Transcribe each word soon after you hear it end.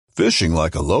Fishing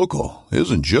like a local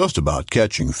isn't just about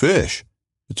catching fish.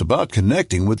 It's about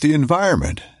connecting with the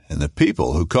environment and the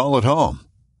people who call it home.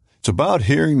 It's about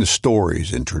hearing the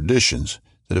stories and traditions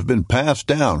that have been passed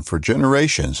down for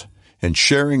generations and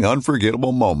sharing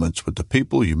unforgettable moments with the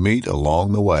people you meet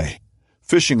along the way.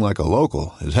 Fishing like a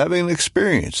local is having an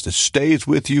experience that stays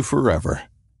with you forever.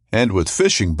 And with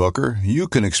Fishing Booker, you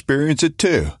can experience it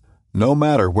too, no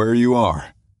matter where you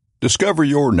are. Discover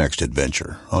your next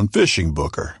adventure on Fishing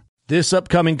Booker. This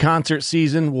upcoming concert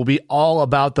season will be all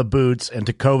about the boots, and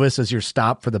Tecovas is your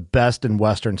stop for the best in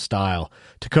Western style.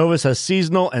 Tecovas has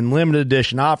seasonal and limited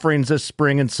edition offerings this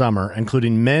spring and summer,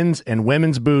 including men's and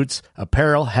women's boots,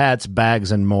 apparel, hats,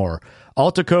 bags, and more.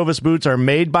 All Tecovas boots are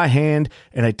made by hand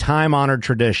in a time-honored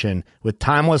tradition with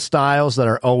timeless styles that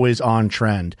are always on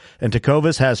trend. And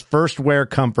Tecovas has first wear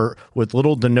comfort with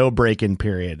little to no break-in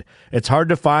period. It's hard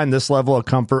to find this level of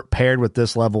comfort paired with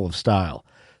this level of style.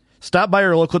 Stop by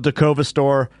your local Tecovas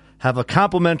store, have a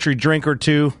complimentary drink or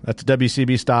two, that's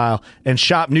WCB style, and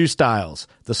shop new styles.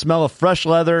 The smell of fresh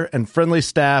leather and friendly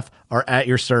staff are at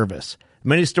your service.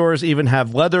 Many stores even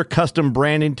have leather custom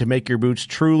branding to make your boots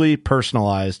truly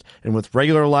personalized. And with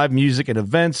regular live music and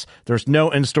events, there's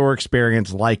no in-store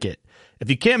experience like it.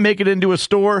 If you can't make it into a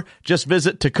store, just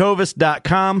visit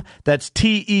tecovas.com. That's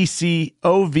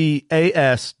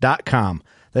TECOVAS.com.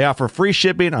 They offer free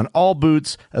shipping on all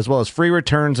boots, as well as free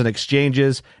returns and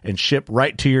exchanges, and ship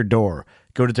right to your door.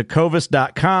 Go to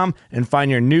tecovas.com and find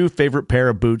your new favorite pair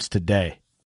of boots today.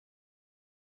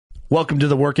 Welcome to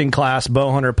the Working Class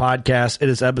Bowhunter Podcast. It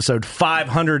is episode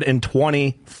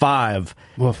 525.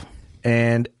 Woof.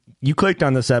 And you clicked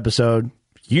on this episode.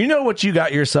 You know what you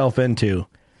got yourself into.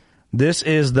 This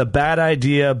is the Bad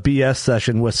Idea BS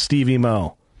session with Stevie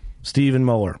Mo. Stephen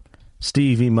Moeller.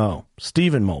 Stevie Mo.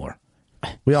 Stephen Moeller.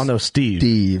 We all know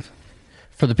Steve.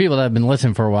 For the people that have been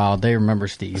listening for a while, they remember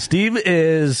Steve. Steve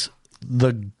is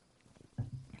the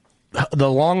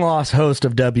long-lost host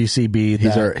of WCB.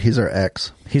 He's our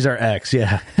ex. He's our ex,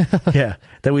 yeah. Yeah,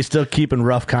 that we still keep in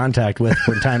rough contact with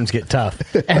when times get tough.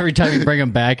 Every time you bring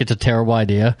him back, it's a terrible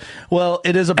idea. Well,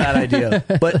 it is a bad idea.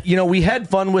 But, you know, we had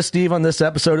fun with Steve on this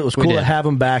episode. It was cool to have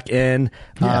him back in.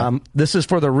 Yeah. This is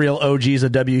for the real OGs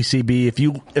of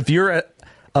WCB. If you're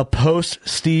a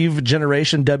post-Steve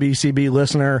generation WCB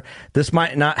listener, this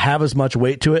might not have as much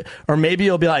weight to it. Or maybe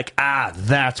you'll be like,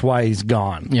 that's why he's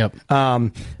gone. Yep.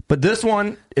 But this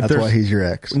one... That's why he's your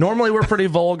ex. Normally we're pretty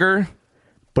vulgar,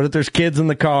 but if there's kids in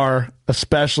the car,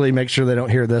 especially make sure they don't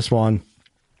hear this one.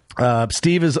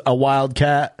 Steve is a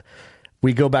wildcat.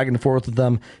 We go back and forth with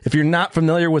them. If you're not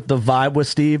familiar with the vibe with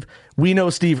Steve, we know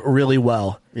Steve really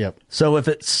well. Yep. So if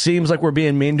it seems like we're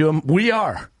being mean to him, we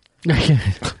are.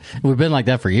 We've been like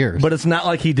that for years. But it's not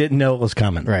like he didn't know it was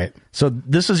coming. Right. So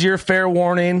this is your fair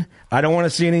warning. I don't want to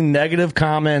see any negative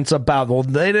comments about, well,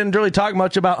 they didn't really talk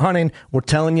much about hunting. We're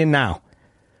telling you now.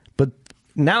 But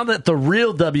now that the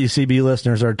real WCB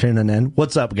listeners are tuning in,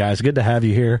 what's up, guys? Good to have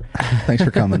you here. Thanks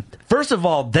for coming. First of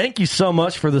all, thank you so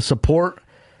much for the support.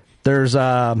 There's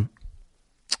the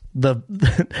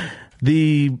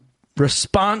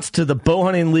response to the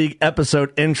Bowhunting League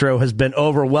episode intro has been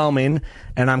overwhelming,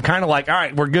 and I'm kind of like, all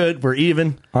right, we're good, we're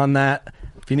even on that.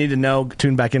 If you need to know,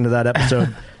 tune back into that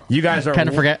episode. You guys are kind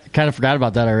of forgot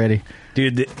about that already,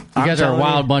 dude. You guys are a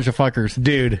wild bunch of fuckers,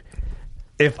 dude.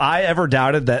 If I ever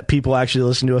doubted that people actually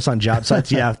listen to us on job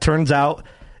sites, yeah, turns out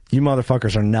you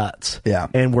motherfuckers are nuts. Yeah,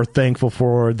 and we're thankful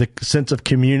for the sense of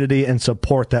community and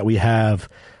support that we have.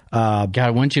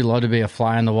 God, wouldn't you love to be a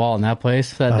fly on the wall in that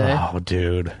place that day? Oh,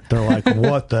 dude. They're like,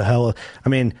 what the hell? I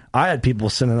mean, I had people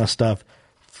sending us stuff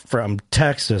from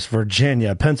Texas,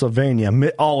 Virginia, Pennsylvania,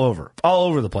 all over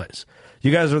the place.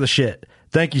 You guys are the shit.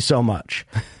 Thank you so much.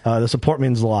 The support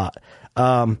means a lot.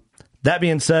 That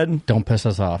being said, don't piss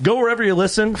us off. Go wherever you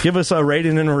listen. Give us a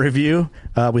rating and a review.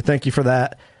 We thank you for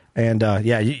that. And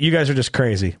yeah, you guys are just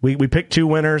crazy. We picked two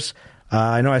winners.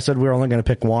 I know I said we were only going to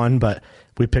pick one, but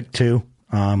we picked two.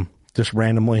 Just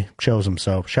randomly chose them.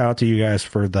 So shout out to you guys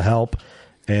for the help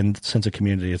and sense of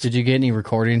community. Did you get any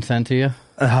recordings sent to you?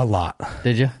 A lot.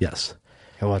 Did you? Yes.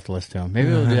 We'll have to listen to them. Maybe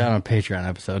we'll do that on a Patreon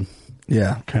episode.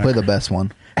 Yeah, play the best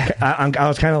one. I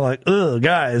was kind of like, ugh,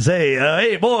 guys,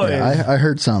 hey, boys. Yeah, I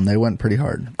heard some. They went pretty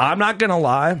hard. I'm not going to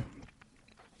lie.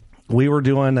 We were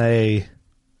doing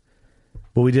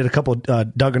we did a couple,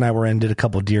 Doug and I did a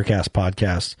couple Deercast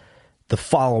podcasts the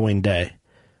following day.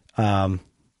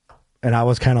 and I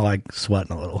was kind of like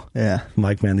sweating a little. Yeah. I'm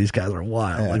like, man, these guys are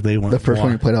wild. Yeah. Like they want The first one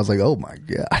fly. you played, I was like, oh my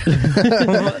God. I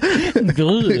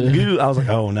was like,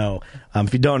 oh no.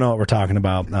 If you don't know what we're talking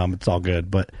about, it's all good.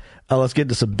 But let's get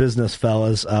to some business,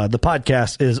 fellas. The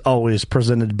podcast is always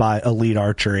presented by Elite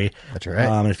Archery. That's right.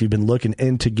 And if you've been looking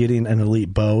into getting an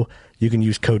Elite bow, you can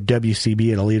use code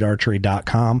WCB at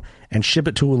EliteArchery.com and ship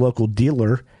it to a local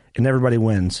dealer, and everybody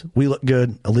wins. We look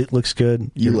good. Elite looks good.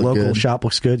 You Your look local good. shop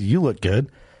looks good. You look good.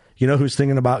 You know who's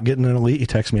thinking about getting an Elite? He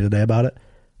texted me today about it.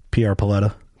 PR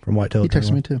Paletta from Whitetail. He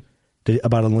texted me too.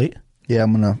 About an Elite? Yeah,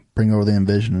 I'm going to bring over the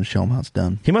Envision and show him how it's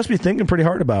done. He must be thinking pretty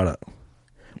hard about it.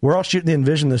 We're all shooting the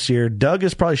Envision this year. Doug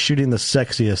is probably shooting the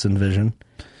sexiest Envision.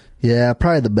 Yeah,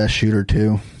 probably the best shooter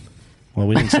too. Well,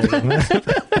 we didn't say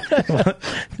that.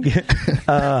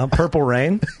 Purple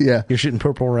Rain. Yeah. You're shooting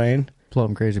Purple Rain.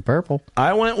 Plum Crazy Purple.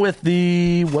 I went with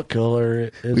the, what color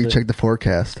is We it? checked the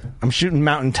forecast. I'm shooting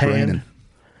Mountain Tan. raining.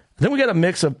 I think we got a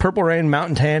mix of Purple Rain,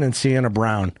 Mountain Tan, and Sienna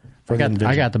Brown. For the Envision.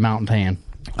 I got the Mountain Tan.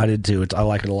 I did too. I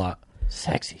like it a lot.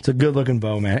 Sexy. It's a good looking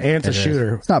bow, man. And it's a It is.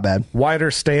 shooter. It's not bad.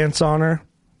 Wider stance on her.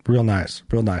 Real nice.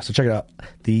 Real nice. So check it out.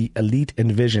 The Elite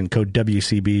Envision, code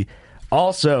WCB.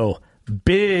 Also,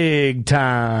 Big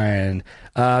Time.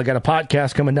 Got a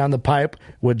podcast coming down the pipe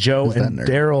with Joe Who's that and nerd?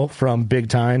 Daryl from Big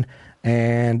Time.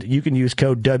 And you can use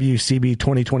code WCB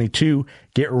 2022.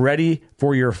 Get ready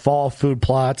for your fall food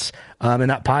plots. In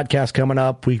that podcast coming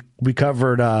up, we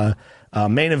covered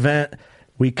main event.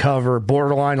 We cover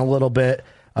borderline a little bit.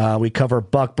 We cover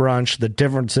buck brunch, the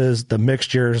differences, the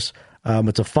mixtures.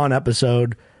 It's a fun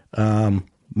episode.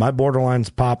 My borderline's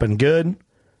popping good.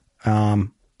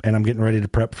 And I'm getting ready to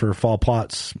prep for fall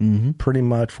plots pretty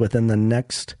much within the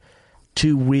next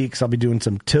 2 weeks. I'll be doing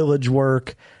some tillage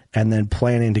work and then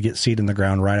planning to get seed in the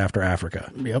ground right after Africa.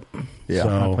 Yep. Yeah. So-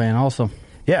 My plan also.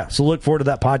 Yeah, so look forward to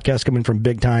that podcast coming from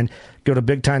Big Time. Go to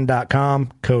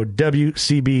bigtime.com, code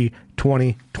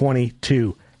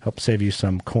WCB2022. Help save you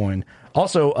some coin.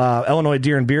 Also, Illinois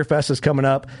Deer and Beer Fest is coming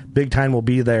up. Big Time will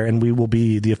be there, and we will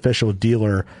be the official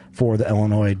dealer for the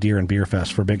Illinois Deer and Beer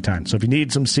Fest for Big Time. So if you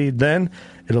need some seed then,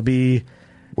 it'll We're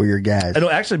your guys.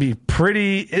 actually be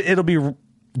pretty, it'll be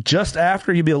just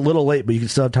after. You'll be a little late, but you can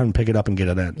still have time to pick it up and get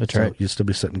it in. That's So right. you'll still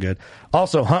be sitting good.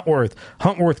 Also,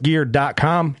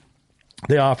 huntworthgear.com.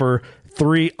 They offer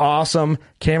 3 awesome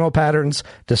camo patterns: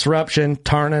 Disruption,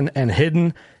 Tarnin, and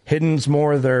Hidden. Hidden's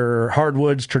more their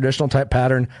hardwoods, traditional type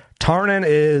pattern. Tarnin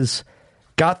is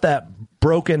got that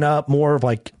broken up, more of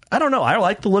like, I don't know. I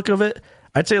like the look of it.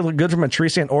 I'd say it look good from a tree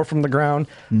stand or from the ground.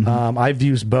 I've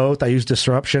used both. I used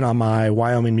Disruption on my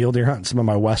Wyoming mule deer hunt and some of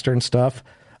my Western stuff.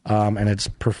 And it's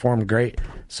performed great.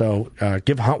 So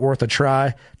give Huntworth a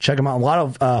try. Check them out. A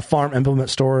lot of farm implement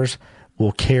stores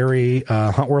will carry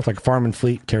Huntworth, like Farm and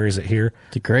Fleet carries it here.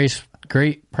 It's a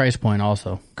great price point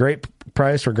also. Great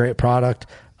price for great product.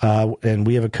 And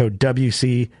we have a code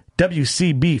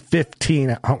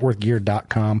WCB15 at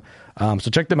huntworthgear.com. So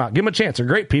check them out. Give them a chance. They're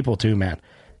great people too, man.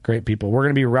 Great people. We're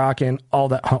going to be rocking all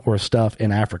that Huntworth stuff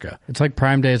in Africa. It's like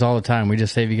Prime Days all the time. We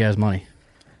just save you guys money.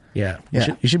 Yeah.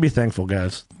 Yeah. You should be thankful,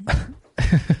 guys.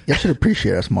 You should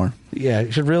appreciate us more. Yeah,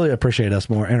 you should really appreciate us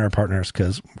more and our partners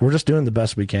because we're just doing the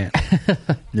best we can.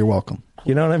 You're welcome.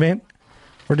 You know what I mean?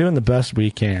 We're doing the best we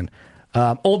can.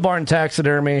 Old Barn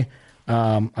Taxidermy.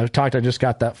 I just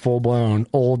got that full-blown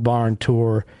Old Barn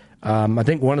tour. I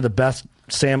think one of the best,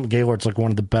 Sam Gaylord's like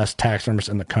one of the best taxidermists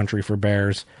in the country for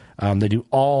bears. They do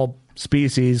all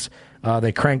species.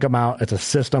 They crank them out. It's a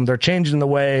system. They're changing the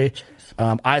way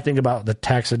I think about the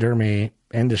taxidermy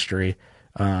industry.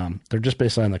 They're just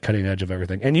basically on the cutting edge of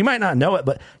everything. And you might not know it,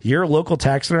 but your local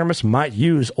taxidermist might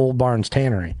use Old Barn's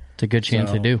Tannery. It's a good chance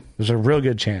So, they do. There's a real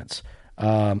good chance.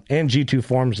 And G2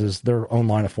 Forms is their own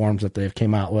line of forms that they've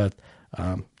came out with.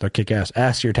 They're kick-ass.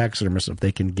 Ask your taxidermist if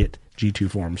they can get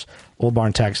G2 Forms. Old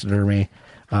Barn Taxidermy.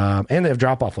 And they have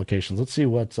drop-off locations. Let's see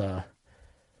what's... do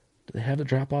they have the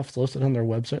drop-offs listed on their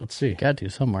website? Let's see. Got to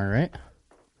somewhere, right?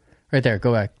 Right there.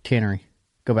 Go back. Tannery.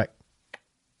 Go back.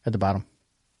 At the bottom.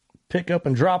 Pick up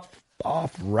and drop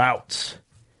off routes.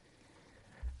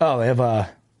 Oh, they have a...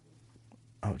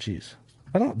 Oh, geez.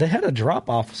 They had a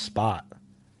drop-off spot.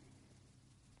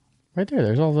 Right there.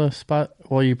 There's all the spot.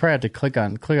 Well, you probably have to click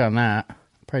on that.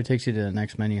 Probably takes you to the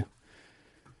next menu.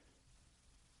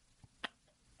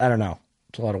 I don't know.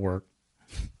 It's a lot of work.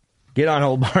 Get on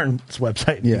Old Barn's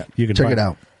website. Yeah. You can check find it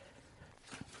out.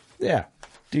 Yeah.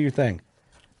 Do your thing.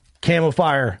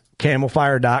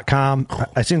 Camofire.com.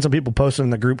 I seen some people posting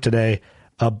in the group today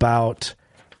about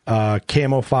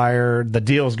Camofire, the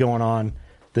deals going on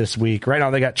this week. Right now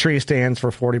they got tree stands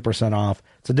for 40% off.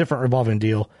 It's a different revolving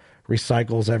deal.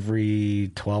 Recycles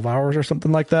every 12 hours or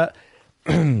something like that.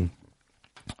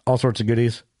 All sorts of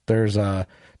goodies. There's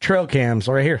trail cams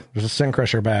right here. There's a Sin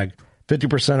Crusher bag.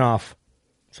 50% off.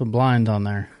 Some blinds on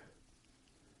there.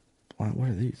 What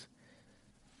are these?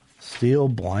 Steel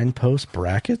blind post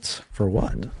brackets? For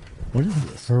what? What is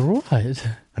this? For what?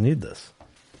 I need this.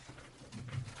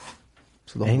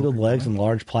 So Angled legs and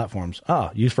large platforms.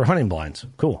 Used for hunting blinds.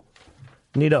 Cool.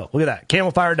 Neato. Look at that.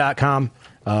 CamelFire.com.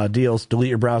 Deals. Delete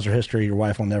your browser history. Your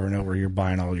wife will never know where you're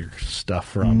buying all your stuff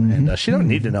from. And she don't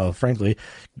need to know, frankly.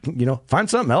 Find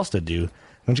something else to do.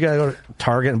 Don't you got to go to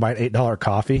Target and buy an $8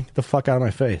 coffee? Get the fuck out of my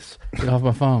face. Get off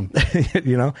my phone.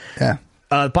 Yeah.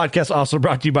 The podcast also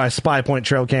brought to you by Spy Point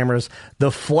Trail Cameras.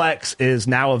 The Flex is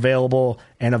now available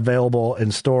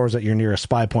in stores at your nearest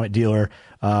Spy Point dealer.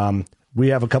 We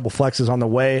have a couple Flexes on the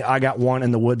way. I got one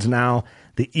in the woods now.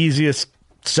 The easiest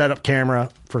setup camera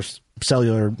for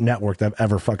cellular network that I've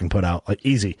ever fucking put out. Like,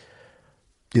 easy.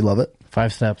 Do you love it?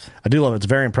 5 steps. I do love it. It's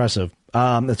very impressive.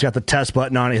 It's got the test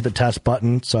button on it. Hit the test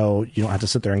button so you don't have to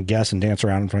sit there and guess and dance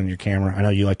around in front of your camera. I know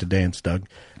you like to dance, Doug,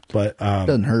 but It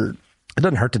doesn't hurt. it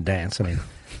doesn't hurt to dance. I mean,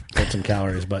 get some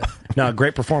calories, but no,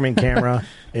 great performing camera.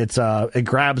 It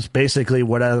grabs basically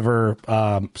whatever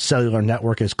cellular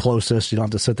network is closest. You don't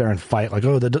have to sit there and fight like,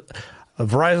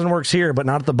 Verizon works here, but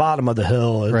not at the bottom of the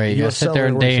hill. Right, you US sit there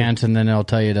and Cellular works dance, and then it'll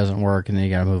tell you it doesn't work, and then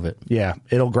you got to move it. Yeah,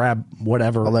 it'll grab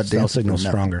whatever All that cell dance signal is for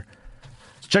stronger.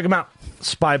 So check them out.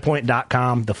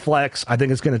 SpyPoint.com. The Flex, I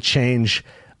think it's going to change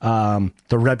the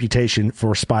reputation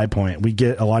for SpyPoint. We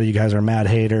get a lot of you guys are mad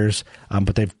haters,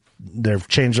 but they've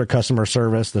changed their customer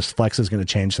service. This Flex is going to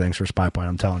change things for SpyPoint.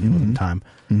 I'm telling you, with the time.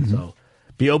 So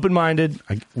be open-minded.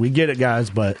 We get it, guys,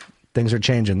 but things are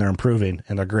changing. They're improving,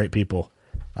 and they're great people.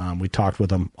 We talked with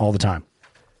them all the time.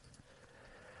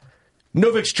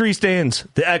 Novix tree stands,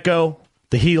 the Echo,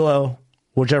 the Hilo,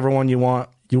 whichever one you want.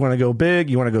 You want to go big,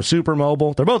 you want to go super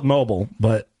mobile. They're both mobile,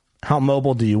 but how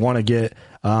mobile do you want to get?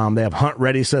 They have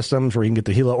hunt-ready systems where you can get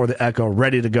the Hilo or the Echo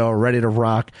ready to go, ready to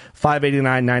rock.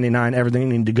 $589.99, everything you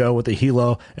need to go with the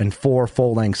Hilo and 4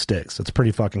 full-length sticks. It's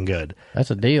pretty fucking good.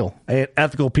 That's a deal.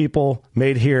 Ethical people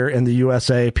made here in the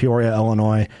USA, Peoria,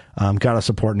 Illinois. Got to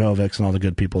support Novix and all the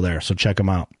good people there, so check them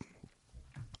out.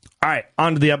 All right,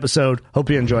 on to the episode. Hope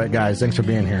you enjoy it, guys. Thanks for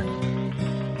being here.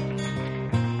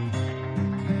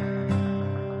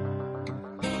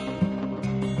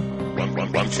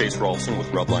 I'm Chase Rolfson with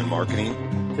Rubline Marketing.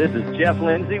 This is Jeff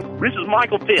Lindsay. This is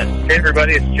Michael Pitt. Hey,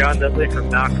 everybody, it's John Dudley from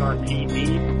Knock on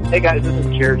TV. Hey, guys, this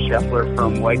is Jared Scheffler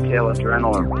from Whitetail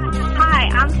Adrenaline. Hi,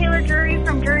 I'm Taylor Drury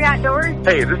from Drury Outdoors.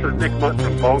 Hey, this is Nick Munt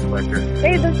from Bone Collector.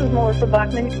 Hey, this is Melissa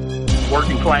Buckman.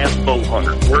 Working Class Bow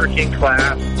Hunter. Working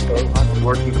Class Bow Hunter.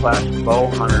 Working Class Bow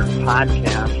Hunter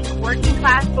Podcast. Working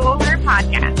Class Bow Hunter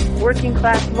Podcast. Working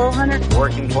Class Bow Hunter.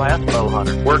 Working Class Bow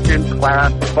Hunter. Working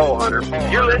Class Bow Hunter.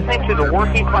 You're listening to the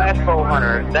Working Class Bow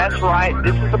Hunter. That's right.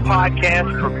 This is a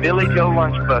podcast for Billy Joe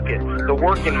Lunchbucket, the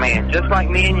working man, just like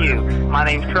me and you. My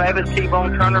name's Travis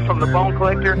T-Bone Turner from the Bone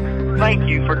Collector. Thank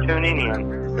you for tuning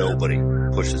in. Nobody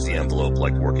pushes the envelope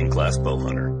like Working Class Bow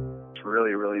Hunter. It's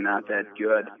really, really not that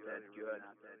good.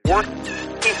 Working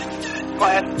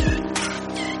Class.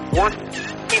 Working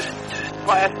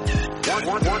Class.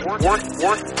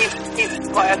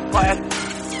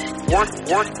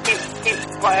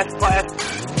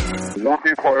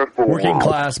 Working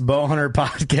Class Bow Hunter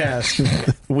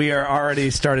Podcast. We are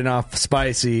already starting off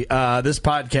spicy. This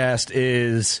podcast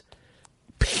is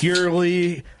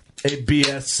purely a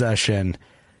BS session.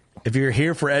 If you're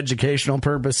here for educational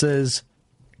purposes,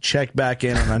 check back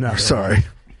in on another. Sorry.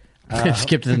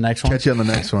 Skip to the next one. Catch you on the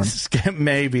next one. Skip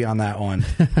maybe on that one.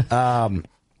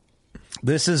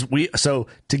 So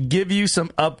to give you some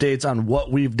updates on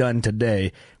what we've done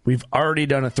today, we've already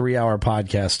done a 3-hour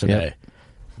podcast today. Yep.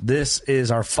 This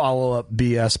is our follow-up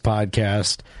BS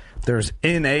podcast. There's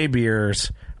NA beers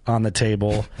on the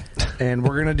table, and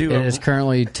we're going to do It is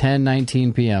currently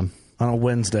 10:19 p.m. on a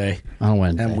Wednesday.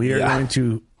 And we are going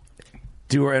to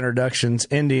do our introductions,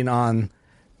 ending on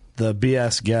the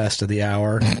BS guest of the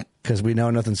hour, because we know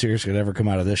nothing serious could ever come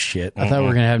out of this shit. I thought we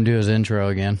were going to have him do his intro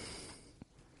again.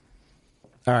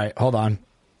 All right, hold on.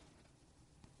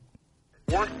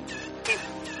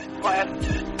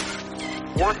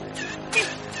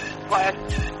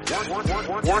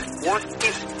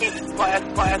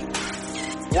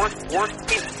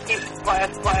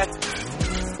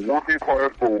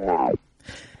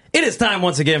 It is time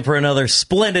once again for another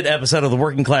splendid episode of the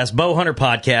Working Class Bow Hunter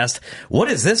Podcast. What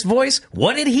is this voice?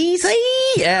 What did he say?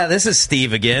 Yeah, this is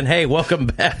Steve again. Hey, welcome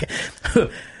back.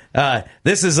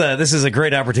 This is a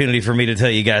great opportunity for me to tell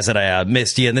you guys that I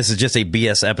missed you, and this is just a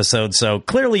BS episode. So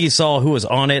clearly you saw who was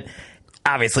on it.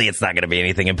 Obviously, it's not going to be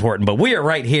anything important, but we are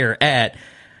right here at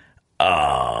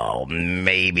Oh,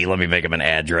 maybe. Let me make him an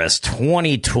address.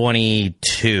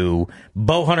 2022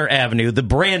 Bowhunter Avenue, the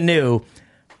brand new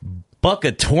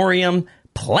Buckatorium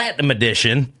Platinum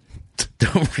Edition.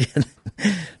 Don't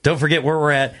forget where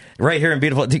we're at. Right here in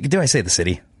beautiful. Do I say the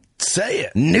city? Say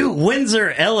it. New Windsor,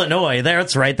 Illinois.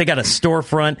 That's right. They got a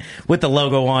storefront with the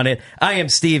logo on it. I am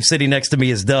Steve. Sitting next to me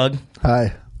is Doug.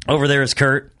 Hi. Over there is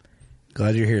Kurt.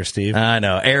 Glad you're here, Steve. I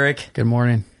know. Eric. Good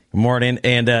morning. Good morning.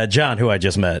 And John, who I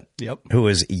just met. Yep. Who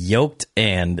is yoked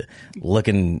and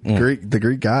looking. The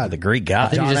Greek god. The Greek god. I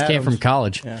think he just came from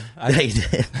college. Yeah, they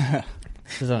did.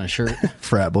 He's on a shirt.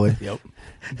 Frat boy. Yep.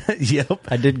 Yep.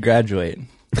 I did graduate.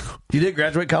 You did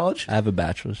graduate college? I have a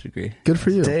bachelor's degree. Good for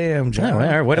you. Damn, John. All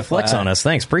right, way to flex on us.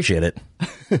 Thanks. Appreciate it.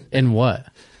 In what?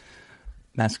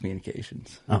 Mass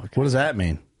communications. Oh, okay. What does that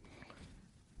mean?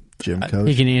 Gym coach.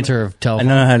 He can answer a I telephone.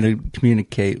 know how to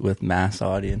communicate with mass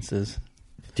audiences.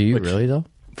 Do you really, though?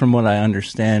 From what I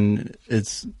understand,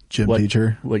 it's Gym what,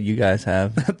 teacher. What you guys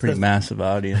have. A pretty massive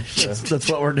audience. So. That's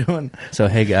what we're doing. So,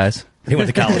 hey, guys. He went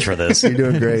to college for this. You're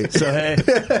doing great. So, hey,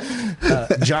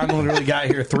 John literally got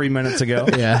here 3 minutes ago.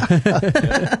 Yeah.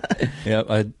 Yep,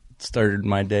 I started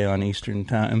my day on Eastern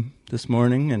time this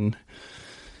morning and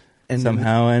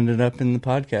somehow ended up in the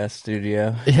podcast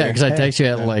studio. Yeah, because I texted you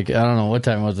at like, I don't know what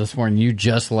time it was this morning. You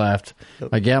just left.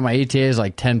 Like, yeah, my ETA is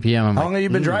like 10 p.m. I'm How like, long have you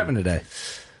been driving today?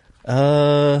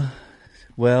 Well,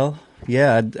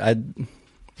 yeah,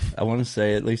 I want to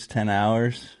say at least 10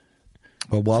 hours.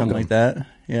 Well, welcome. Something like that.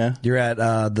 Yeah. You're at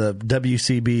the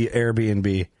WCB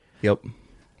Airbnb. Yep.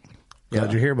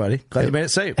 Glad you're here, buddy. Glad you made it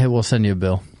safe. hey, we'll send you a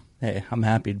bill. Hey, I'm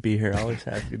happy to be here. Always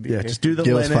happy to be Yeah, here. just do the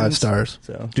Give us linens. 5 stars.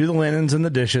 So Do the linens and the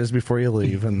dishes before you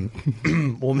leave, and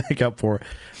we'll make up for it.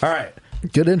 All right.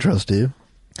 Good intro, Steve.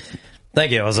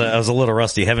 Thank you. I was a little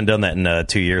rusty. Haven't done that in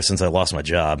 2 years since I lost my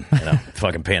job. You know,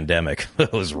 fucking pandemic.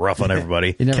 It was rough on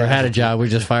everybody. You never had a job. We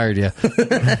just fired you.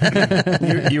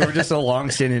 You were just a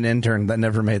long-standing intern that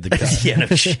never made the cut. Yeah, no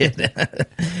shit.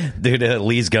 Dude,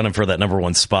 Lee's gunning for that number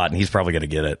 1 spot, and he's probably going to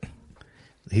get it.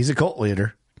 He's a cult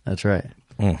leader. That's right.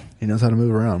 He knows how to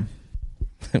move around.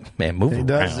 Man, move He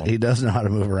does. around. He does know how to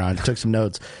move around. He took some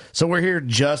notes. So we're here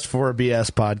just for a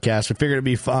BS podcast. We figured it'd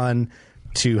be fun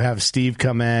to have Steve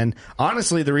come in.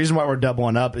 Honestly, the reason why we're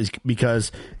doubling up is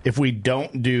because if we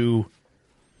don't do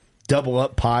double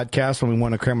up podcasts when we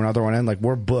want to cram another one in, like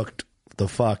we're booked the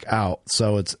fuck out.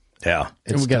 So it's Yeah.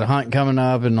 And we got a hunt coming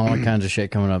up and all that kinds of shit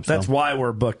coming up. that's So. why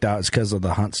we're booked out. It's because of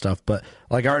the hunt stuff. But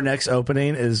like our next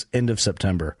opening is end of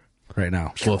September right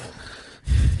now.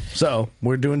 So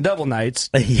we're doing double nights.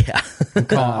 Yeah.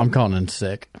 I'm calling in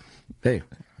sick. Hey,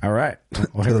 all right.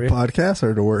 Well, For here the we- podcast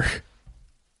or to work?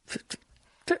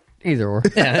 Either or.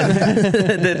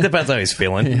 It depends how he's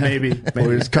feeling. maybe. Well,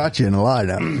 we just caught you in a lie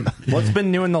now. What's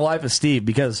been new in the life of Steve?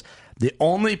 Because the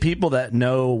only people that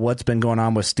know what's been going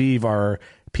on with Steve are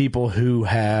people who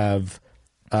have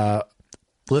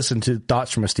listened to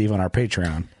Thoughts from a Steve on our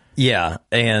Patreon. Yeah,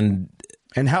 and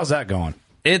how's that going?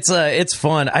 it's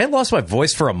fun. I lost my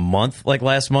voice for a month, like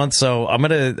last month, so I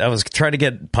was trying to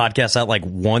get podcasts out like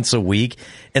once a week.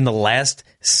 And the last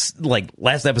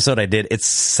episode I did, it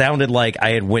sounded like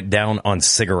I had went down on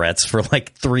cigarettes for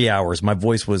like 3 hours. My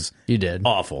voice was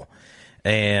awful.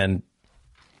 And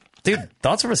dude,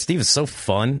 Thoughts from a Steve is so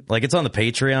fun. Like, it's on the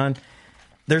Patreon.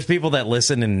 There's people that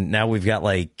listen, and now we've got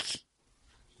like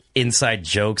inside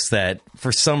jokes that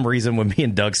for some reason when me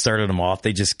and Doug started them off,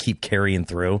 they just keep carrying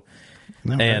through.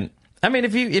 Okay. And I mean,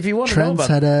 if you want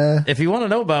to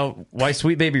know about why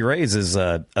Sweet Baby Ray's is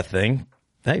a thing,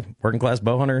 hey, Working Class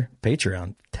Bowhunter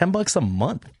Patreon, $10 a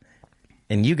month,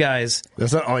 and you guys.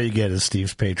 That's not all you get is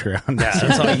Steve's Patreon.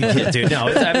 That's all you get, dude. No,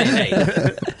 I mean,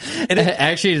 hey,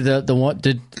 actually,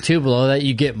 the two below that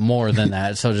you get more than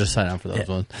that. So just sign up for those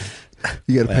ones.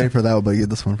 You got to pay for that one, but you get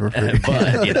this one for free.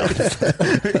 But you know,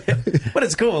 but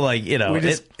it's cool. Like, you know,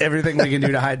 everything we can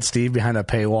do to hide Steve behind a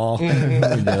paywall. We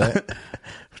do it.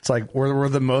 It's like we're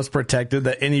the most protected.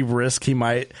 That any risk he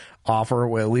might offer,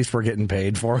 well, at least we're getting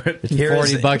paid for it.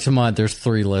 $40 a month. There's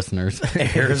 3 listeners.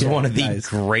 Here's one of the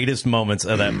greatest moments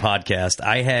of that podcast.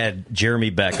 I had Jeremy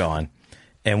Beck on,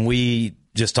 and we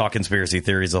just talked conspiracy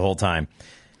theories the whole time,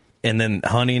 and then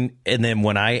hunting. And then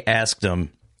when I asked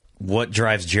him what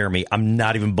drives Jeremy, I'm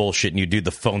not even bullshitting you, dude, the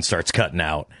phone starts cutting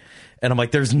out. And I'm like,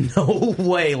 there's no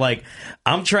way. Like,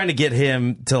 I'm trying to get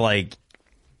him to, like,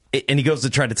 and he goes to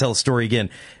try to tell a story again,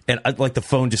 and like the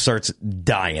phone just starts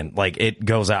dying. Like it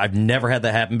goes out. I've never had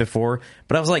that happen before,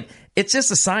 but I was like, it's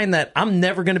just a sign that I'm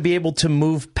never going to be able to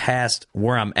move past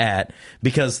where I'm at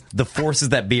because the forces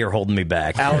that be are holding me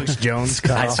back. Alex Jones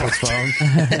cut off his phone.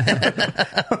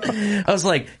 I was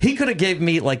like, he could have gave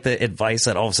me like the advice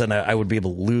that all of a sudden I would be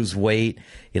able to lose weight,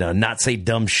 not say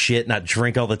dumb shit, not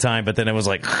drink all the time. But then it was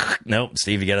like, nope,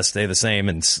 Steve, you got to stay the same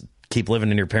and keep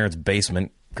living in your parents'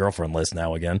 basement. Girlfriend list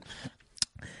now again.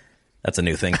 That's a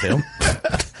new thing too.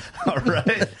 All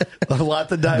right, a lot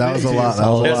to dive That was into. a lot. That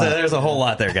was a lot. There's a whole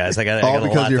lot there, guys. I got All a lot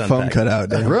because your to phone unpack. cut out.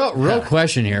 Damn. Real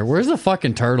question here. Where's the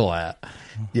fucking turtle at?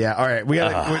 Yeah, all right. We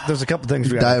got. There's a couple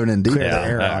things we got. Diving in deep. Clear the Yeah,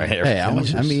 air all on. right, here. Hey,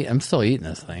 I'm still eating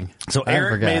this thing. So I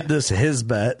Eric forgot. made this his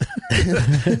bet,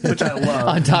 which I love.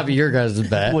 On top of your guys'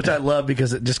 bet. Which I love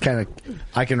because it just kind of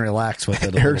I can relax with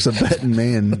it. Eric's a betting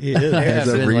man. He is. As Has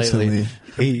of been recently. lately.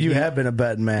 You have been a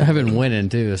betting man. I've been winning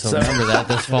too, so remember that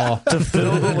this fall. to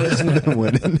fill the listener.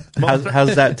 Winning.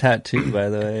 How's that tattoo, by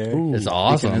the way? Eric? It's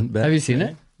awesome. Have you seen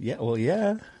it? Yeah, well,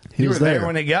 yeah. You were was there there.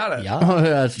 when he got it. Oh, yeah,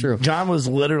 that's true. John was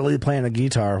literally playing a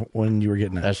guitar when you were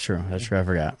getting it. That's true. I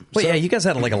forgot. Wait, yeah, you guys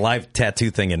had like a live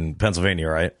tattoo thing in Pennsylvania,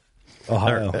 right?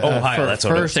 Ohio. Ohio, that's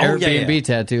what First it is. Airbnb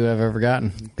tattoo I've ever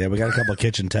gotten. Yeah, we got a couple of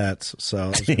kitchen tats, so that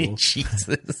was cool.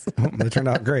 Jesus. They turned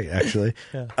out great, actually.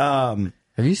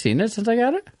 Have you seen it since I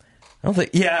got it? I don't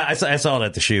think. Yeah, I saw it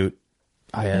at the shoot.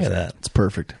 Oh, yeah. Look at that. It's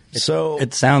perfect. So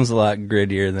It sounds a lot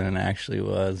grittier than it actually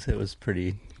was. It was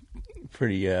pretty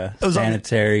was on-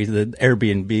 sanitary. The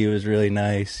Airbnb was really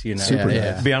nice. Super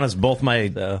Yeah, nice. To be honest, both my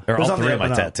So- or was all on the three of up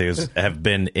my and up. tattoos have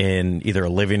been in either a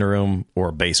living room or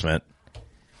a basement.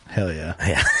 hell yeah.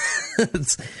 Yeah.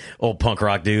 It's old punk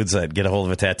rock dudes that get a hold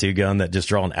of a tattoo gun that just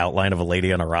draw an outline of a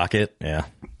lady on a rocket. Yeah.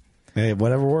 Hey,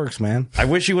 whatever works, man. I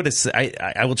wish you would have.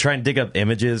 I will try and dig up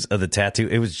images of the tattoo.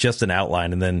 It was just an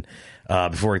outline, and then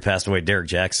before he passed away, Derek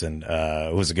Jackson,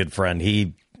 who was a good friend,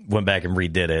 he went back and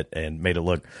redid it and made it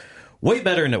look way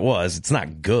better than it was. It's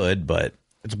not good, but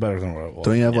It's better than what it was.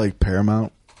 Don't you have like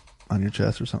Paramount on your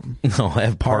chest or something? no, I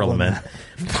have Parliament.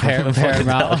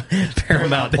 Paramount.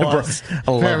 Paramount Plus.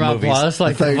 I love Paramount movies. Plus,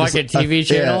 like thought the you just- fucking TV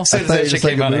channel. As soon as I thought that you shit just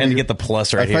like came a out, I had to movie. get the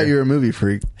plus I right thought here. you were a movie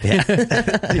freak.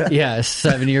 Yeah,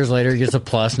 7 years later, he gets a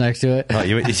plus next to it. Oh,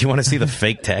 you want to see the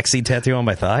fake taxi tattoo on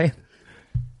my thigh?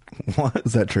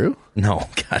 Is that true? No,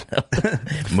 God, no.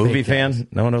 Movie fan?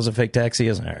 No one knows what fake taxi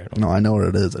is? All right. No, I know what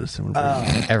it is. I just don't know.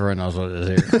 Everyone knows what it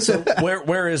is here. So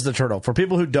where is the turtle? For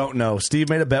people who don't know, Steve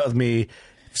made a bet with me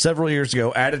several years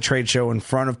ago at a trade show in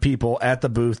front of people at the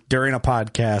booth during a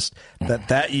podcast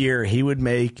that year he would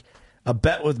make a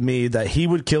bet with me that he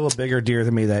would kill a bigger deer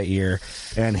than me that year,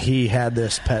 and he had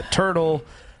this pet turtle.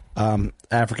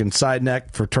 African side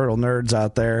neck for turtle nerds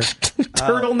out there.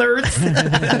 Turtle nerds.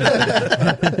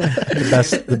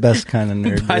 The best kind of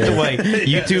nerd. By the there. way,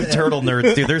 YouTube turtle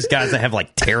nerds, dude. There's guys that have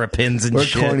like terrapins and We're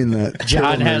shit. coining that.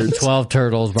 John Turtle has nerds. 12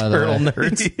 turtles, by the Turtle way.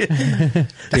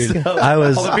 nerds. Dude, I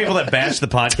was All the people that bash the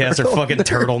podcast are fucking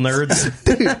turtle nerds.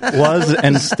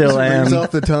 and still Rings am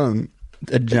off the tongue.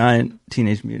 a giant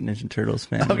Teenage Mutant Ninja Turtles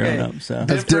fan growing up. So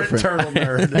That's different. Turtle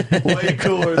nerd. Way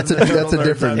cooler than the turtle that's a nerds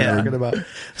different I'm nerd. talking about.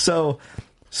 So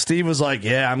Steve was like,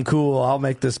 yeah, I'm cool. I'll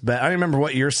make this bet. I don't remember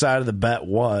what your side of the bet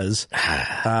was.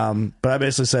 But I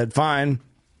basically said, fine,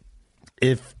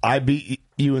 if I beat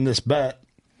you in this bet,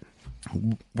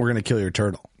 we're going to kill your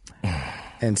turtle.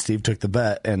 And Steve took the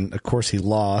bet, and of course he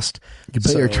lost. You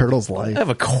bet your turtle's I life. have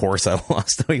a course I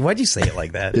lost. Why'd you say it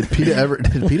like that? Did PETA ever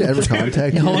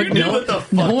contact you?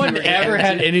 No one ever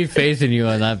had any faith in you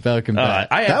on that Falcon bet.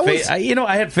 I had That faith. was-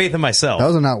 I had faith in myself. That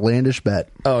was an outlandish bet.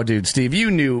 Oh, dude, Steve,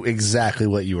 you knew exactly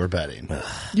what you were betting.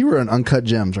 You were an uncut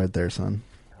gems right there, son.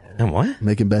 And what?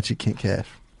 Making bets you can't cash.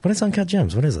 What is Uncut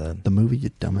Gems? What is that? The movie,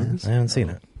 you dumbass. I haven't seen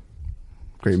it.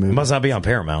 Great It movie. must not be on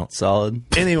Paramount. solid.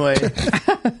 Anyway,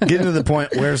 getting to the point,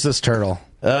 where's this turtle?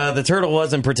 The turtle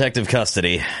was in protective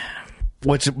custody.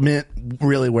 Which meant,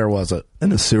 really, where was it?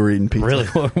 And the sewer eating pizza. Really,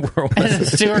 where was it?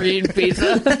 Stuart eating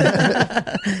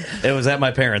pizza It was at my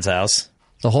parents' house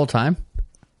the whole time.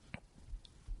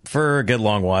 for a good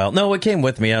long while. No, it came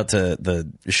with me out to the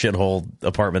shithole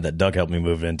apartment that Doug helped me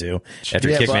move into after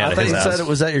he kicked but me out I of thought his you house. said it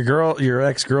was at your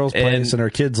ex-girl's place, and her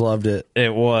kids loved it.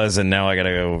 It was, and now I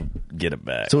gotta go get it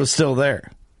back. So it's still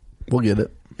there. We'll get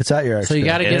it. It's at your ex. So you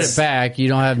got to get It's- it back. You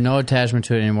don't have no attachment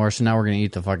to it anymore. So now we're going to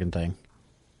eat the fucking thing.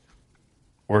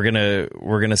 We're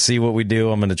gonna see what we do.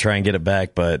 I'm gonna try and get it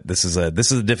back, but this is a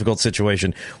difficult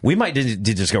situation. We might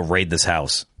just go raid this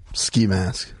house. Ski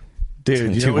mask.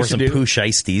 Dude, you know Wear what we some should do? poo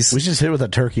shiesties. We should just hit it with a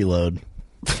turkey load.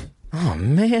 Oh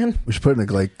man, We should put in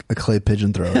a clay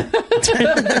pigeon thrower.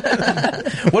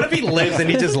 What if he lives and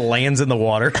he just lands in the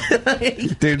water?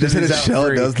 Dude, Just hit a shell,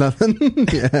 it does nothing.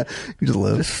 Yeah, you just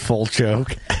live. full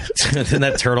choke. Then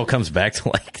that turtle comes back to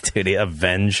like, dude, he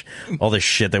avenge all the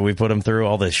shit that we put him through,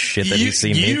 all the shit that he's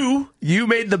seen me. You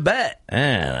made the bet. I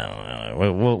don't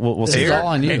know. We'll see. It's all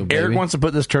on you, Eric baby. wants to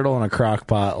put this turtle in a crock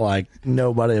pot like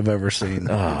nobody I've ever seen.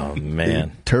 Oh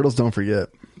man. Turtles don't forget.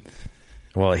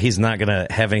 Well, he's not gonna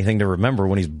have anything to remember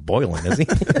when he's boiling, is he?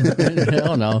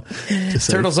 Hell no.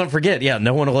 Turtles don't forget. Yeah,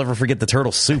 no one will ever forget the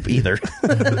turtle soup either.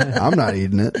 I'm not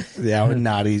eating it. Yeah, I would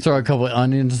not eat. Throw a couple of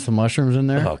onions and some mushrooms in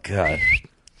there. Oh god.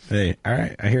 Hey, all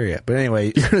right, I hear you. But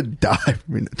anyway, You're gonna die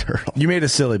from eating a turtle. you made a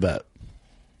silly bet.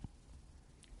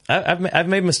 I've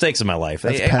made mistakes in my life.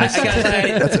 That's passive.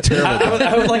 That's a terrible.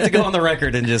 I would like to go on the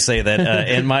record and just say that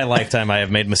in my lifetime I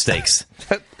have made mistakes.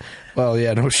 Well,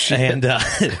 yeah, no shit. And I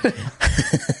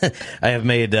have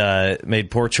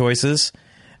made poor choices,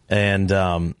 and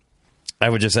I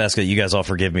would just ask that you guys all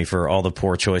forgive me for all the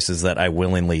poor choices that I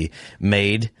willingly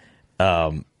made.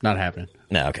 Not happening.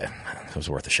 No, okay, it was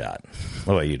worth a shot.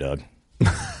 What about you, Doug?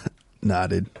 Nah,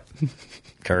 dude.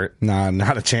 Kurt? Nah,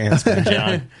 not a chance, man.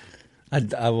 John?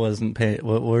 I wasn't paying.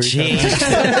 What were you? Jeez.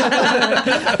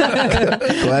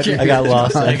 Glad you're I got here,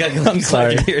 lost. John. I'm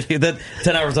sorry. That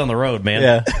 10 hours on the road, man.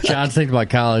 Yeah. John's thinking about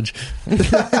college.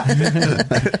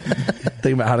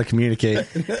 Think about how to communicate.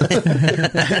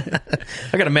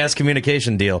 I got a mass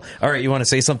communication deal. All right, you want to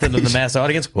say something to the mass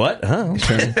audience? What? Huh? What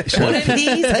did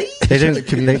he say? They didn't. They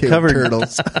Communicate with covered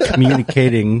turtles.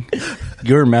 communicating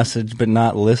your message, but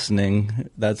not listening.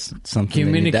 That's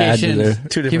something they need to add to their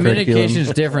Communication is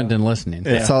curriculum. different than listening.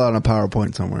 I saw that on a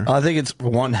PowerPoint somewhere. I think it's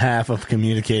one half of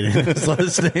communicating is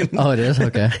listening. Oh, it is?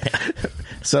 Okay.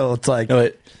 So it's like,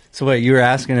 So wait, you were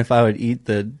asking if I would eat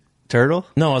the turtle?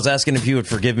 No, I was asking if you would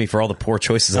forgive me for all the poor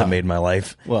choices I made in my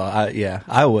life. Well,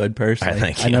 I would personally.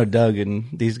 Thank I you. know Doug and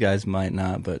these guys might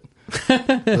not, but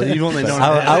you've only known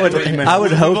I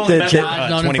would hope only that met I've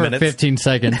known him 20 for minutes. 15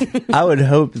 seconds. I would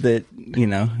hope that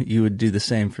you would do the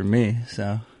same for me.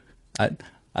 So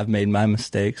I've made my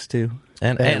mistakes too.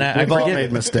 And I we've all forget.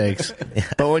 made mistakes.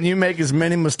 But when you make as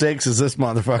many mistakes as this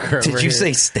motherfucker over Did you here-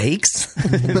 say steaks?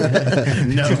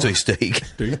 no? Did you say steak?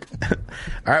 All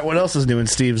right, what else is new in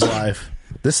Steve's life?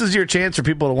 This is your chance for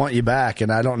people to want you back,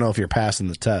 and I don't know if you're passing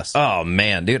the test. Oh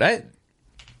man, dude,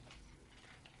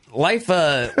 life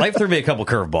threw me a couple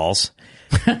curveballs.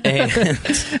 And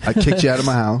I kicked you out of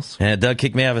my house. Doug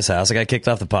kicked me out of his house. I got kicked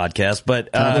off the podcast,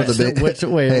 but Time for the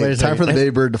wait a time second. for the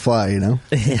baby bird to fly. You know,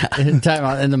 In time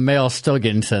out, and the mail's still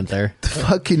getting sent there.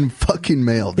 fucking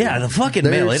mail. Dude. yeah, the fucking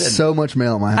There's mail. It didn't- so much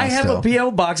mail in my house. I have still. a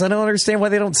PO box. I don't understand why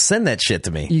they don't send that shit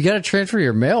to me. You got to transfer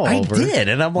your mail I over. did,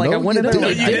 and I'm like, No, I went you in there.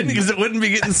 didn't. I didn't. because it wouldn't be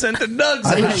getting sent to Doug's.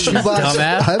 I have a shoebox. Dumbass.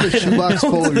 I have a shoebox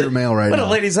full of your mail right What a now.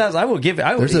 lady's house. I will give you.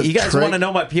 There's a You guys tray- want to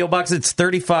know my PO box? It's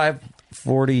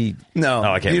 3540. No,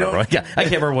 I can't you remember. I can't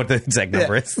remember what the exact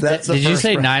number is. That's the Did you first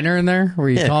say round. Niner in there? Were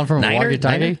you Yeah. calling from a Niner?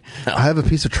 walkie-talkie? Niner? I have a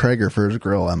piece of Traeger for his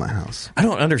grill at my house. I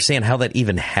don't understand how that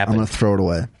even I'm happened. gonna throw it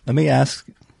away. Let me ask,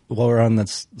 while we're on that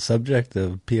subject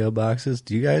of PO boxes,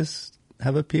 do you guys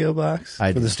have a PO box? I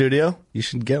For do. the studio? You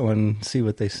should get one. See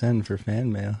what they send for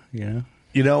fan mail.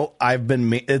 You know,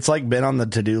 it's like been on the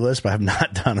to-do list, but I have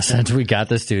not done a Since we got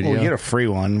the studio, Well, we get a free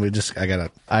one.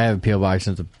 I have a PO box.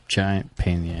 It's a giant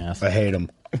pain in the ass. I hate them.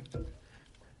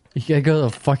 You gotta go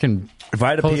to the fucking If I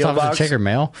had a post PO office box, to check your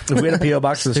mail. if we had a PO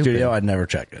box in the Stupid. studio, I'd never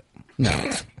check it. No,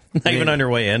 Not even on your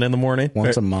way in the morning.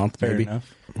 Once a month, Fair maybe. enough.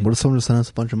 What if someone just sent us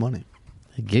a bunch of money?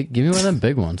 give me one of them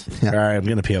big ones. All right, I'm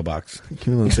getting a PO box. Give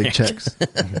me those big checks.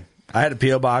 I had a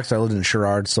PO box. I lived in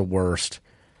Sherrard. It's the worst.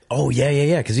 Oh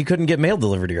yeah, because you couldn't get mail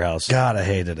delivered to your house. God, I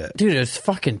hated it. Dude, it's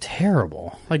fucking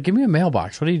terrible. Like, give me a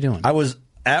mailbox. What are you doing? I was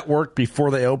at work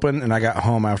before they opened, and I got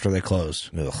home after they closed.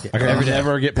 Ugh. I could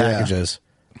never get packages.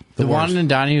 the worst. one in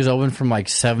Donnie was open from like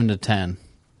 7 to 10.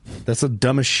 That's the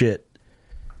dumbest shit.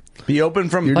 Be open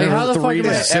from Like, how the fuck 3 am to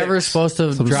I 6. ever supposed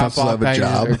to Someone's drop supposed to off have a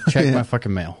packages job. or check Yeah. my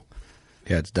fucking mail?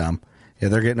 Yeah, it's dumb. Yeah,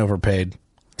 they're getting overpaid.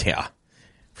 Yeah.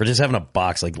 For just having a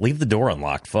box, like leave the door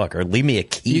unlocked, fuck, or leave me a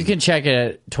key. You can check it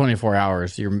at 24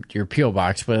 hours, your PO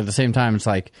box, but at the same time, it's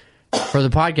like, for the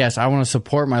podcast, I want to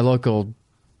support my local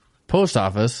post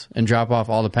office and drop off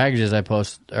all the packages I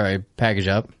post or I package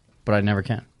up, but I never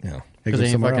can Yeah. because they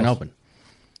ain't somewhere fucking else. open.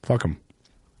 Fuck them.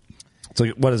 It's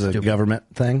like, what is it, a government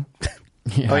thing?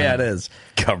 Oh, yeah, it is.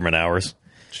 Government hours.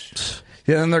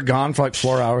 Yeah, then they're gone for like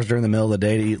 4 hours during the middle of the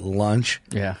day to eat lunch.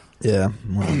 Yeah. Yeah,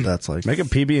 well, that's like Make a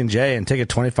PB&J and take a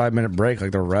 25-minute break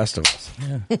like the rest of us.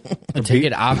 And take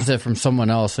it opposite from someone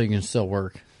else so you can still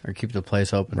work or keep the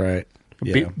place open. Right.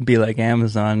 Yeah. Be like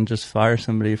Amazon, just fire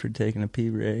somebody for taking a pee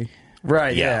break.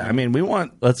 Right, yeah. I mean, we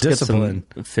want Let's discipline.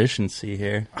 get some efficiency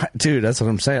here. Dude, that's what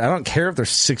I'm saying. I don't care if there's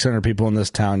 600 people in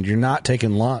this town. You're not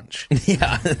taking lunch.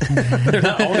 Yeah. They're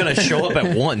not all going to show up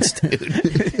at once, dude.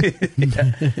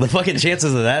 The fucking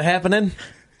chances of that happening,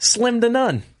 slim to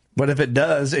none. But if it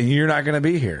does, and you're not going to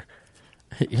be here.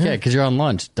 Yeah, because you're on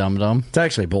lunch, dum-dum. It's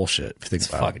actually bullshit, if you think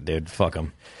about Fuck it, dude. Fuck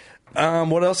them.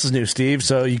 What else is new, Steve?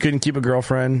 So you couldn't keep a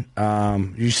girlfriend.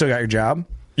 You still got your job?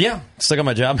 Yeah, still got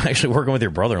my job. I'm actually working with your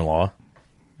brother-in-law.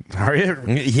 Are you?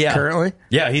 Yeah. Currently?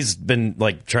 Yeah, he's been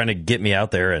like trying to get me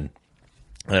out there and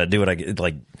do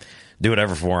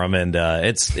whatever for him, and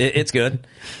it's good.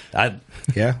 I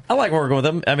like working with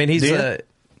him. I mean, he's Do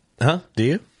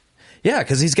you? Yeah,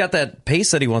 because he's got that pace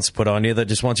that he wants to put on you that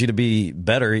just wants you to be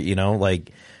better. You know,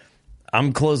 like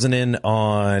I'm closing in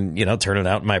on turning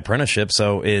out my apprenticeship,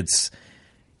 so it's,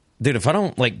 dude, if I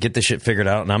don't like get this shit figured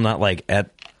out and I'm not like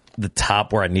at the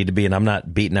top where I need to be and I'm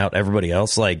not beating out everybody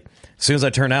else, like as soon as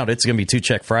I turn out, it's gonna be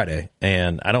 2-check Friday,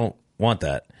 and I don't want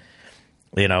that.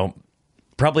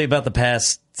 Probably about the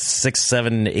past 6,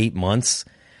 7, 8 months,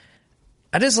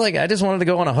 I just wanted to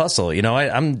go on a hustle.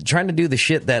 I'm trying to do the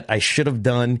shit that I should have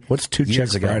done. What's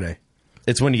 2-check Friday?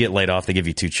 It's when you get laid off, they give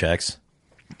you 2 checks.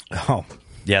 Oh.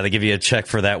 Yeah, they give you a check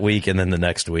for that week and then the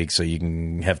next week, so you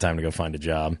can have time to go find a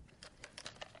job.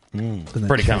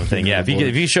 Pretty common thing. Yeah, if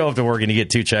you show up to work and you get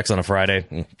 2 checks on a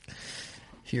Friday,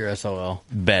 You're SOL.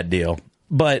 bad deal.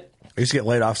 But I used to get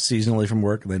laid off seasonally from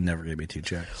work, and they never gave me 2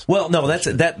 checks. well, no, that's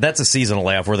a seasonal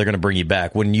layoff where they're going to bring you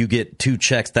back. When you get 2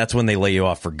 checks, that's when they lay you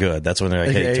off for good. That's when they're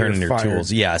like, hey, turn in your you're fired.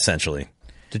 tools. Yeah, essentially.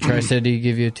 Did Tri-City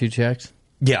give you 2 checks?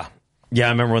 Yeah, I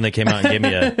remember when they came out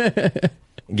and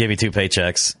gave me 2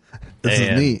 paychecks. This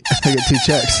is neat. I get 2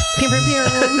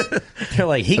 checks. They're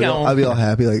like, I'll be all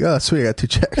happy, like, oh, sweet, I got 2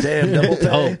 checks. Damn, double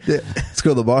pay. Yeah, let's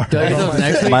go to the bar. Do I get those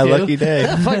next week, My too? lucky day.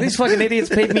 fuck, these fucking idiots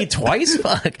paid me twice.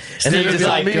 Fuck, and then You'd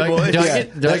just be like, like, do I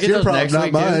get That's your those problem, next not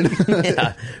week, mine. dude?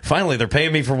 yeah, finally they're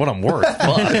paying me for what I'm worth.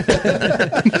 Fuck.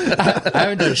 I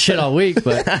haven't done shit all week,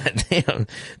 but Damn,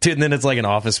 dude. And then it's like an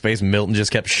Office Space. Milton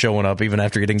just kept showing up even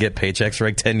after he didn't get paychecks for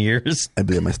like 10 years. I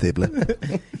blew my stapler.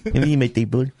 You make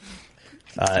stapler.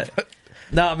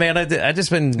 No, man, I just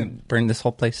been Burn this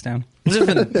whole place down.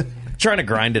 trying to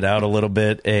grind it out a little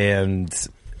bit, and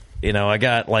I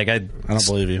got like I don't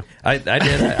believe you. I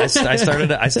did. I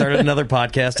started another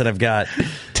podcast, and I've got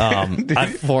I've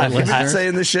been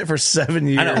saying this shit for 7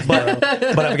 years. I know,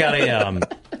 but I've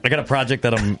got a project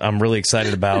that I'm really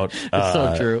excited about.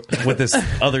 so true. With this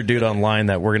other dude online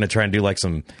that we're gonna try and do like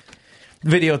some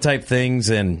video type things,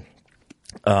 and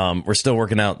we're still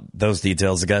working out those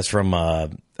details. The guy's from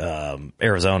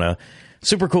Arizona,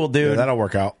 super cool dude. Yeah, that'll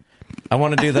work out. I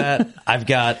want to do that. I've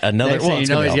got another. next thing you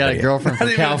know, he's got a girlfriend from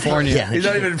Not even California. He's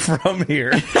not even from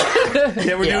here.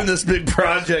 Yeah, we're doing this big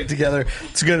project together.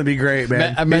 It's going to be great,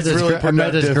 man. I met He's this really girl, I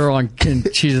met this productive. girl,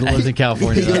 and she lives in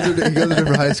California. He goes to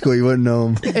different high school. You wouldn't know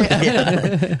him.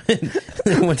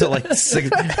 They went to like 6.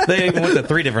 They even went to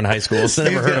 3 different high schools. I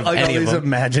never He's heard got, of like, all any of these them.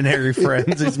 imaginary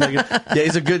friends. He's making. Yeah,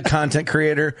 he's a good content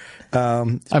creator. I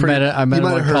met You him might on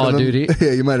have heard Call of of him. Duty.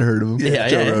 Yeah, you might have heard of him.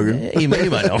 Joe Rogan. You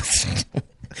might know.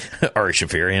 Ari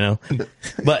Shafir,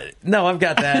 But no, I've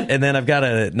got that, and then I've got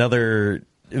another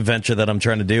venture that I'm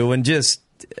trying to do, and just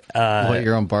What,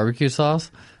 your own barbecue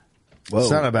sauce? It's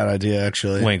not a bad idea,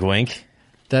 actually. wink, wink.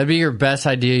 That'd be your best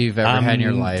idea you've ever had in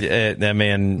your life. I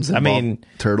mean,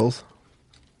 turtles.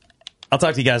 I'll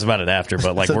talk to you guys about it after,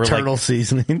 but like It's a we're turtle like,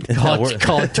 seasoning.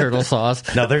 Call it turtle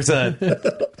sauce. no,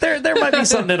 there might be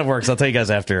something in the works. I'll tell you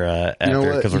guys after what?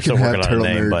 because You we're still can have working on a turtle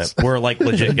name, nerds. but we're like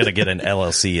legit gonna get an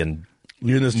LLC and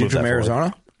You and this dude move from that forward.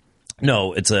 Arizona?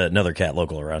 No, it's another cat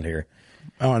local around here.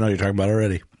 Oh, I know you're talking about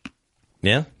already.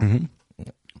 Yeah, I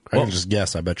can just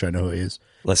guess. I bet you I know who he is.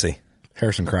 let's see.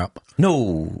 Harrison Crop.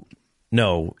 No,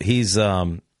 he's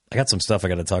I got some stuff I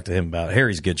got to talk to him about.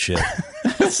 Harry's good shit.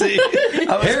 See,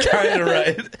 I was trying to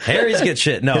write. Harry's good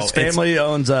shit. No, His family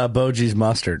owns Boji's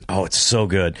Mustard. it's so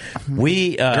good.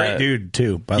 We Great dude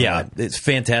too. By the Yeah, way. it's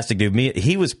fantastic, dude.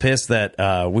 He was pissed that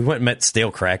we went and met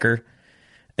Stale Cracker,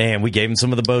 and we gave him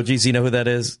some of the Boji's. You know who that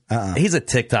is? He's a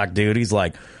TikTok dude. He's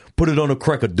like, put it on a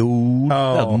cracker, dude.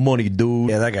 That money, dude.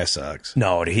 Yeah, that guy sucks.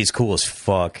 No, dude, he's cool as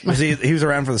fuck. He was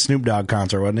around for the Snoop Dogg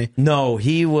concert, wasn't he? No,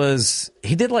 he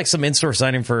did like some in-store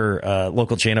signing for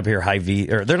local chain up here,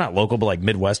 Hy-Vee, or they're not local, but like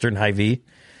Midwestern Hy-Vee.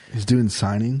 He's doing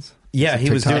signings. Yeah, he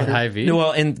was doing TikTok? Hy-Vee?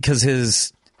 Well, and because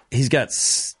he's got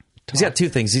 2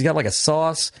 things. He's got like a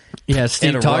sauce. Yeah, Steve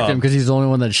and a talked to rub. him because he's the only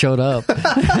one that showed up.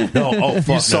 No, oh fuck,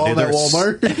 You saw no, him dude, at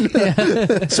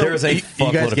Walmart. There's a You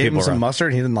fuckload guys of gave him people some around.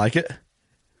 mustard. He didn't like it.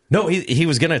 No, he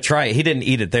was gonna try it. He didn't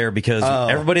eat it there because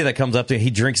everybody that comes up to him, he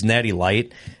drinks Natty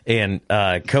Light. And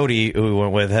Cody, who we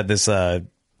went with, had this.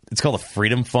 It's called a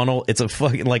Freedom Funnel. It's a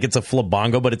fucking it's a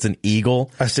flamingo, but it's an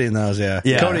eagle. I've seen those. Yeah.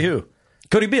 Cody who?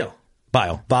 Cody Beal.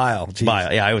 Bile. Geez.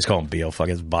 Bile. Yeah, I always call him Beal. Fuck,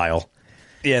 it's Bile.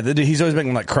 Yeah, he's always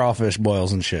making like crawfish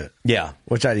boils and shit. Yeah,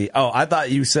 which I'd eat. Oh, I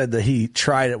thought you said that he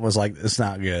tried it was like it's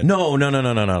not good.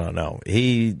 No.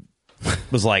 He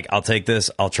was like, I'll take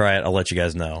this. I'll try it. I'll let you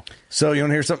guys know. So you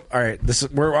want to hear something? All right, this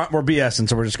is we're BSing,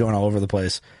 so we're just going all over the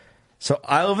place. So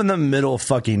I live in the middle of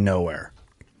fucking nowhere.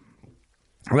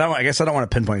 Well, I guess I don't want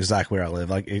to pinpoint exactly where I live.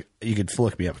 Like you could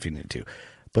look me up if you need to.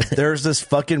 But there's this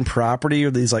fucking property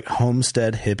of these like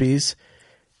homestead hippies.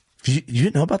 You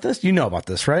didn't know about this? You know about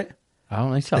this, right? I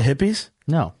don't think so. The hippies?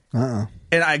 No. And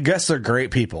I guess they're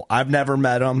great people. I've never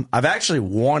met them. I've actually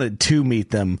wanted to meet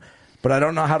them, but I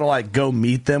don't know how to like go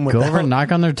meet them. Go over and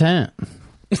knock on their tent.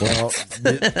 Well, all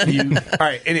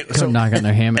right. Anyway, so knock on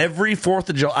their hammock. Every 4th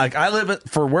of July, like I live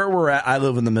for where we're at. I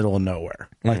live in the middle of nowhere.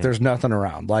 Like there's nothing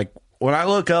around. Like when I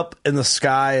look up in the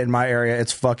sky in my area,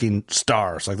 it's fucking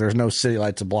stars. Like there's no city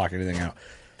lights to block anything out.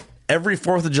 Every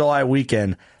 4th of July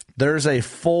weekend, there's a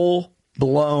full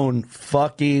blown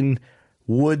fucking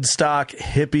Woodstock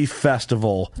hippie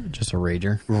festival. Just a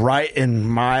rager. Right in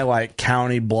my like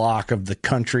county block of the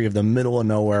country of the middle of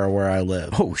nowhere where I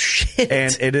live. Oh shit.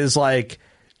 And it is like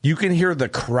you can hear the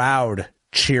crowd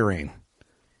cheering.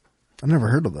 I never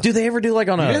heard of that. Do they ever do like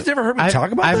on You a? guys ever heard me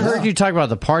talk about I've this? heard you talk about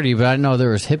the party, but I didn't know there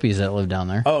was hippies that live down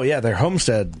there. Oh yeah, they're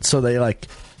homestead. So they like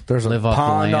there's Live a off the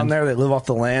pond land. on there. They live off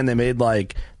the land. They made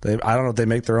like I don't know if they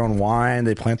make their own wine.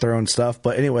 They plant their own stuff.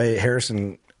 But anyway,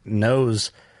 Harrison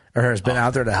knows or has been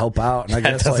out there to help out. And I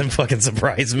That guess doesn't like, fucking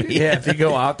surprise me. yeah, if you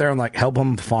go out there and like help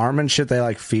them farm and shit, they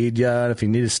like feed you. And if you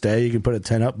need to stay, you can put a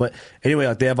tent up. But anyway,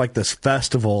 like they have like this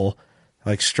festival,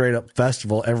 like straight up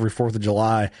festival every 4th of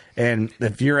July. And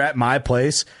if you're at my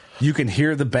place, you can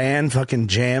hear the band fucking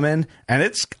jamming, and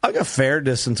it's like a fair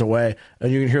distance away,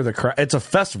 and you can hear the crowd. It's a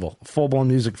festival, full blown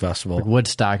music festival, Like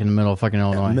Woodstock in the middle of fucking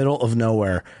Illinois. middle of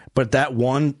nowhere. But that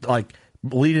one, like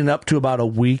leading up to about a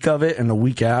week of it, and a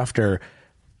week after.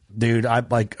 Dude, I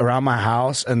like around my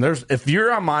house, and if you're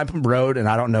on my road and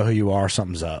I don't know who you are,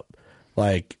 something's up.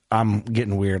 Like I'm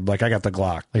getting weird. Like I got the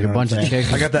Glock, Like you a know bunch what I'm of saying?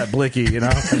 chicks. I got that blicky, you know.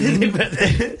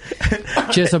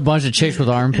 Just a bunch of chicks with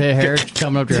armpit hair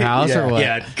coming up to your house or what?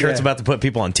 Yeah, Kurt's about to put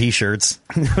people on T-shirts.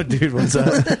 Dude, what's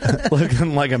up?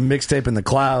 Looking like a mixtape in the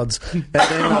clouds. And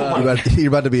then, You're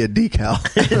about to be a decal.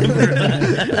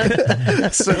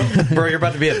 Bro, you're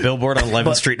about to be a billboard on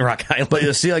 11th Street in Rock Island. but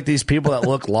you'll see like these people that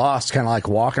look lost, kind of like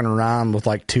walking around with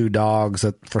like 2 dogs.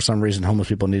 That for some reason homeless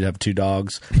people need to have 2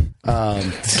 dogs.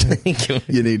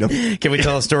 You need them. Can we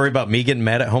tell a story about me getting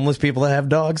mad at homeless people that have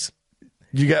dogs?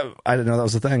 I didn't know that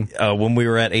was a thing. When we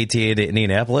were at ATA to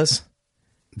Indianapolis.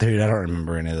 Dude, I don't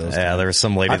remember any of those. Yeah, there was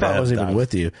some lady I that thought I had was a even dog.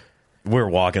 with you. We were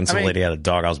walking, some lady had a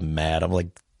dog. I was mad. I'm like,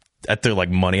 I threw like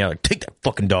money out. Like, take that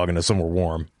fucking dog into somewhere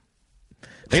warm.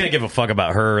 They didn't give a fuck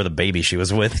about her or the baby she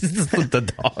was with. The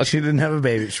dog. She didn't have a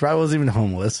baby. She probably wasn't even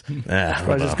homeless. She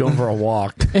probably just going for a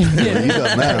walk. You've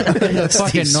done that.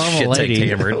 Fucking Steve's normal shit lady.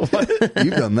 hammered.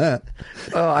 You've done that.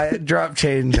 Oh, I dropped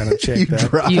change on a chick.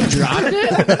 though. You dropped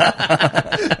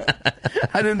it?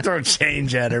 I didn't throw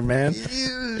change at her, man.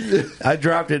 I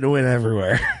dropped it and went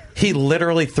everywhere. He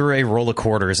literally threw a roll of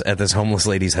quarters at this homeless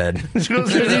lady's head. She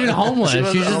wasn't even homeless.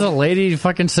 She's just a lady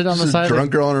fucking sitting on the Just side a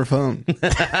drunk girl on her phone.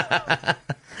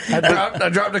 I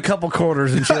dropped a couple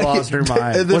quarters and she lost her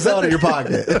mind. And this out of your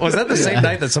pocket. Was that the same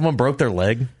night that someone broke their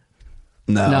leg?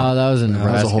 No, No, that was in That was a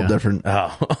Nebraska. whole different.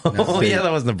 Oh, yeah,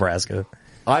 that was Nebraska.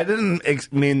 I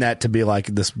didn't mean that to be like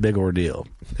this big ordeal.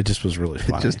 It just was really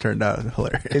funny. It just turned out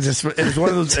hilarious. It's one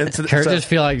of those incidents. Kurt just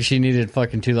feel like she needed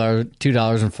fucking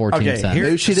 $2.14. Okay,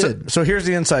 Maybe she did. So here's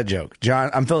the inside joke.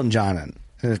 John, I'm filling John in.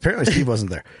 And apparently Steve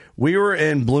wasn't there. We were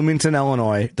in Bloomington,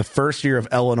 Illinois, the first year of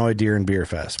Illinois Deer and Beer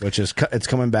Fest, which is it's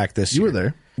coming back this year. You were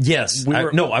there. Yes.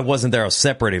 No, I wasn't there. I was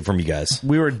separated from you guys.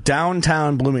 We were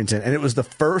downtown Bloomington, and it was the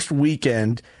first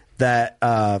weekend that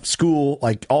school,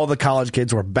 like all the college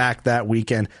kids were back that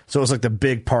weekend. So it was like the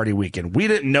big party weekend. We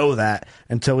didn't know that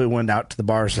until we went out to the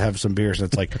bars to have some beers. And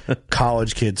it's like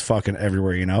college kids fucking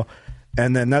everywhere, you know?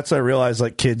 And then that's when I realized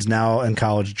like kids now in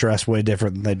college dress way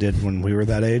different than they did when we were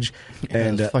that age.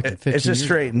 And it was fucking 15 it's just years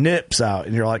straight nips out.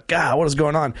 And you're like, God, what is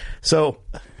going on? So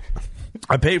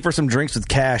I paid for some drinks with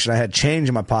cash and I had change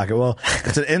in my pocket. Well,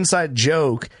 it's an inside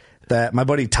joke that my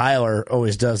buddy Tyler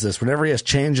always does this. Whenever he has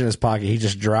change in his pocket, he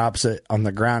just drops it on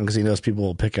the ground because he knows people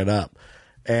will pick it up.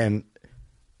 And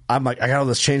I'm like, I got all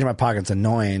this change in my pocket. It's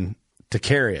annoying to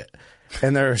carry it.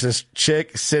 and there was this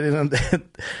chick sitting on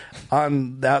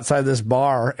the outside of this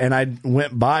bar, and I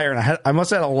went by her, and I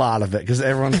must have had a lot of it because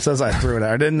everyone says I threw it at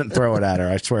her. I didn't throw it at her.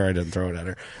 I swear I didn't throw it at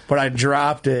her. But I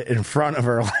dropped it in front of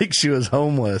her like she was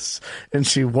homeless, and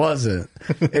she wasn't.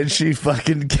 And she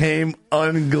fucking came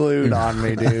unglued on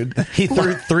me, dude. He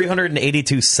threw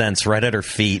 382 cents right at her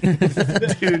feet.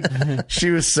 Dude, she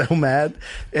was so mad.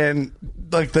 And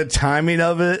like the timing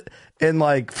of it, and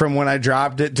like from when I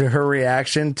dropped it to her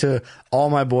reaction to all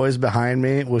my boys behind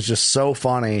me was just so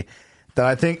funny that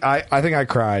I think I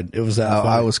cried. It was that funny.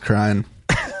 I was crying.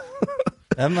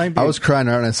 That might be. I was crying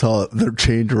right when I saw the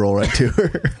change roll right to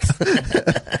her.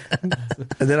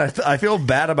 And then I feel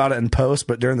bad about it in post,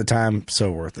 but during the time,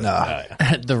 so worth it.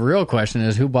 The real question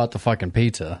is, who bought the fucking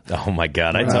pizza? Oh my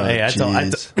god! I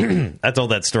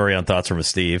told that story on Thoughts from a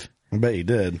Steve. I bet you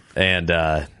did. And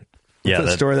yeah,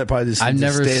 the story that probably just I've needs to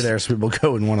never stay there so people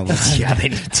go and want to listen. Yeah,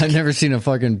 I've never seen a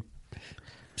fucking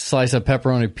slice of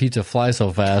pepperoni pizza fly so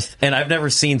fast. and I've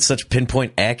never seen such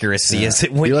pinpoint accuracy as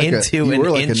it went You into you an were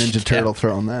like inch. a Ninja Turtle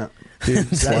throwing that. Dude,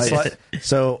 that's like,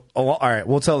 so all right,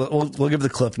 we'll give the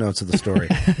cliff notes of the story.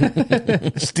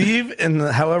 Steve, in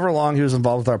however long he was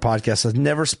involved with our podcast, has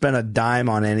never spent a dime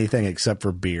on anything except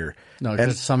for beer. No, And-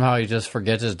 because somehow he just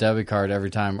forgets his debit card every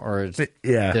time, or it's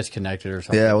disconnected or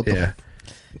something. Yeah, what the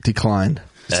declined.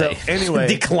 So anyway,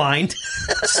 declined.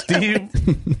 Steve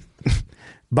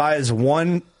buys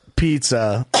one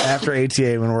pizza after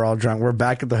ATA when we're all drunk. We're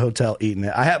back at the hotel eating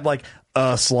it. I had like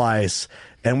a slice,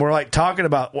 and we're like talking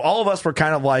about. All of us were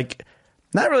kind of like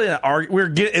not really an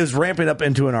argument. It was ramping up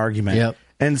into an argument. Yep.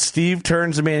 And Steve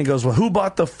turns to me and goes, "Well, who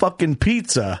bought the fucking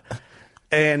pizza?"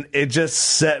 And it just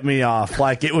set me off.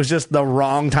 Like it was just the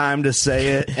wrong time to say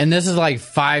it. And this is like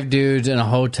 5 dudes in a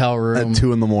hotel room At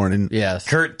 2 a.m. Yes.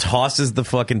 Kurt tosses the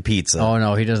fucking pizza. Oh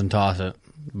no, he doesn't toss it.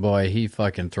 Boy, he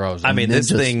fucking throws it. I mean, this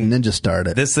thing Ninja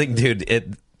started. This thing, dude.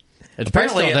 it's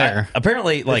Apparently, still there.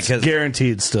 apparently, like, It's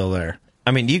guaranteed still there.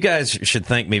 I mean, you guys should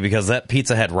thank me because that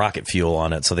pizza had rocket fuel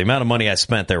on it. So the amount of money I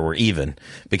spent there were even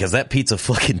because that pizza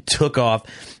fucking took off.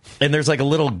 And there's like a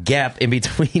little gap in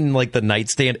between like the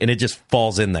nightstand and it just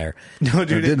falls in there. No,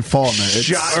 dude, it didn't fall in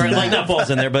there. Or like not falls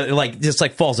in there, but like just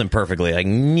like falls in perfectly. Like,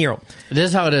 This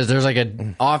is how it is. There's like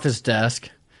an office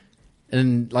desk,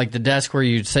 and like the desk where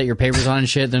you set your papers on and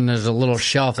shit. Then there's a little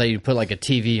shelf that you put like a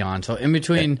TV on. So in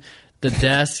between the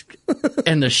desk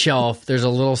and the shelf, there's a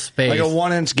little space, like a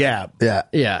 1-inch gap. Yeah.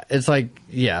 Yeah, it's like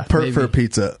Perfect for a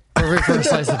pizza. Perfect for a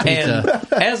slice of pizza.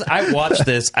 And as I watched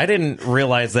this, I didn't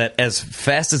realize that as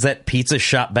fast as that pizza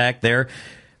shot back there,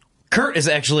 Kurt is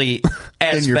actually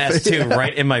as fast too,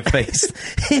 right in my face.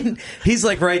 And he's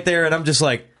like right there, and I'm just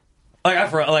like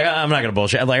I'm not gonna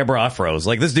bullshit. Like, bro, I froze.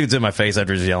 Like, this dude's in my face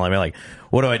after he's yelling at me. Like,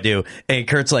 what do I do? And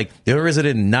Kurt's like, the other reason I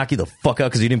didn't knock you the fuck out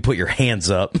because you didn't put your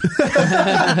hands up.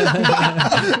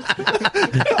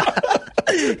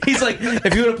 He's like,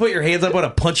 if you would have put your hands up, I would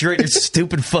have punched you right in your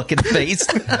stupid fucking face.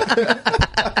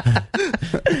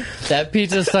 That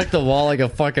pizza stuck to the wall like a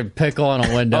fucking pickle on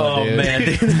a window, Oh, dude. man,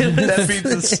 dude. That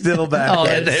pizza's still back. Oh,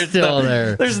 there. it's still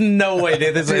there. There's no way,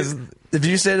 dude. This is... If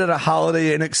you stayed at a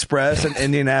Holiday Inn Express in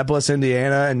Indianapolis,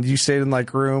 Indiana, and you stayed in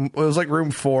like room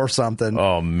 4 something.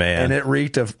 Oh, man. And it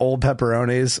reeked of old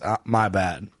pepperonis. My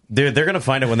bad. Dude, they're going to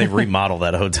find it when they remodel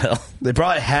that hotel. They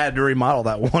probably had to remodel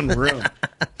that one room.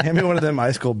 Hand me one of them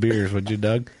ice cold beers, would you,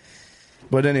 Doug?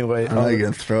 But anyway. Are you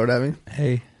going to throw it at me?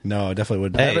 Hey. No, I definitely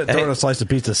wouldn't. Hey, I haven't thrown a slice of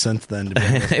pizza since then. To be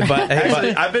honest.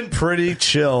 Actually, I've been pretty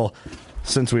chill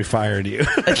since we fired you.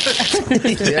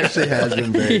 He actually has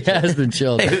been very He has been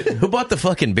chilled. Hey, who bought the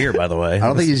fucking beer, by the way? I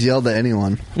don't think he's yelled at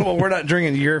anyone. Well, we're not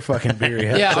drinking your fucking beer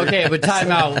yet. Yeah, okay, but time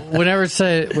out.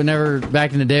 Whenever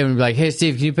back in the day, when we'd be like, "Hey,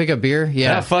 Steve, can you pick up beer?"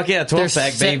 Yeah, fuck yeah,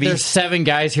 12-pack, baby. There's 7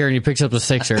 guys here, and he picks up a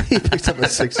 6er. He picks up a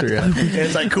 6er. Yeah.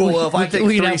 It's like, cool, well, if I take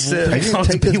we can 3 have- sips. I didn't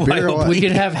take this beer away. We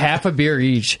can have half a beer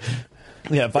each.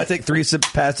 Yeah, if I take 3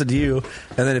 sips, pass it to you,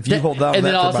 and then if you hold down and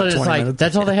that then all for of a about sudden 20 it's like, minutes.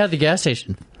 that's all they had at the gas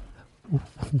station.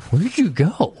 Where'd you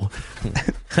go?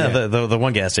 The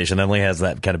one gas station only has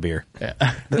that kind of beer.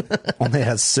 Only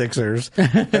has 6ers,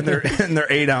 and they're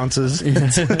 8 ounces.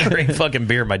 It's a great fucking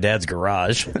beer in my dad's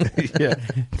garage. Yeah,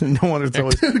 no wonder it's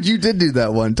always. Dude, you did do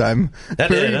that one time. That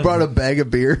Barry did. brought a bag of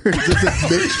beer. Just a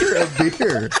mixture of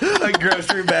beer. A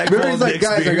grocery bag full Barry's of like, mixed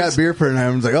guys, I beers. got beer for tonight. I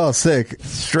was like, oh, sick.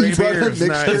 Straight He brought a beers,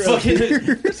 mixture nice. of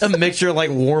beers. A mixture of like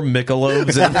warm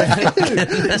Michelobes. And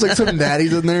There's like some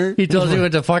natties in there. He told you he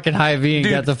went to fucking Hy-Vee and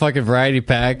got the fucking variety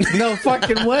pack. No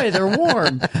fucking way, they're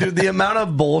warm. Dude, the amount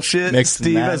of bullshit Mixed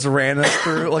Steve match. has ran us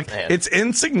through, like, it's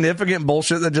insignificant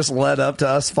bullshit that just led up to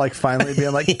us, like, finally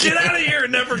being like, get out of here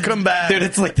and never come back. Dude,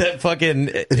 it's like that fucking...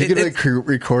 If you could like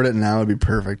record it now, it'd be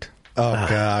perfect. Oh,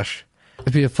 gosh.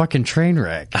 It'd be a fucking train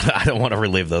wreck. I don't want to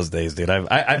relive those days, dude.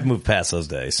 I've moved past those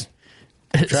days.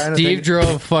 Steve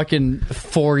drove fucking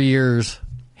 4 years,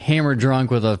 hammered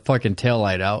drunk with a fucking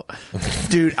taillight out.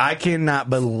 Dude, I cannot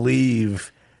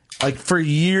believe, like, for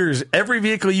years, every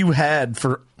vehicle you had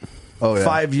for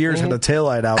 5 years had a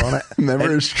taillight out on it.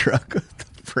 Remember his truck with the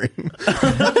frame?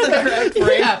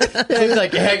 He was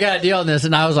like, hey, I got a deal on this.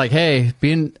 And I was like, hey,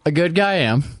 being a good guy I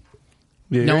am.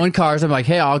 Knowing cars, I'm like,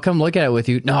 hey, I'll come look at it with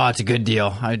you. No, it's a good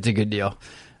deal. It's a good deal.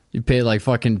 You paid like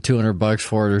fucking $200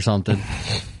 for it or something.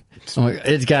 I'm like,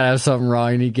 it's got to have something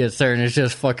wrong. And he gets there and it's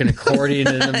just fucking accordion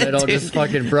in the middle, just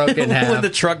fucking broken in half. When the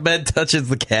truck bed touches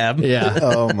the cab. Yeah.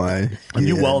 Oh, my. And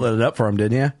you welded it up for him,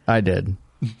 didn't you? I did.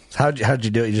 How'd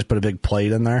you do it? You just put a big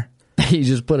plate in there? He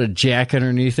just put a jack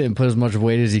underneath it and put as much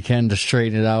weight as he can to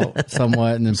straighten it out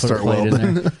somewhat and then put a plate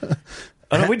in there.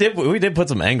 Oh, no, we did put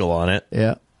some angle on it.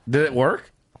 Yeah. Did it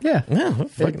work? Yeah.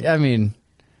 I mean,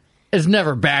 it's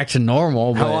never back to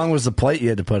normal. How but, long was the plate you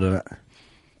had to put in it?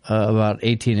 About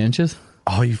 18 inches.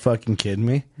 Oh, you fucking kidding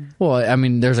me? Well, I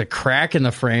mean, there's a crack in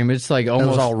the frame. It's like almost It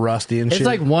was all rusty and shit. It's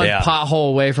like one pothole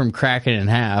away from cracking in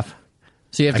half.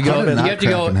 So you have to go.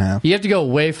 You have to go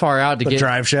way far out to the get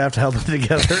drive shaft held it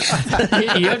together.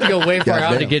 You have to go way far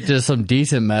out to get to some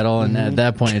decent metal, and at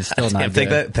that point, it's still not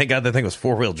good. Thank God that thing was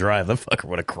 4-wheel drive. That fucker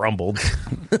would have crumbled.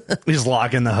 He's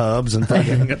locking the hubs and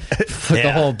fucking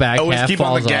the whole back always half keep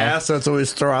falls on the gas. off. So it's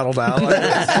always throttled out.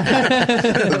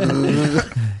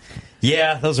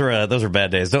 Yeah, those are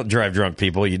bad days. Don't drive drunk,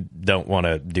 people. You don't want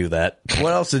to do that.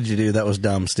 What else did you do that was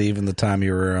dumb, Steve, in the time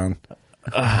you were around?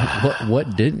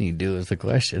 What didn't he do is the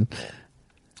question.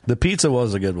 The pizza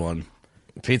was a good one.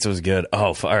 Pizza was good.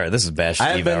 Oh, all right. This is Bash Steve. I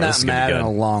haven't been that mad in a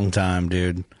long time,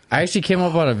 dude. I actually came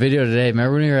up on a video today.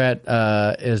 Remember when we were at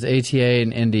it was ATA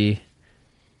and Indy?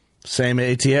 Same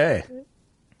ATA.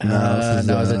 No, it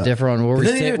was a different one.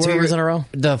 Did they do it 2 years in a row?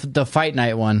 The fight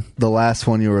night one. The last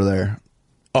one you were there.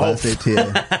 Last ATA.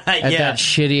 At that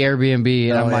shitty Airbnb.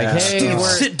 And I'm like, hey,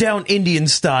 sit down Indian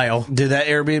style. Dude, that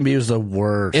Airbnb was the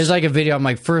worst. It was like a video. I'm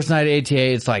like, first night at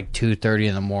ATA, it's like 2:30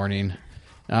 in the morning.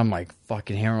 And I'm like,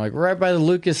 fucking hammer, like right by the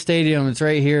Lucas Stadium. It's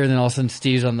right here. And then all of a sudden,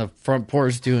 Steve's on the front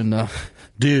porch doing the.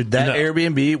 Dude, that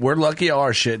Airbnb, we're lucky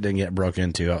our shit didn't get broke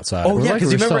into outside. Oh, yeah,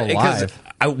 because you remember, because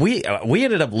we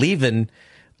ended up leaving.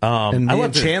 And me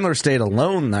and Chandler stayed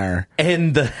alone there.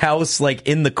 And the house, like,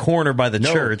 in the corner by the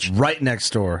church. Right next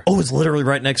door. Oh, it's literally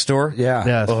right next door? Yeah.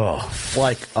 Yes. Oh,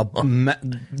 like,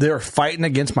 they were fighting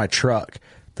against my truck.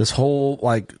 This whole,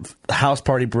 like, house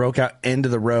party broke out into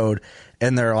the road.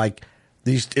 And they're like,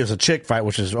 it was a chick fight,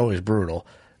 which is always brutal.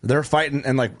 They're fighting,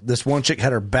 and, like, this one chick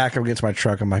had her back up against my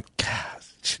truck. I'm like, God,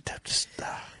 just...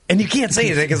 And you can't say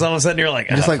anything because all of a sudden you're like,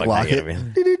 just like lock it.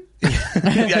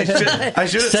 I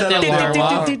should have set the alarm.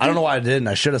 I don't know why I didn't.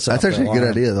 I should have set That's actually a good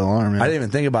idea, the alarm. Yeah. I didn't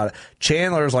even think about it.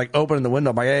 Chandler's like opening the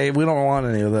window. I'm like, hey, we don't want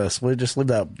any of this. We just leave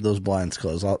those blinds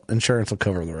closed. Insurance will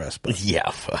cover the rest. But yeah,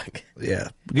 fuck. Yeah.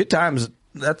 Good times.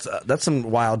 That's some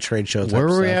wild trade shows. Where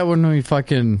were we at when we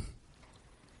fucking...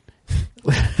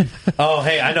 Oh,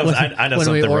 hey, I know when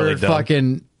something we ordered really dumb.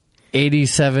 Fucking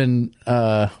 87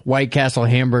 White Castle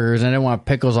hamburgers, and I didn't want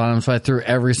pickles on them, so I threw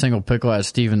every single pickle at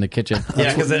Steve in the kitchen.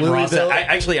 Yeah, because then Ross,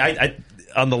 I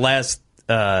on the last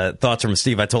Thoughts from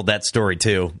Steve, I told that story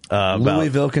too. About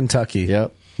Louisville, Kentucky.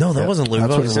 Yep. No, that wasn't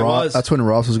Louisville. That's when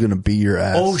Ross was going to beat your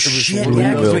ass. Oh shit!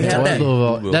 Yeah, because we had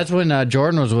that. That's when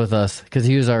Jordan was with us because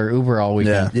he was our Uber all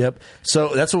weekend. Yeah. Yep. So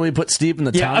that's when we put Steve in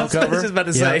the tonneau cover. I was just about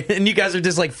to say, and you guys are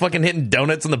just like fucking hitting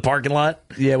donuts in the parking lot.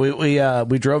 Yeah,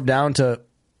 we drove down to.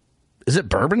 Is it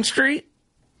Bourbon Street?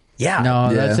 Yeah.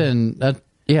 No, that's in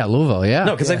Louisville. Yeah.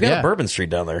 No, because they've got a Bourbon Street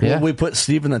down there. Yeah. We put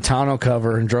Steve in the tonneau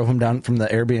cover and drove him down from the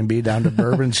Airbnb down to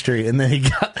Bourbon Street, and then he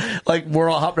got we're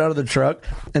all hopped out of the truck,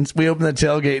 and we open the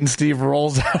tailgate, and Steve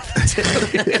rolls out of the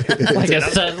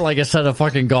tailgate like a set of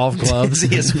fucking golf clubs.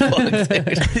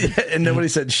 And nobody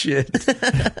said shit.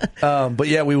 But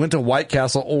yeah, we went to White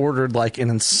Castle, ordered like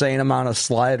an insane amount of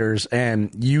sliders,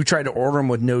 and you tried to order them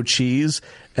with no cheese,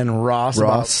 and Ross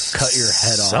about cut your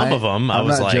head off. Some of them, I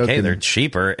was like, joking. Hey, they're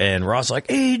cheaper, and Ross was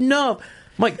like, hey, no.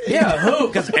 I'm like, yeah, who?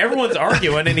 Because everyone's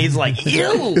arguing, and he's like,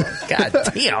 ew, god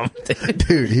damn.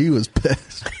 Dude, he was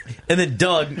pissed. And then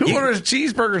Doug, who orders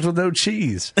cheeseburgers with no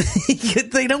cheese?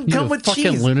 They don't come with fucking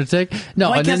cheese. Lunatic.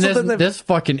 No, and then this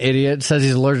fucking idiot says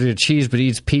he's allergic to cheese, but he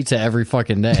eats pizza every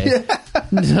fucking day. Yeah.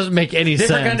 It doesn't make any sense.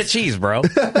 Different kind of cheese, bro.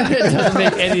 It doesn't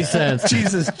make any sense.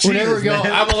 Jesus, whenever we go,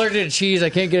 I'm allergic to cheese. I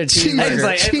can't get a cheeseburger. It's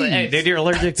like, hey, dude, you're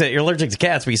allergic to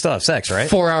cats, but you still have sex, right?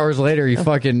 4 hours later, he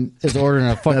fucking is ordering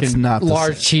a fucking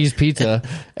large cheese pizza,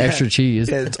 extra cheese.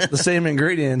 Yeah, it's the same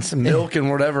ingredients, milk and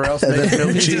whatever else makes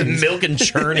milk cheese. Milk and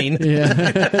churning.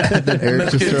 Yeah.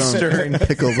 Eric's just throwing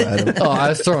pickles at him. Oh, I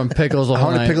was throwing pickles the How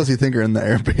whole many night. pickles do you think are in the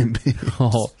Airbnb?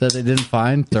 Oh, that they didn't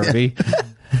find 30.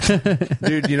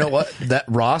 Dude, you know what? That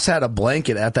Ross had a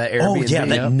blanket at that Airbnb. Oh, yeah,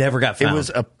 that never got found. It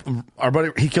was our buddy.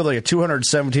 He killed like a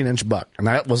 217-inch buck, and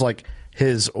that was like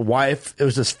his wife. It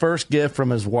was his first gift from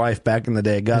his wife back in the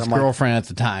day. Got His him like, girlfriend at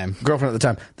the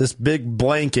time. This big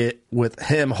blanket with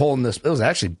him holding this. It was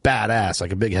actually badass,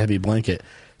 like a big heavy blanket.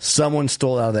 Someone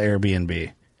stole it out of the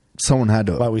Airbnb. Someone had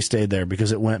to. While we stayed there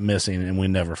because it went missing and we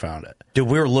never found it. Dude,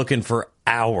 we were looking for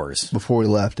hours before we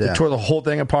left. Yeah. We tore the whole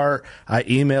thing apart. I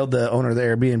emailed the owner of the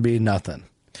Airbnb. Nothing.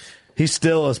 He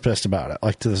still is pissed about it,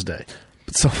 like to this day.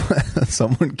 But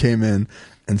someone came in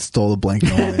and stole the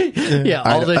blanket away. Yeah,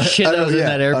 all the shit that was in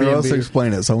that I don't know how to Airbnb.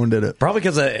 explain it. Someone did it. Probably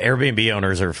because the Airbnb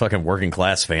owners are fucking working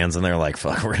class fans, and they're like,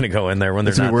 "Fuck, we're gonna go in there when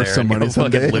they're It's gonna not be worth there some and money go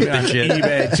fucking someday. loot the shit."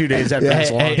 eBay 2 days after Hey,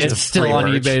 it's launched. it's still on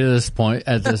eBay to this point,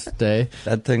 at this day.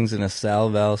 That thing's in a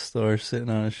Salval store sitting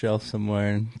on a shelf somewhere,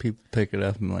 and people pick it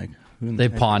up and like, who in the They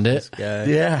heck pawned is it. this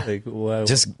guy? Yeah. Like, wow.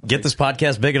 Just get this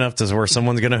podcast big enough to where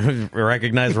someone's gonna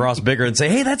recognize Ross Bigger and say,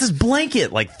 "Hey, that's his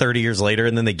blanket." Like 30 years later,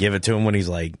 and then they give it to him when he's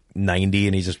like 90,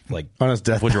 and he's just like on his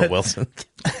deathbed. Woodrow Wilson.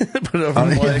 Put it over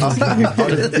his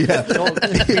legs. Don't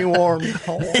keep me warm.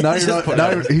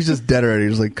 He's just dead already.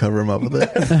 Just like cover him up with it.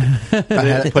 I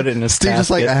had to put it in a Steve just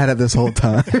like, I had it this whole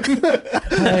time.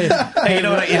 Hey, you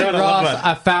know what I love Ross, about-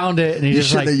 I found it, and he You just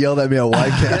shouldn't like have yelled at me at White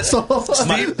Castle.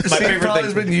 my favorite probably thing.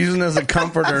 has been using it as a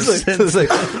comforter It's since. like,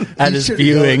 at his should've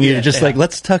viewing, yelled, you're just like,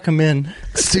 let's tuck him in.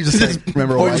 Steve just like,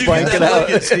 remember Or White you Castle?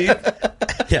 blanket out.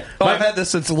 Steve. Yeah, Oh, I've had this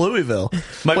since Louisville.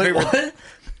 my Wait, favorite. what?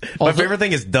 My favorite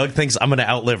thing is Doug thinks I'm going to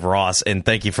outlive Ross, and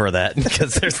thank you for that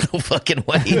because there's no fucking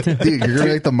way. Dude, you're gonna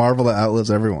be like the Marvel that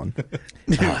outlives everyone.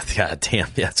 Oh, God damn.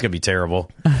 Yeah, it's going to be terrible.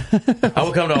 I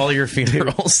will come to all your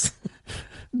funerals.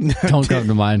 don't come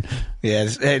to mine. Yeah,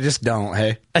 just don't.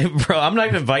 Hey, Hey, bro, I'm not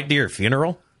even invited to your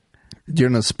funeral. You're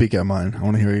gonna speak at mine. I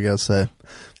want to hear what you guys say.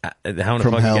 How in the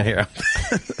From fuck hell. you get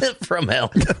here? From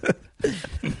hell.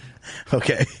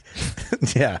 okay.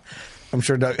 Yeah, I'm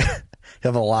sure Doug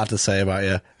he'll have a lot to say about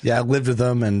you. Yeah, I lived with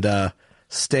him and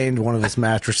stained one of his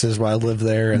mattresses while I lived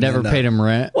there. And Never then, paid him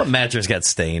rent. What mattress got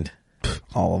stained?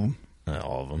 All of them.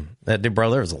 All of them. Dude, bro,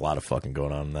 there was a lot of fucking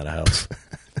going on in that house.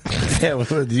 Yeah,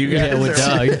 with you guys. Yeah, with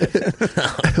Doug.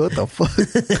 What the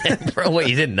fuck? Bro, what,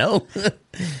 you didn't know?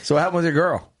 So what happened with your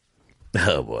girl?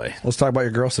 Oh, boy. Let's talk about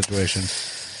your girl situation.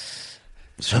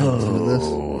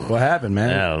 Oh. What happened, man?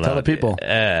 I don't Tell know. the people.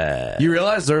 You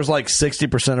realize there's like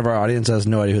 60% of our audience has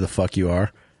no idea who the fuck you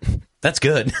are. That's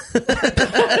good.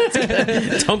 That's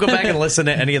good. Don't go back and listen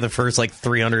to any of the first like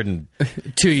 300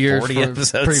 2 years 40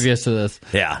 episodes. previous to this.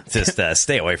 Yeah, just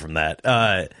stay away from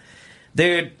that.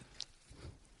 Dude,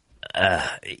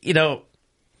 you know,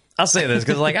 I'll say this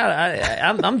because like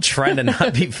I'm trying to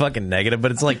not be fucking negative,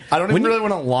 but it's like I don't even when you- really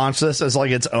want to launch this as like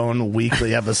its own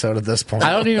weekly episode at this point.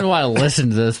 I don't even want to listen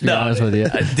to this, to be honest with you.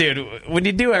 Dude, when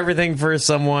you do everything for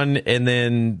someone and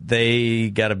then they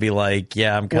got to be like,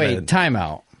 yeah, I'm kind Wait, of... time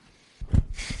out.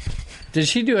 Did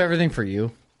she do everything for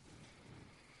you?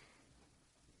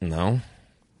 No,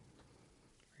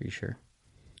 Are you sure?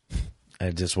 I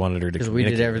just wanted her to Because we did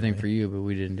communicate everything with me. for you, but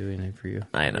we didn't do anything for you.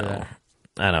 I know. Yeah.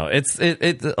 I know. It's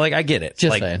like I get it. Just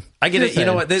like, saying. I get Just it. You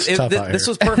know saying. what? This, It's tough out this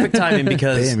here. was perfect timing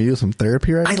because Damn, you do some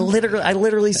therapy right I now?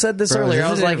 literally said this Bro, earlier. is I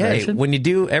was this like, hey, intervention? when you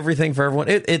do everything for everyone,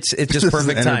 it's just This is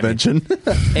perfect an timing. intervention.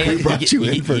 And We brought you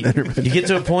in for an intervention. you get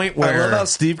to a point I where love how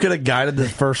Steve could have guided the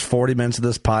first 40 minutes of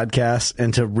this podcast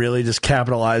into really just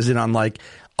capitalizing on like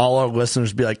all our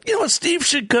listeners be like, you know what, Steve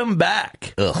should come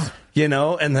back. Ugh. You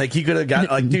know, and like he could have got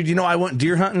like, dude, you know, I went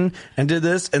deer hunting and did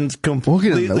this and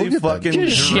completely we'll get that. fucking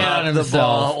Just shit on dropped the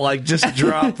himself. ball. Like just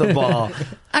drop the ball.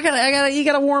 you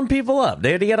gotta warm people up,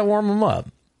 dude. You gotta warm them up.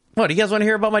 What, do you guys want to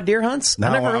hear about my deer hunts?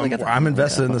 Now I never really got to- I'm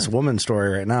invested in this woman's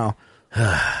story right now.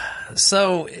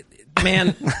 So,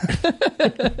 man,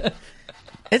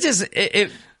 it just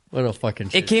What a fucking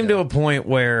shit it came show. to a point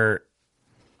where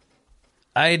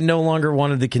I no longer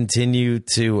wanted to continue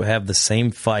to have the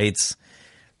same fights,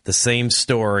 the same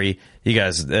story. You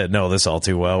guys know this all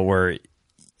too well, where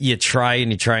you try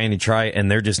and you try and you try,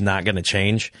 and they're just not going to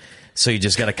change. So you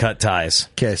just got to cut ties.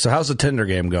 Okay, so how's the Tinder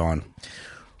game going?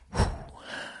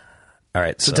 All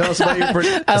right. So tell us about your.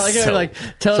 I like how So- like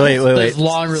tell so us wait. this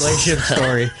long relationship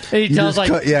story. And he tells just like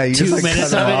cut- yeah, you 2 just, like,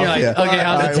 minutes of cut it. it And you're off, like, yeah. okay,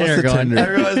 how's All the right, Tinder what's the going? Tinder? I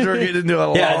realized we're getting into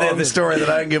a Yeah, long story that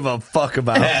I don't give a fuck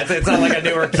about. Yeah, it's not like I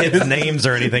knew our kids' names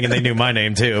or anything, and they knew my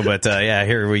name too. But yeah,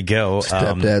 here we go.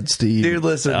 Stepdad Steve. Dude,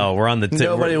 listen. Oh, we're on the tip.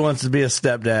 Nobody wants to be a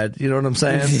stepdad. You know what I'm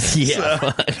saying?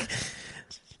 Yeah.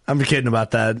 I'm kidding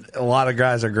about that. A lot of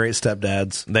guys are great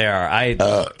stepdads. They are. I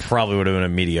probably would have been a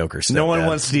mediocre stepdad. No one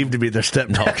wants Steve to be their stepdad.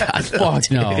 No, God.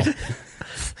 Fuck no.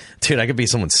 Dude, I could be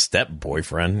someone's step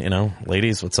boyfriend, you know?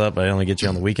 Ladies, what's up? I only get you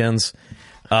on the weekends.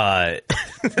 Tinder.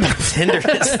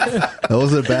 That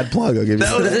wasn't a bad plug. I'll give you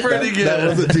That was pretty good. That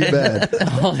wasn't too bad.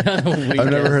 I've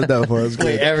never heard that before. That was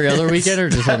Wait, good. every other weekend or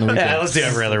just on the weekend? Yeah, let's do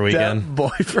every other weekend. Step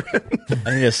boyfriend.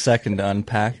 I need a second to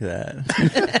unpack that.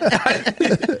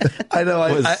 I know.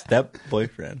 What was I step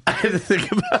boyfriend? had to think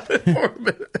about it for a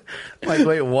minute. Like,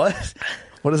 wait, what?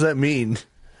 What does that mean?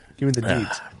 Give me the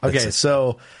deets. Okay,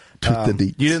 so The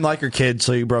deets. you didn't like her kid,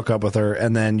 so you broke up with her,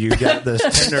 and then you got this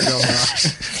Tinder going on.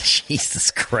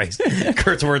 Jesus Christ.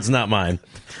 Kurt's words, not mine.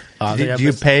 Did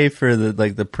you pay for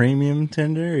the premium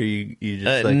Tinder, or you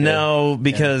just no,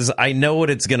 because I know what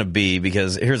it's going to be.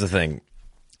 Because here's the thing: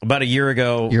 about a year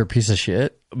ago, You're a piece of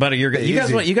shit. about a year ago, you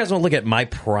guys want to look at my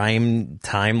prime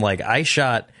time? Like, I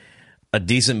shot a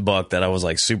decent buck that I was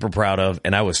like super proud of,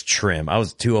 and I was trim. I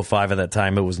was 205 at that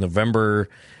time. It was November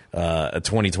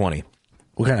 2020.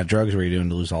 What kind of drugs were you doing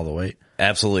to lose all the weight?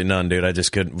 Absolutely none, dude. I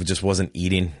just wasn't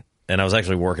eating, and I was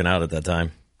actually working out at that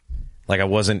time. Like, I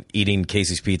wasn't eating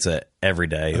Casey's Pizza every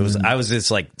day. I was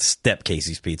just like step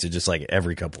Casey's Pizza, just like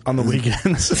every couple. On the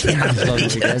weekends. And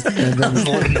then,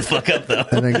 Loading the fuck up though.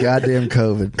 and then goddamn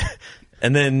COVID.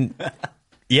 And then,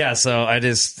 yeah, so I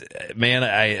just, man,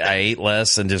 I ate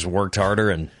less and just worked harder.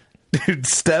 And Dude,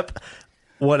 step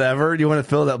whatever. You want to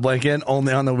fill that blank in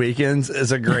only on the weekends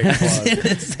is a great plug.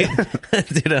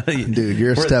 Dude,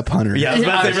 you're a step hunter. Yeah, I was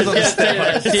about to say, we're the step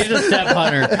hunter. Steve's a step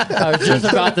hunter. I was just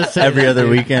about to say Every that, other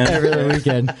dude. weekend. Every other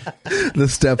weekend. The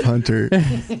step hunter.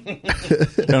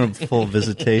 don't have full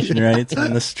visitation rights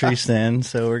on this tree stand,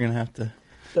 so we're gonna have to.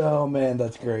 Oh, man,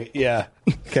 that's great. Yeah.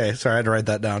 Okay, sorry, I had to write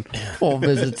that down. Full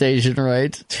visitation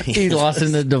rights. He lost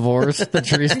in the divorce, the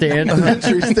tree stand.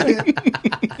 Tree stand.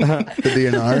 The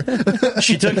DNR.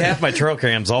 She took half my trail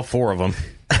cams, all 4 of them.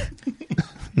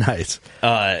 Nice.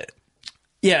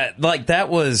 Yeah, like that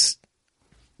was.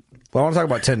 Well, I want to talk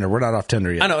about Tinder. We're not off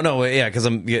Tinder yet. I don't know. Yeah, because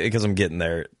I'm getting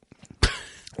there.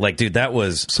 Like, dude, that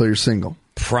was So you're single.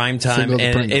 prime time. Single to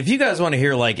And Pringle. if you guys want to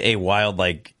hear like a wild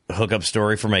like hookup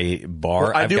story from a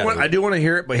bar, Well, I do want to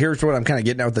hear it, but here's what I'm kind of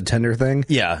getting at with the Tinder thing.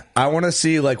 Yeah. I want to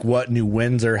see like what New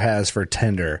Windsor has for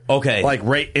Tinder. Okay. Like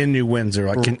right in New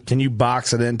Windsor. Like can you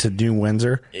box it into New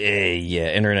Windsor?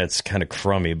 Yeah, internet's kind of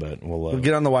crummy, but we'll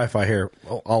Get on the Wi-Fi here.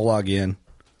 I'll log you in.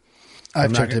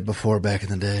 I've not checked gonna- it before back in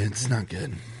the day. It's not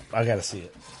good. I got to see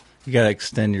it. You gotta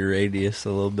extend your radius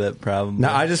a little bit, probably.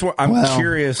 Now I'm Well,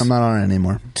 curious I'm not on it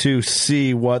anymore. to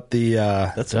see what the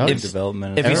That's a big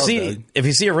development. If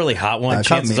you see a really hot one,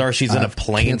 chances are she's in a I've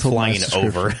plane canceled my flying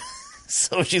over.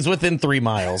 So she's within 3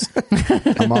 miles.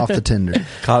 I'm off the Tinder.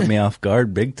 Caught me off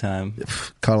guard big time.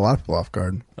 Caught a lot of people off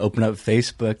guard. Open up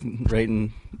Facebook, right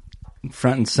in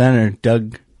front and center.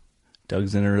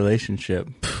 Doug's in a relationship.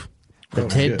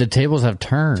 The tables have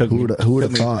turned. Who would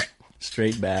have thought?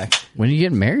 Straight back. When are you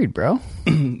getting married, bro?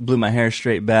 Blew my hair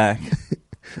straight back.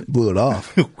 Blew it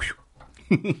off.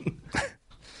 When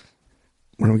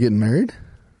are we getting married?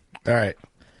 All right.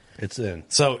 It's in.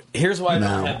 So here's why I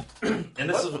don't have. And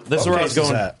this is where I was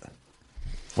going.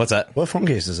 What's that? What phone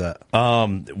case is that?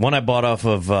 One I bought off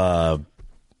of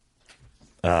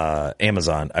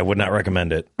Amazon. I would not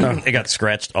recommend it. It got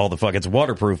scratched all the fuck. It's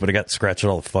waterproof, but it got scratched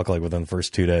all the fuck like within the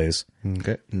first 2 days.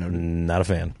 Okay. No. Not a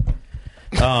fan.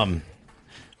 It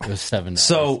was $7.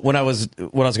 So when I was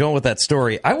going with that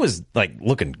story, I was like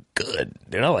looking good,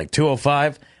 like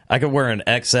 205. I could wear an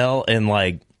XL, and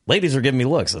like ladies were giving me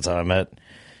looks. That's how I met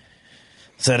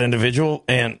said individual,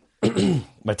 and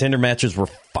my Tinder matches were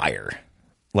fire.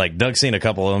 Like Doug seen a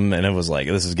couple of them, and it was like,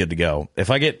 this is good to go. If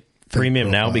I get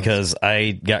premium now because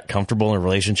I got comfortable in a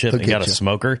relationship and got a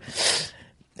smoker,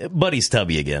 buddy's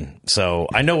tubby again. So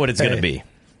I know what it's going to be.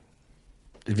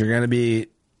 If you're going to be,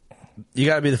 you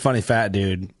got to be the funny fat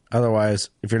dude. Otherwise,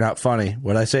 if you're not funny,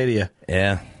 what'd I say to you?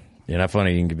 Yeah. You're not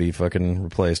funny. You can be fucking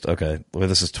replaced. Okay. Well,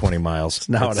 this is 20 miles. That's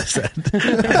not what I said.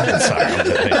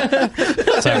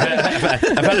 Sorry.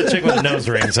 I've had a chick with a nose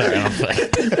ring. Sorry.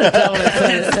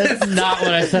 That's not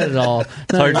what I said at all.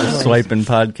 It's hard to swipe in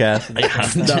podcast.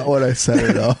 Not what I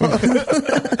said at all.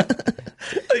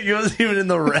 He wasn't even in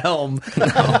the realm.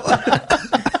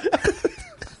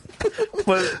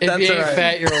 But If that's you all ain't right.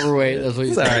 fat, you're overweight. That's what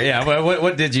you Sorry. Yeah.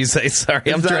 What did you say?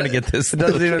 Sorry. I'm trying to get this. It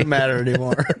doesn't even matter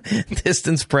anymore.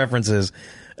 Distance preferences.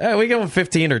 We go with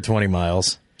 15 or 20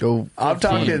 miles. Go. I'm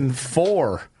talking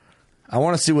 4. I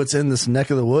want to see what's in this neck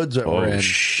of the woods that we're Oh, in.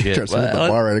 shit. Starts with the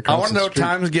bar right I across want to the know street.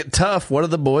 times get tough. What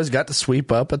have the boys got to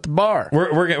sweep up at the bar?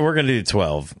 We're going to do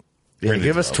 12. Yeah,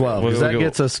 give us 12 because that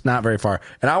gets us not very far.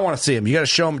 And I want to see them. You got to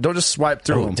show them. Don't just swipe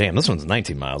through them. Damn, this one's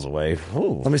 19 miles away.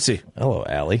 Ooh. Let me see. Hello,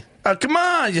 Allie. Come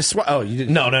on, you swipe. Oh, you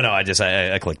didn't. No.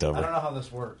 I clicked over. I don't know how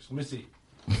this works. Let me see.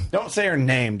 Don't say her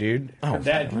name, dude. Her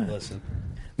dad can listen.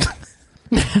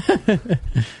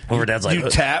 Her dad's like, you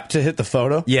tap to hit the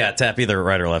photo. Yeah, tap either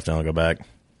right or left, and I'll go back.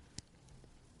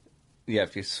 Yeah,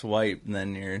 if you swipe,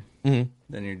 then you're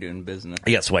doing business.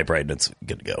 You got swipe right, and it's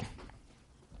good to go.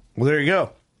 Well, there you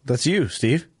go. That's you,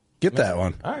 Steve. Get that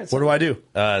one. All right. What do I do?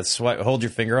 Swipe. Hold your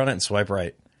finger on it and swipe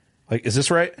right. Like, is this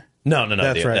right? No.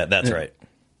 That's right. That's right.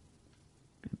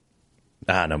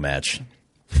 No match.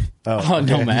 Oh,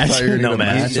 no match. No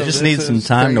match. You just need some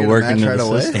time to work into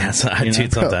the system. Yeah, I do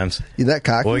sometimes. You that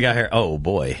cocky? What we got here? Oh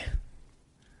boy.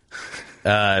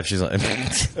 If she's like,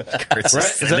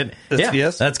 Right?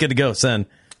 Yes. That's good to go. Send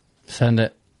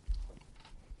it.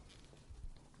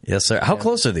 Yes, sir. How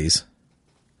close are these?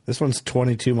 This one's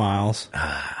 22 miles.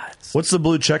 What's the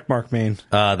blue check mark mean?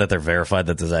 That they're verified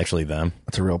that there's actually them.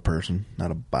 That's a real person,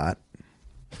 not a bot.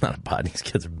 Not a bot. These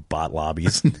kids are bot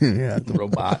lobbies. Yeah, the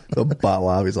robot. The bot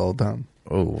lobbies all the time.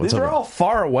 Oh, These are all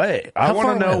far away. I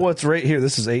want to know what's right here.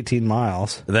 This is 18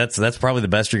 miles. That's probably the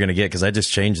best you're going to get because I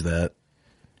just changed that.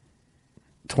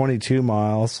 22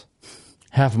 miles.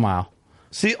 Half a mile.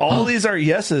 See, all these are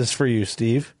yeses for you,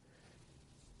 Steve.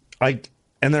 And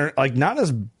they're like not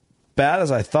as bad as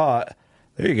I thought.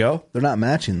 There you go. They're not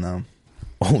matching though.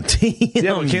 Oh, damn.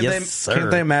 Yeah, but Yes,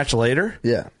 can't they match later?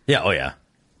 Yeah. Yeah. Oh, yeah.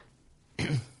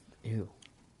 Ew.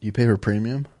 You pay for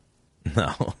premium?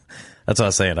 No. That's what I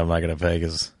was saying. I'm not going to pay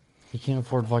because You can't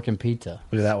afford fucking pizza.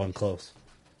 Look at that one close.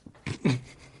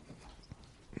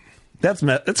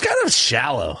 It's kind of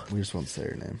shallow, We just won't say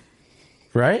your name.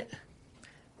 right?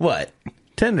 what?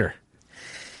 Tinder.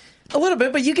 A little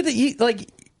bit, but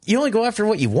you only go after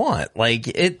what you want. Like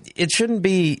it shouldn't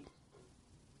be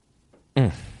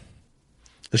It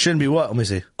shouldn't be what? Let me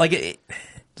see. like Is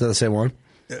that the same one?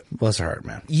 Bless her heart,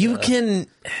 man. you can.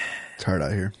 It's hard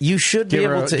out here. You should be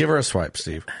able to give her a swipe,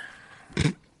 Steve.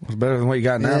 It's better than what you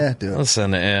got now. Yeah, do it. Let's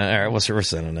send it. Yeah, all right, we're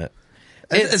sending it.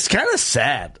 It's kind of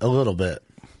sad a little bit.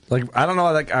 Like I don't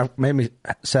know, like I made me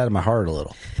sad in my heart a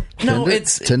little. No, Tinder?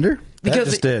 it's Tinder? That because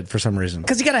just did for some reason.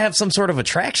 because you got to have some sort of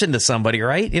attraction to somebody,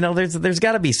 right? You know, there's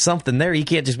got to be something there. You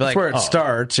can't just be like, That's where it oh.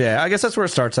 starts. Yeah, I guess that's where it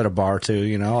starts at a bar too.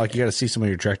 You know, like you got to see somebody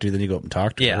you're attracted to, then you go up and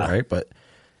talk to Yeah. her, right? But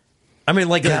I mean,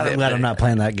 like, God, I'm glad I'm not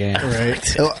playing that game.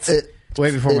 Right.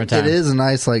 Way before my time. It is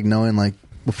nice, like knowing, like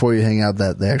before you hang out,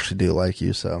 that they actually do like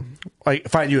you. So Like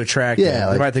find you attractive. yeah,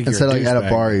 They like, might think instead of you're like at a douchebag.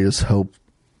 bar, you just hope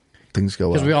things go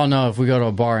Because well. we all know if we go to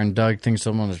a bar and Doug thinks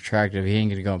someone's attractive, he ain't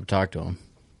going to go up and talk to him.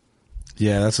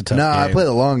 Yeah, that's a tough No, game. I play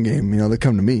the long game. You know, they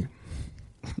come to me.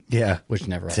 Yeah. Which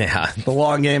never happens. Yeah. The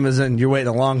long game is in you're waiting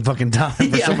a long fucking time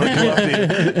for someone to come up to you.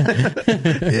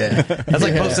 Yeah, That's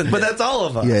like posting, But that's all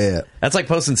of us. yeah. that's like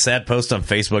posting sad posts on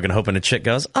Facebook and hoping a chick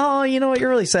goes, "Oh, you know what? You're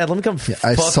really sad. Let me come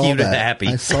I fuck saw you to that. happy."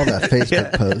 I saw that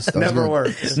Facebook post. Never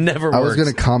works. Never I works. was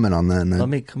going to comment on that, and Let then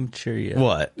me come cheer you up.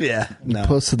 What? Yeah. No.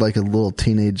 posted like a little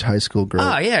teenage high school girl.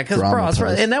 Oh yeah, because drama bro, it's right.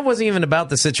 post. And that wasn't even about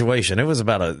the situation. It was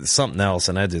about something else,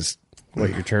 and I just What,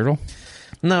 your turtle?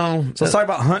 no. So let's talk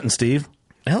about hunting, Steve,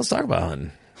 Hell, let's talk about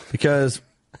hunting. because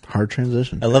Hard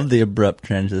transition. I love the abrupt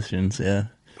transitions, yeah.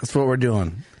 that's what we're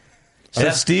doing. So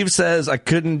Yeah. Steve says I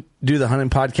couldn't do the hunting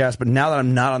podcast, but now that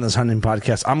I'm not on this hunting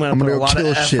podcast, I'm going to put gonna a go lot of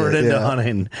kill effort shit, into yeah.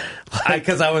 hunting.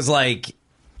 Because I was like,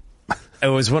 it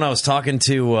was when I was talking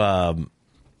to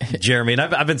Jeremy, and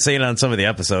I've been saying it on some of the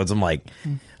episodes. I'm like,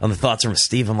 on the thoughts from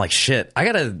Steve, I'm like, shit, I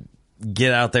gotta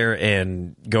get out there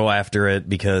and go after it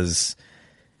because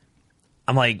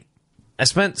I'm like, I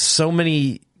spent so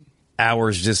many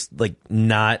hours just like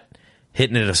not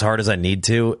hitting it as hard as I need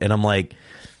to, and I'm like,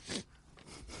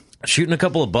 shooting a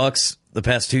couple of bucks the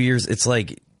past 2 years. It's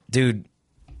like, dude,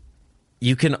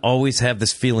 you can always have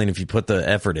this feeling if you put the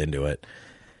effort into it.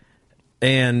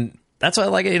 And that's why I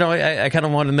like it. You know, I kind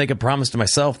of wanted to make a promise to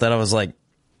myself that I was like,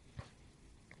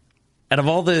 out of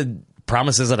all the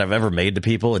promises that I've ever made to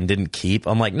people and didn't keep,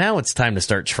 I'm like, now it's time to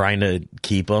start trying to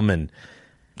keep them. And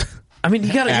I mean,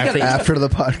 you gotta After the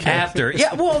podcast. after.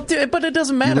 Yeah, well, dude, but it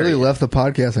doesn't You matter. literally left the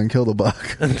podcast and killed a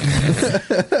buck. Didn't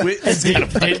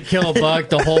kill a buck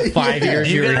the whole 5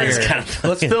 years you were guys here. kind of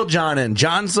Let's fill John in.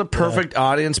 John's the perfect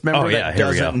audience member Oh, yeah, that here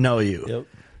we doesn't go. know you. Yep.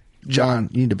 John,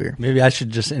 you need a beer. Maybe I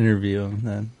should just interview him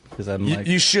then, because I'm like,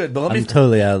 You should, but let I'm me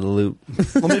totally out of the loop.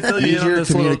 let me fill you He's in on your this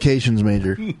little. communications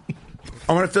major. I'm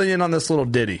going to fill you in on this little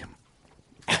ditty.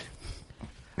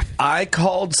 I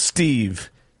called Steve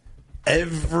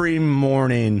every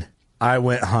morning I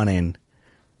went hunting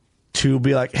to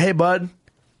be like, hey, bud,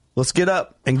 let's get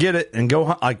up and get it and go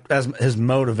hunt, like, as his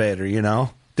motivator, you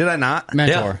know? Did I not?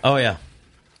 Mentor. Yeah. Oh yeah.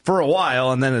 For a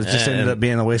while, and then it just ended up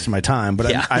being a waste of my time.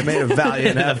 But I made a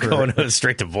valiant effort. Going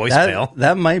straight to voicemail.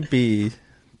 That might be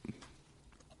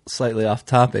slightly off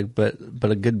topic, but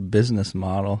a good business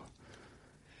model.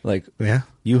 Like,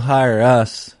 you hire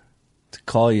us to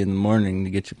call you in the morning to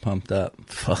get you pumped up.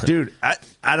 Dude,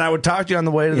 I would talk to you on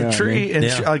the way to the tree, and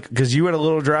like, because you had a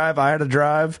little drive, I had a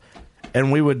drive,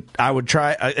 and I would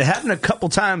try. It happened a couple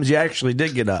times. You actually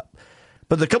did get up,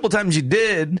 but the couple times you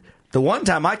did, the one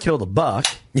time I killed a buck.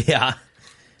 Yeah,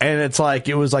 and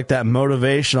it was like that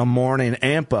motivational morning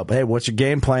amp up. Hey, what's your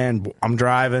game plan? I'm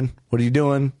driving. What are you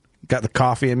doing? Got the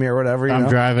coffee in me or whatever. I'm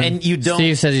driving. And you don't.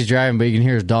 Steve says he's driving, but you can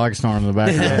hear his dog snoring in the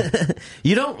background.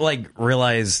 You don't like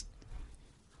realize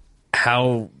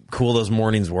how cool those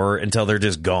mornings were until they're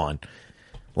just gone.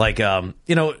 Like, like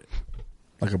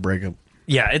a breakup.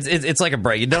 Yeah, it's like a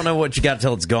break. You don't know what you got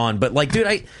till it's gone. But like, dude,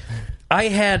 I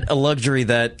had a luxury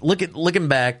that looking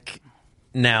back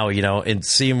now, and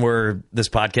seeing where this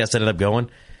podcast ended up going.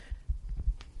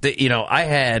 I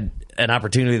had an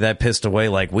opportunity that pissed away.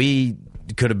 Like, we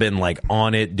could have been like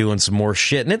on it doing some more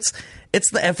shit, and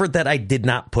it's the effort that I did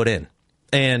not put in,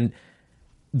 and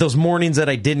those mornings that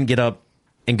I didn't get up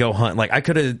and go hunt. Like, I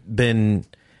could have been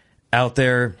out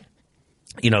there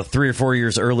 3 or 4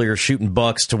 years earlier shooting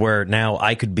bucks to where now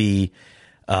I could be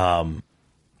so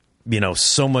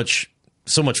much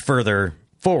further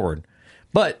forward.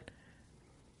 But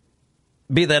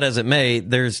be that as it may,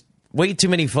 there's way too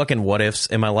many fucking what ifs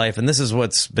in my life, and this is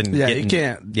what's been getting... You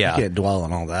can't dwell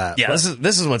on all that. Yeah,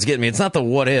 this is what's getting me. It's not the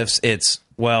what ifs, it's,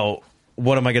 well,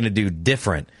 what am I going to do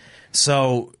different?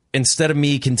 So instead of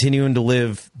me continuing to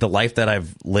live the life that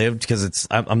I've lived, because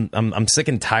I'm sick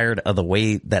and tired of the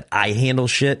way that I handle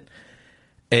shit.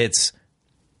 It's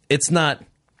not,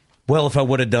 well, if I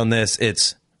would have done this,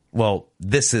 it's, well,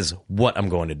 this is what I'm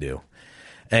going to do.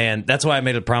 And that's why I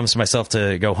made a promise to myself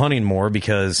to go hunting more,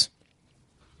 because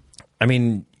I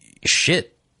mean,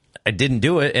 shit, I didn't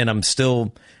do it, and I'm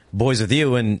still boys with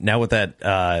you. And now with that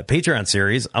Patreon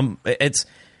series,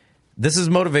 this is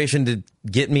motivation to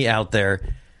get me out there.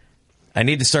 I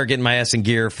need to start getting my ass in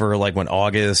gear for like when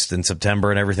August and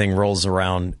September and everything rolls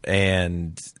around.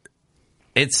 And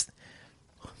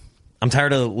I'm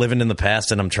tired of living in the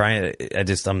past, and I'm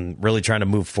really trying to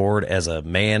move forward as a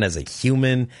man, as a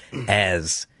human,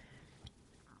 as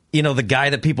the guy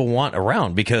that people want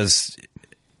around, because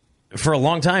for a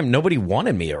long time, nobody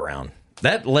wanted me around.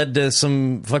 That led to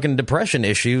some fucking depression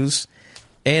issues,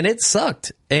 and it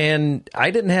sucked. And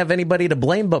I didn't have anybody to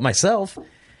blame but myself.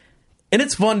 And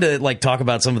it's fun to like talk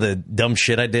about some of the dumb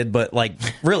shit I did, but like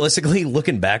realistically,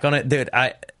 looking back on it, dude,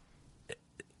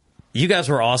 you guys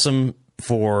were awesome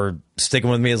for sticking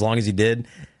with me as long as you did.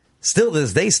 Still to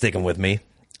this day, sticking with me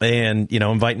and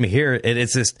inviting me here. And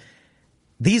it's just,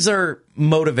 these are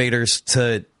motivators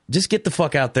to just get the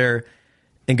fuck out there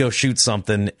and go shoot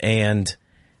something. And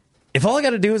if all I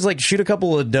got to do is like shoot a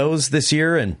couple of does this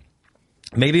year, and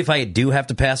maybe if I do have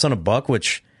to pass on a buck,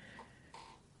 which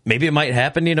maybe it might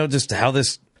happen, just how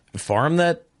this farm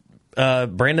that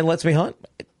Brandon lets me hunt,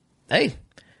 hey,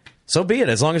 so be it.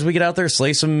 As long as we get out there,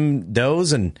 slay some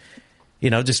does, and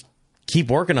just keep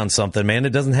working on something, man. It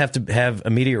doesn't have to have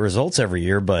immediate results every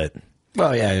year, but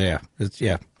well, yeah.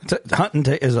 Hunting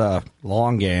is a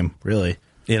long game, really.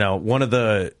 One of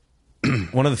the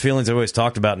feelings I always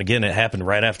talked about, and again, it happened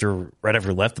right after we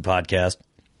left the podcast,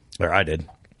 or I did,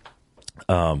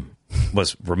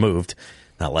 was removed,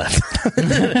 not left,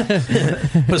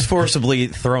 was forcibly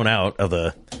thrown out of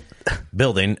the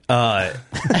building.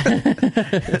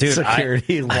 Dude,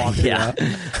 security locked out.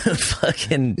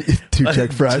 Fucking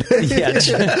 2-check Friday. Yeah,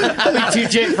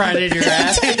 2-check Friday in your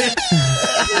ass.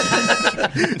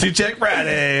 2-check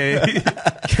Friday.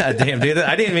 God damn, dude!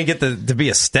 I didn't even get to be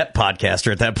a step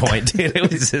podcaster at that point, dude.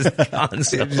 It was just gone.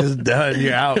 So. It's just done.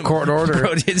 You're out. Court order.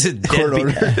 Bro, it's a Court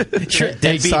order.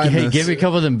 Hey, give me a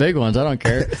couple of them big ones. I don't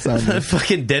care.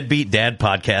 Fucking deadbeat dad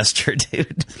podcaster,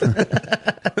 dude.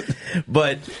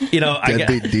 But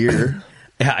deadbeat deer.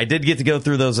 Yeah, I did get to go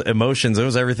through those emotions. It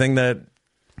was everything that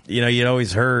you'd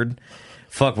always heard.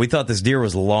 Fuck, we thought this deer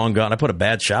was long gone. I put a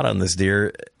bad shot on this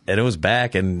deer, and it was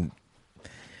back, and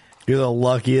you're the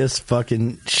luckiest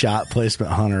fucking shot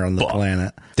placement hunter on the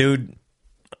planet. Dude.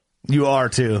 You are,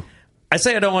 too. I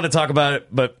say I don't want to talk about it,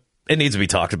 but it needs to be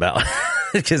talked about.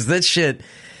 Because this shit,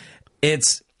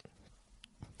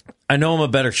 I know I'm a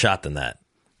better shot than that.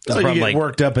 So you get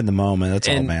worked up in the moment. That's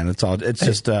all, man. It's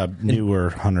just newer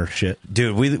hunter shit.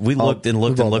 Dude, we looked and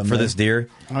looked and looked for this deer.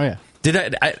 Oh, yeah.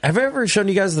 Have I ever shown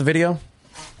you guys the video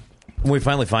when we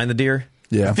finally find the deer?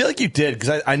 I feel like you did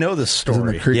because I know this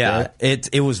story. Creek, Yeah, right?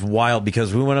 it was wild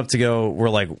because we went up to go. We're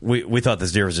like, we thought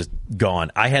this deer was just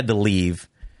gone. I had to leave.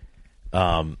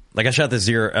 Like I shot this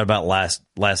deer at about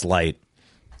last light,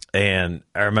 and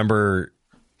I remember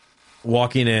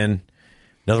walking in,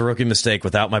 another rookie mistake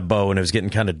without my bow, and it was getting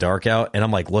kind of dark out. And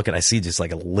I'm like, looking, I see just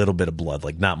like a little bit of blood,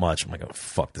 like not much. I'm like, oh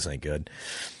fuck, this ain't good.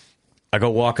 I go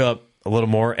walk up a little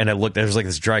more, and I look. There's like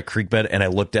this dry creek bed, and I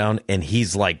look down, and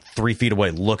he's like 3 feet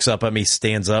away. Looks up at me,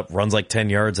 stands up, runs like 10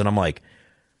 yards, and I'm like,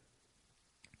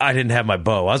 I didn't have my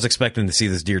bow. I was expecting to see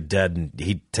this deer dead, and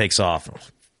he takes off,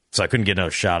 so I couldn't get another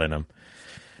shot in him.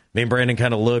 Me and Brandon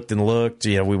kind of looked and looked.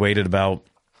 You know, we waited about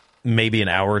maybe an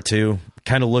hour or two.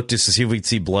 Kind of looked just to see if we could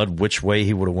see blood, which way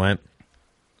he would have went,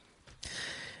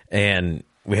 and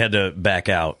we had to back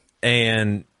out.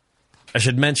 And I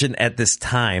should mention at this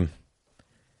time,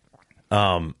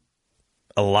 a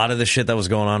lot of the shit that was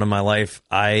going on in my life,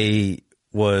 I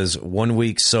was 1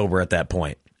 week sober at that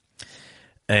point.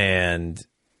 And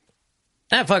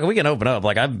fuck it, we can open up.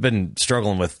 Like, I've been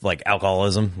struggling with like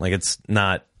alcoholism. Like, it's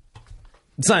not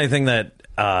anything that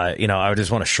I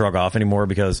just want to shrug off anymore,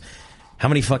 because how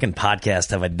many fucking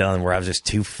podcasts have I done where I was just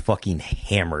too fucking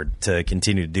hammered to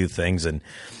continue to do things, and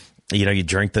you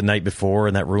drink the night before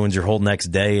and that ruins your whole next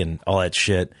day and all that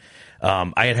shit.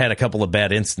 I had a couple of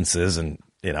bad instances, and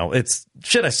it's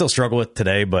shit I still struggle with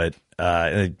today, but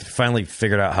I finally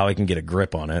figured out how I can get a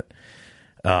grip on it.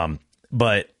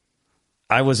 But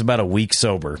I was about a week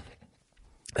sober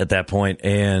at that point,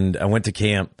 and I went to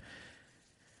camp,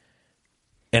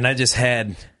 and I just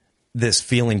had this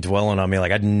feeling dwelling on me.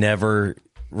 Like, I'd never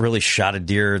really shot a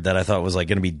deer that I thought was like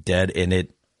going to be dead, and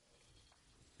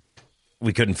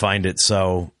we couldn't find it.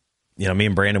 So, me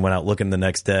and Brandon went out looking the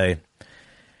next day,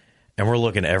 and we're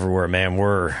looking everywhere, man.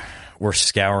 We're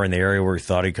scouring the area where we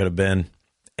thought he could have been,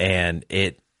 and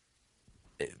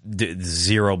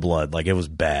zero blood. Like, it was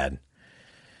bad.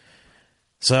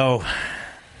 So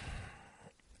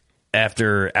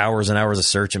after hours and hours of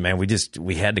searching, man,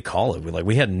 we had to call it.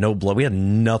 We had no blood. We had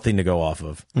nothing to go off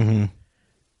of. Mm-hmm.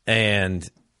 And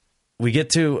we get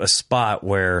to a spot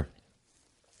where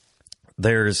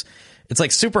it's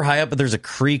like super high up, but there's a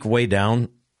creek way down,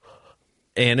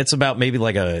 and it's about maybe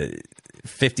like a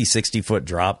 50, 60 foot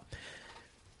drop.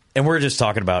 And we're just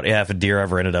talking about, if a deer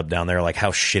ever ended up down there, like how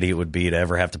shitty it would be to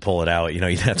ever have to pull it out.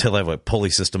 You'd have to have a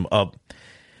pulley system up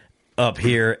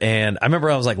here. And I remember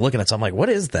I was like looking at something, like, what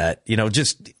is that?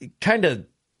 Just kind of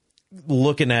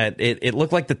looking at it. It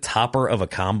looked like the topper of a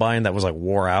combine that was like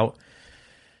wore out.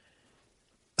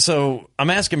 So I'm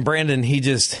asking Brandon, he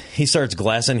starts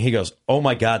glassing. He goes, "Oh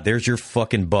my God, there's your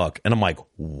fucking buck." And I'm like,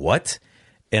 "What?"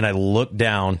 And I look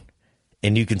down,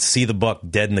 and you can see the buck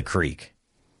dead in the creek.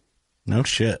 No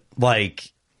shit.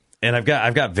 Like, and I've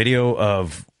got video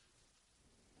of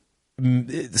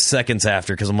seconds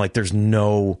after, because I'm like, there's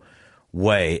no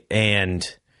way. And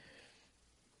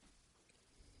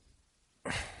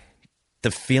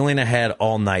the feeling I had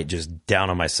all night, just down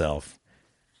on myself.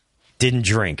 Didn't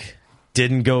drink.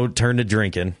 Didn't go turn to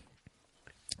drinking,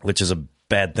 which is a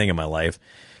bad thing in my life.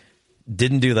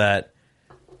 Didn't do that.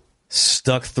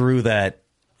 Stuck through that,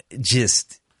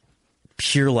 just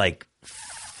pure like,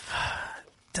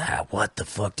 what the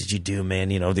fuck did you do, man?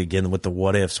 Again with the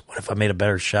what ifs. What if I made a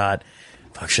better shot?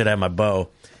 Fuck, should I have my bow?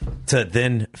 To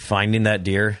then finding that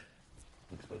deer,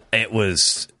 it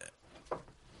was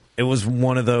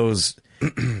one of those.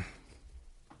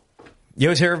 You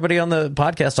always hear everybody on the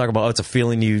podcast talk about, it's a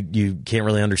feeling you can't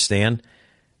really understand.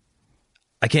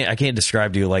 I can't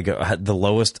describe to you like the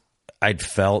lowest I'd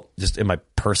felt just in my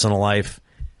personal life,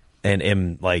 and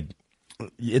in like,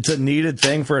 it's a needed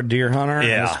thing for a deer hunter,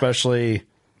 yeah, especially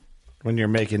when you're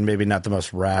making maybe not the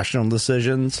most rational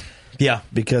decisions. Yeah,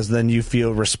 because then you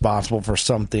feel responsible for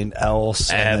something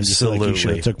else. And absolutely, then you feel like you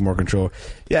should have took more control.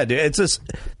 Yeah, dude, it's just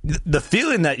the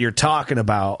feeling that you're talking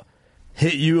about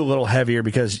hit you a little heavier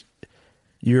because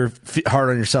you're hard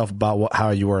on yourself about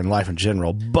how you were in life in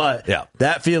general. But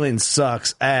that feeling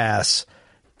sucks ass,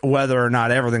 whether or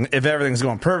not if everything's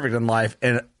going perfect in life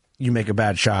and you make a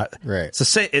bad shot. Right.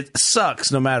 So it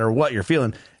sucks no matter what you're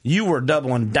feeling. You were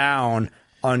doubling down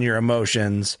on your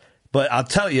emotions. But I'll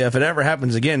tell you, if it ever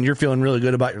happens again, you're feeling really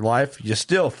good about your life, you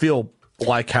still feel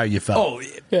like how you felt. Oh,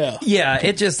 yeah. Yeah,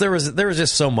 it just, there was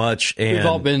just so much. And we've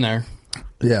all been there.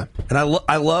 Yeah. And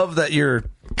I love that you're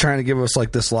trying to give us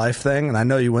like this life thing. And I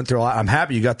know you went through a lot. I'm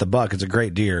happy you got the buck. It's a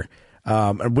great deer.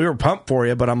 And we were pumped for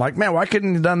you, but I'm like, man, why couldn't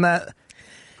you have done that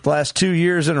the last 2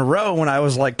 years in a row when I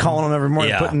was like calling them every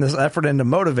morning, putting this effort in to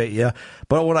motivate you?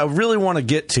 But what I really want to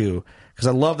get to, because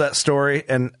I love that story,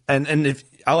 and if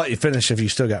I'll let you finish if you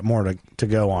still got more to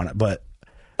go on it, but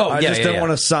I just didn't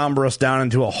want to somber us down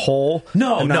into a hole.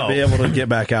 And not be able to get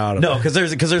back out of it. No, because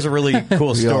there's a really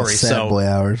cool story. Sad boy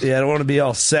hours. Yeah, I don't want to be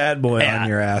all sad boy on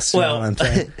your ass. Well, you know what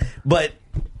I'm saying? But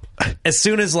as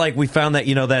soon as like we found that,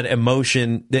 that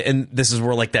emotion, and this is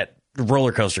where like that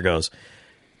roller coaster goes,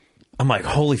 I'm like,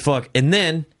 holy fuck. And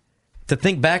then to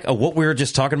think back of what we were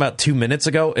just talking about 2 minutes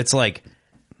ago, it's like,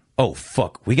 oh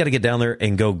fuck, we got to get down there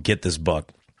and go get this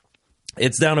buck.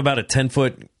 It's down about a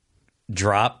 10-foot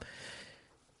drop.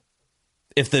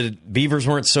 If the beavers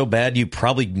weren't so bad, you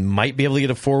probably might be able to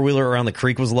get a four-wheeler around the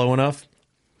creek was low enough.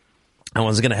 And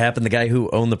what's going to happen, the guy who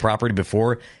owned the property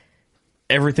before,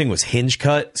 everything was hinge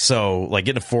cut. So like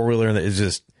getting a four-wheeler,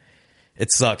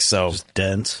 it sucks. So just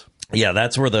dense. Yeah,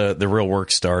 that's where the real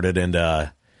work started.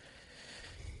 And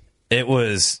it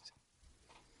was,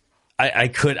 I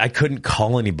couldn't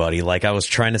call anybody. Like I was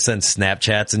trying to send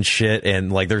Snapchats and shit,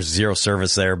 and like there's zero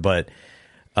service there. But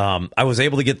I was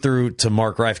able to get through to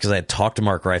Mark Reif because I had talked to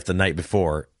Mark Reif the night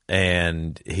before,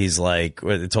 and he's like,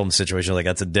 I told him the situation, like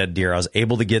that's a dead deer. I was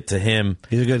able to get to him.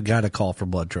 He's a good guy to call for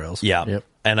blood trails. Yeah. Yep.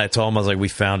 And I told him, I was like, we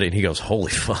found it, and he goes,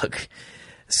 holy fuck.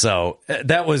 So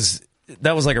that was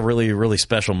like a really, really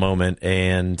special moment.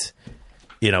 And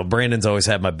Brandon's always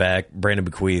had my back. Brandon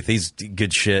Bequeath, he's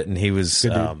good shit, and he was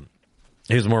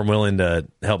more willing to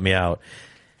help me out.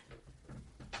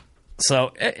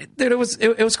 So, dude, it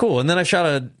was cool. And then I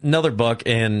shot another buck,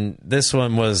 and this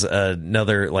one was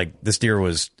another, like, this deer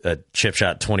was a chip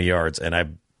shot 20 yards, and I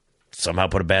somehow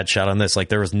put a bad shot on this. Like,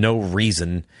 there was no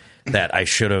reason that I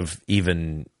should have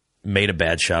even made a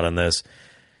bad shot on this.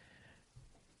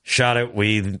 Shot it,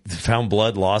 we found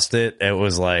blood, lost it. It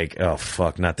was like, oh,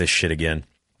 fuck, not this shit again.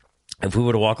 If we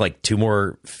would have walked, like, 2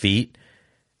 more feet,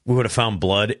 we would have found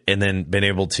blood and then been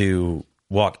able to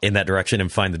walk in that direction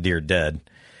and find the deer dead.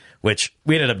 Which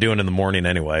we ended up doing in the morning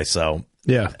anyway. So,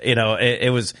 yeah,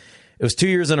 it was 2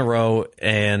 years in a row.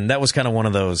 And that was kind of one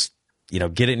of those,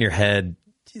 get it in your head.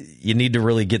 You need to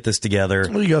really get this together.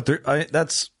 Well, you go through,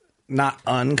 that's not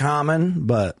uncommon,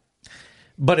 but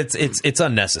it's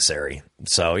unnecessary.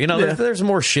 So, there's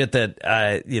more shit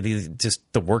that,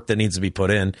 just the work that needs to be put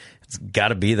in, it's got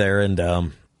to be there. And,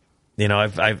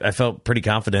 I felt pretty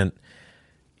confident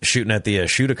shooting at the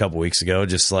shoot a couple weeks ago,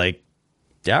 just like,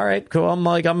 all right, cool.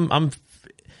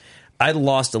 I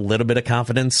lost a little bit of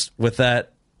confidence with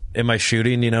that in my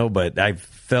shooting, but I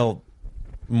felt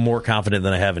more confident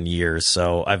than I have in years.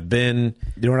 So I've been,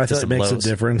 what I feel like makes a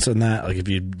difference in that? Like if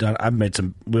you've done,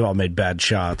 we all made bad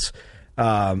shots.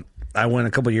 I went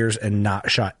a couple years and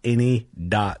not shot any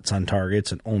dots on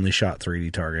targets and only shot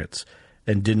 3D targets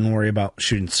and didn't worry about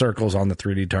shooting circles on the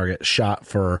 3D target, shot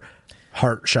for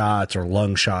heart shots or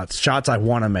lung shots I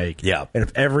want to make. Yeah. And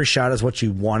if every shot is what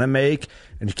you want to make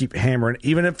and you keep hammering,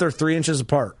 even if they're 3 inches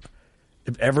apart,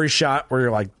 if every shot where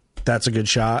you're like, that's a good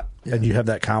shot and you have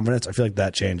that confidence, I feel like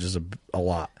that changes a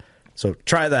lot. So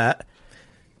try that.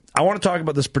 I want to talk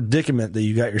about this predicament that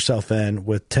you got yourself in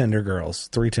with 3 Tender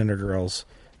Girls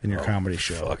in your comedy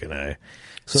show. Fucking A.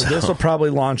 So this will probably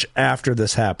launch after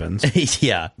this happens.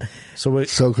 Yeah.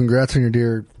 So congrats on your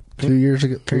deer 2 years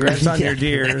ago. Congrats on your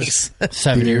deers.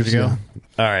 7 years ago.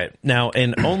 All right. Now,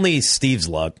 in only Steve's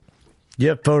luck. You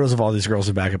have photos of all these girls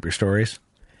to back up your stories?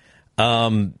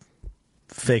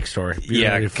 Fake story.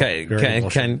 Yeah,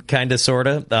 kind of, sort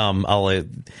of.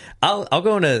 I'll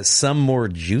go into some more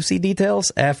juicy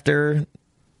details after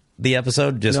the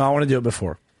episode. No, I want to do it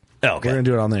before. Oh, okay. We're going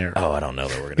to do it on the air. Oh, I don't know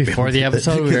that we're going to before the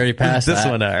episode. We already passed this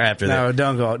that. one or after that. No,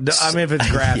 don't go. I mean, if it's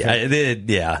graphic.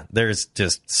 Yeah, there's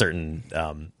just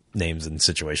certain names and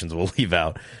situations we'll leave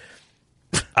out.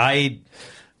 I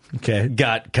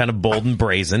got kind of bold and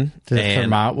brazen.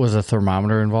 Was a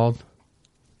thermometer involved?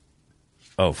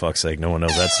 Oh, fuck's sake. No one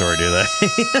knows that story, do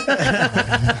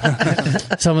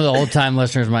they? Some of the old-time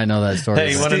listeners might know that story.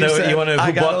 Hey, you want to know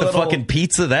who bought the fucking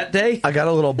pizza that day? I got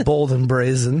a little bold and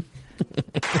brazen. Okay,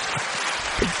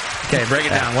 break it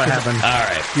down. What happened? All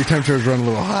right. Your temperature's running a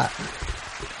little hot.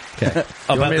 Okay.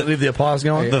 You want me to leave the applause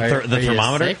going? The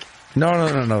thermometer?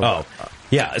 No. Oh,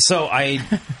 yeah. So I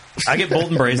get bold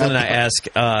and brazen, and I ask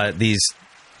these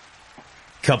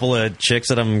couple of chicks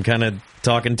that I'm kind of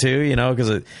talking to,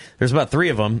 because there's about 3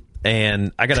 of them,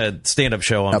 and I got a stand-up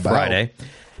show on Friday.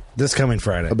 This coming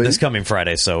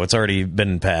Friday. So it's already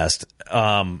been passed.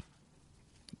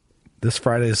 This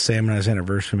Friday is Sam and I's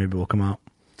anniversary. Maybe we'll come out.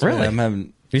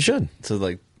 Really? You should. So,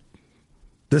 like...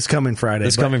 This coming Friday.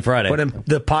 But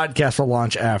the podcast will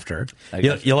launch after.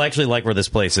 You'll actually like where this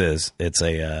place is. It's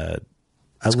a...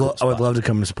 I would love to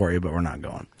come and support you, but we're not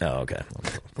going. Oh, okay.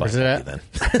 Where's it at? Then.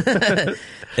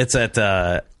 It's at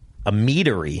a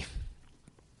meadery.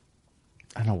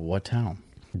 I don't know what town.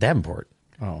 Davenport.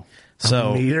 Oh.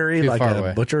 So A meadery, Too like far a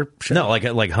away. butcher shop? no,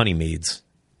 like honey meads,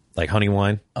 like honey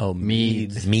wine. Oh,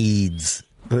 Meads. Meads.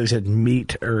 They said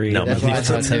meatery. No, That's what I meads.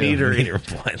 thought too.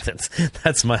 Meadery.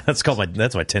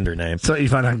 That's my Tinder name. So you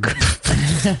find on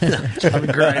Grindr.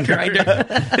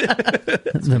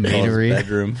 The meadery.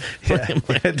 Bedroom.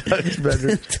 Doug's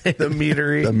bedroom. The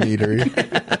meatery. The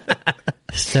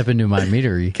meatery. Step into my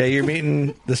meadery. Okay, you're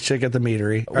meeting this chick at the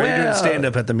meatery. Or are you doing Well, stand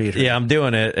up at the meatery? Yeah, I'm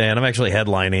doing it, and I'm actually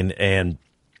headlining. And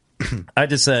I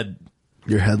just said,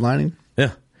 You're headlining?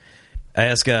 yeah. I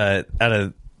ask out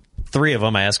of 3 of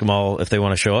them, I ask them all if they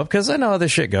want to show up because I know how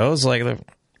this shit goes. Like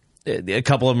a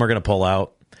couple of them are going to pull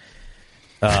out.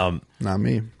 Not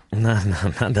me. No,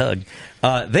 not Doug.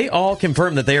 They all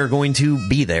confirmed that they are going to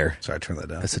be there. Sorry, turn that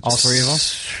down. All 3 of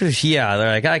them? Yeah, they're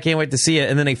like, I can't wait to see it.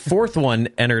 And then a 4th one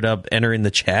entering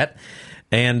the chat,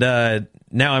 and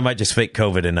now I might just fake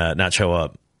COVID and not show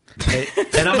up.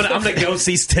 And I'm gonna go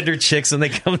see Tinder chicks, and they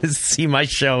come to see my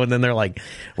show, and then they're like,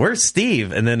 "Where's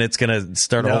Steve?" And then it's gonna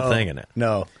start a whole thing in it.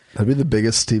 No, That'd be the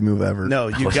biggest Steve move ever. no,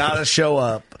 you gotta show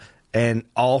up, and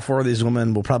all 4 of these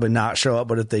women will probably not show up.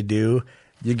 But if they do,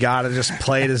 you gotta just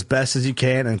play it as best as you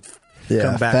can and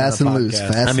come back. fast to the and loose.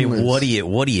 podcast. Fast I mean, and loose.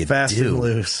 what do you Fast do? and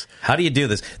loose. How do you do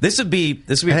this? This would be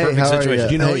a Hey, perfect how are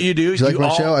situation. You know Hey, what you do? Do you like my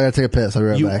all- show? I gotta take a piss. I'll be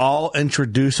right You back. all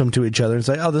introduce them to each other and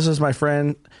say, "Oh, this is my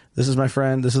friend. This is my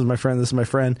friend. This is my friend. This is my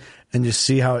friend," and just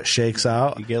see how it shakes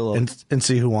out You get a little- and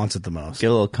see who wants it the most. Get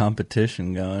a little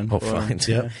competition going. Oh, for 'em. fine.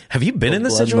 Yep. Have you been in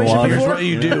this Blood in the situation water. Here's before? what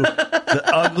you do: the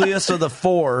ugliest of the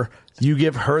 4, you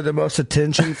give her the most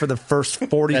attention for the first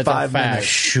 45 fact. minutes.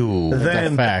 Shoo.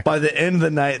 Then, fact. by the end of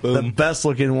the night, the best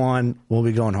looking one will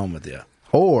be going home with you.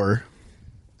 Or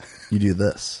you do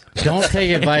this. Don't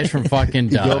take advice from fucking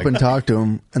You go up Doug. and talk to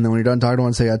him, and then when you're done talking to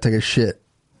one, say, I gotta take a shit.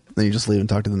 Then you just leave and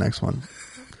talk to the next one.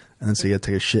 And then so you gotta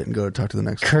take a shit and go to talk to the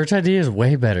next one. Kurt's idea is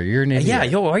way better. You're an idiot. Yeah,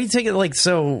 yo, why are you taking like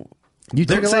so? You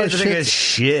take a lot of Thing is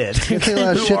shit. shit. You take a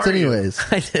lot of Who shits are you? anyways.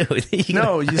 I do.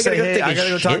 No, you say, "Hey, take I a gotta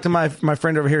go shit. talk to my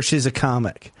friend over here. She's a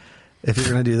comic." If you're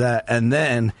gonna do that, and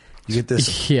then you get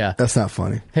this. Yeah. That's not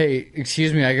funny. Hey,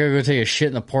 excuse me. I gotta go take a shit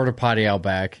in the porta potty out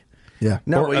back. Yeah.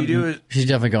 No, what you do is She's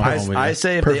definitely going home with I you.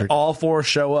 say if they Perfect. all 4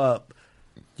 show up,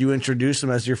 you introduce them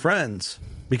as your friends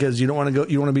because you don't want to go.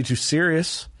 You want to be too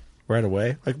serious right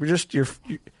away. Like you're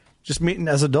just meeting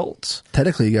as adults.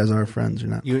 Technically, you guys are friends.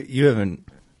 You're not. You haven't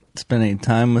spent any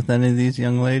time with any of these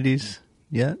young ladies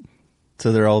yet,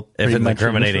 so they're all If pretty it's much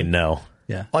incriminating, innocent? no.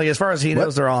 Yeah. Like as far as he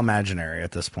knows, they're all imaginary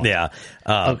at this point. Yeah.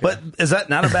 But is that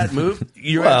not a bad move?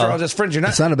 You're Well, after all just friends. You're not.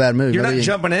 It's not a bad move. You're not Maybe-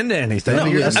 jumping into anything. No,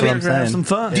 you're that's just what here I'm to have saying. some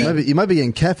fun. You might be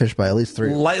getting catfished by at least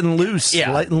 3. Light and loose.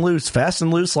 Yeah. Light and loose. Fast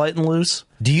and loose. Light and loose.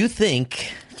 Do you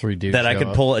think 3 dudes that I show could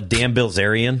up. pull a Dan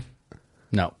Bilzerian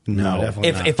No. No,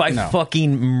 definitely if I No.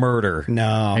 fucking murder?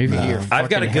 No. Maybe get your I've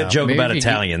got a fucking good joke maybe about you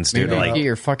Italians, get, dude. Maybe Like, you get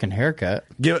your fucking haircut.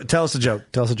 Tell us a joke.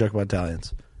 Tell us a joke about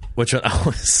Italians. which one?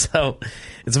 Oh, so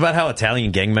it's about how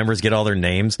Italian gang members get all their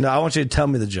names. No, I want you to tell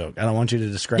me the joke. I don't want you to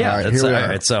describe Yeah, it. All right, that's here we all are.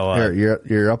 right, so, Here,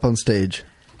 you're up on stage.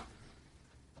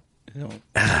 All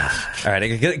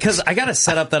right, because I got a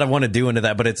setup that I want to do into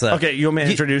that, but it's Okay, you want me to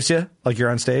introduce you? Like you're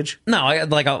on stage? No,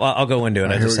 I'll go into it.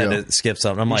 I here just we had go. to skip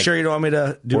something. I'm You like, sure you don't want me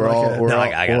to do We're like all a... we're No, all, I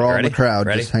got it. we're all in Ready? the crowd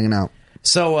Ready? just hanging out.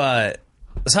 so I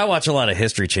watch a lot of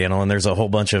History Channel, and there's a whole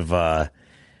bunch of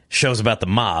shows about the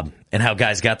mob and how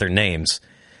guys got their names.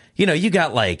 You know, you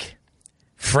got like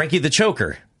Frankie the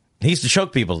Choker. He used to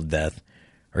choke people to death.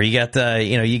 Or you got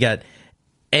you got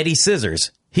Eddie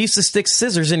Scissors. He used to stick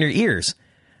scissors in your ears.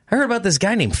 I heard about this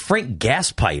guy named Frank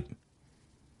Gaspipe.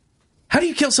 How do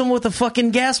you kill someone with a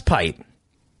fucking gas pipe?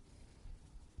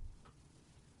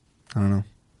 I don't know.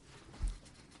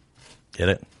 Get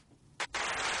it?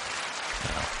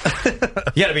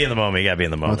 You gotta be in the moment. You gotta be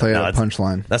in the I'll moment. tell you No, a that's-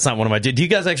 punchline. That's not one of my. Do you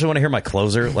guys actually want to hear my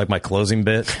closer, like my closing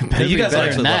bit? You guys better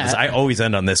actually than love this. that. I always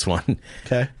end on this one.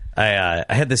 Okay. I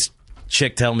had this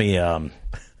chick tell me. I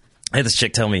had this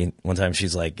chick tell me one time.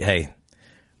 She's like, "Hey,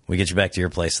 we get you back to your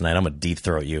place tonight. I'm gonna deep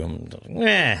throat you." I'm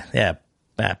like, yeah.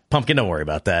 Pumpkin, don't worry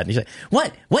about that. And he's like,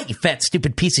 "What? You fat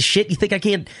stupid piece of shit? You think I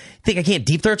can't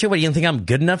deep throat you? What? You don't think I'm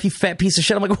good enough? You fat piece of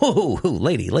shit?" I'm like, "Whoa,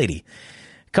 lady,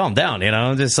 calm down.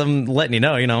 I'm letting you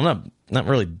know. I'm not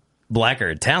really black or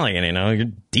Italian.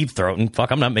 You're deep throating.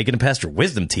 Fuck, I'm not making it past your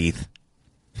wisdom teeth."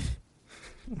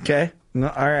 Okay. No,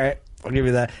 all right. I'll give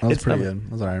you that. That was It's pretty good.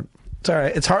 That was all right. It's all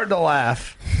right. It's hard to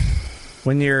laugh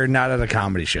when you're not at a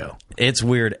comedy show. It's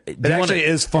weird. It actually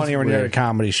is funny when you're at a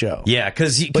comedy show. Yeah,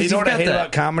 because But you know what I hate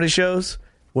about comedy shows?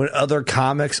 When other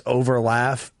comics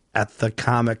overlaugh at the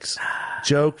comics'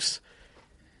 jokes.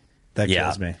 That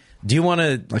kills me. Do you want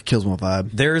to? That kills my vibe.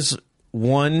 There's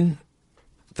one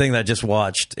thing that I just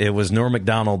watched. It was Norm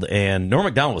Macdonald, and Norm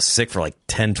Macdonald was sick for like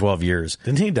 10, 12 years.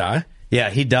 Didn't he die? Yeah,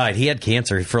 he died. He had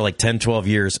cancer for like 10, 12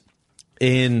 years.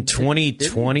 In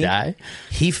 2020,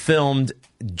 he filmed,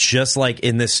 just like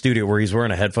in this studio where he's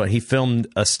wearing a headphone, he filmed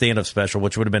a stand-up special,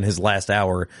 which would have been his last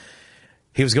hour.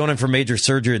 He was going in for major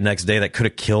surgery the next day that could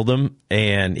have killed him,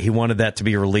 and he wanted that to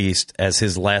be released as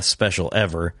his last special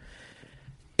ever.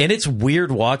 And it's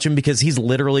weird watching because he's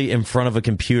literally in front of a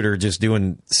computer just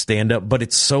doing stand-up, but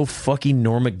it's so fucking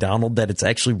Norm Macdonald that it's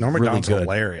actually Norm really Macdonald's good.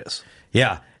 hilarious.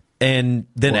 Yeah. And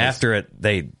then after it,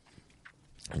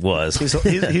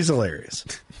 He's hilarious.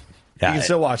 Yeah, you can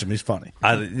still watch him. He's funny.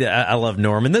 I love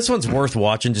Norm. And this one's worth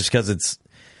watching just because it's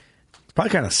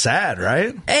probably kind of sad,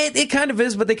 right? It kind of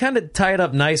is, but they kind of tie it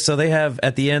up nice. So they have,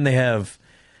 at the end, they have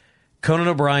Conan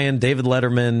O'Brien, David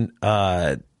Letterman,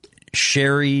 not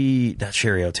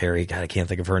Sherry O'Terry, God, I can't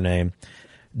think of her name,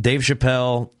 Dave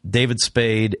Chappelle, David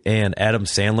Spade, and Adam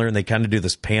Sandler. And they kind of do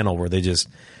this panel where they just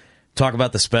talk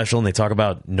about the special and they talk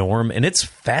about Norm. And it's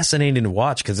fascinating to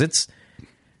watch because it's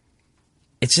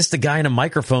just a guy in a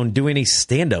microphone doing a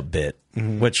stand-up bit,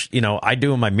 which, I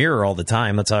do in my mirror all the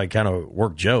time. That's how I kind of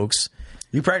work jokes.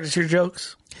 You practice your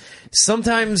jokes?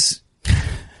 Sometimes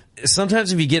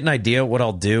if you get an idea, what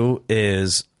I'll do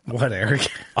is... What,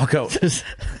 Eric? I'll go...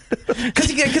 Because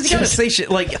you got to say shit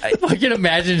like... I can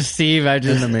imagine Steve in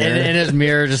his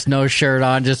mirror, just no shirt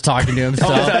on, just talking to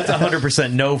himself. Oh, that's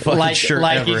 100% no fucking shirt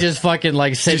like ever. he just fucking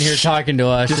sitting here talking to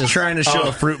us. Just trying to show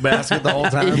a fruit basket the whole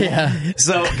time. Yeah.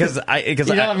 So, because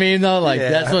you know what I mean, though?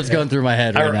 That's what's going through my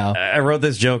head right now. I wrote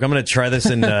this joke. I'm going to try this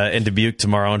in Dubuque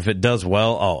tomorrow, and if it does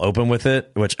well, I'll open with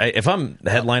it, which if I'm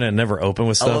the headliner, I never open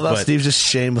with stuff. I love how Steve's just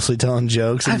shamelessly telling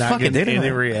jokes and not getting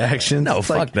any reaction. No,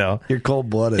 fuck no. You're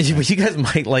cold-blooded. But you guys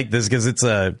might like this because it's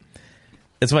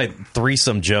my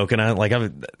threesome joke,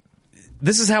 and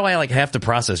this is how I have to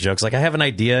process jokes. Like, I have an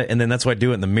idea, and then that's why I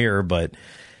do it in the mirror, but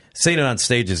saying it on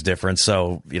stage is different.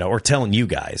 So, or telling you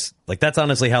guys, that's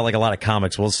honestly how a lot of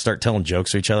comics will start telling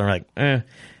jokes to each other. I'm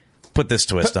put this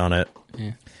twist on it.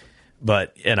 Yeah.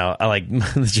 But I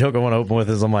the joke I want to open with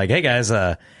is I'm like, hey guys,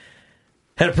 had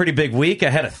a pretty big week. I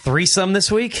had a threesome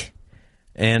this week,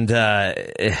 and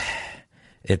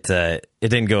it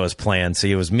didn't go as planned.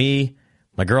 See, it was me,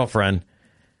 my girlfriend,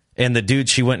 and the dude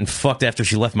she went and fucked after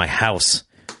she left my house.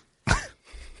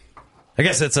 I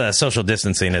guess it's social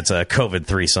distancing. It's a COVID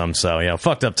threesome, so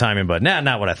fucked up timing, but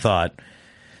not what I thought.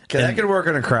 Okay, that could work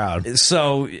in a crowd.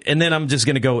 So, and then I'm just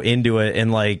going to go into it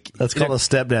and that's called a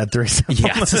stepdad threesome.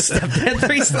 Yeah, it's a stepdad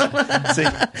threesome.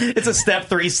 It's a step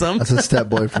threesome. That's a step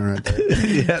boyfriend right there.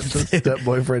 Yeah, it's a step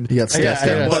boyfriend. You got step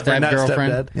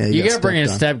girlfriend. Yeah, you got to bring in a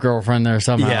step girlfriend there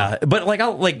somehow. Yeah, but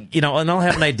I'll and I'll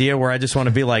have an idea where I just want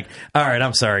to be like, all right,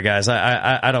 I'm sorry guys,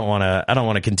 I don't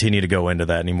want to continue to go into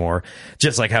that anymore.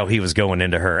 Just like how he was going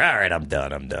into her. All right, I'm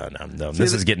done.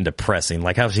 This is getting depressing.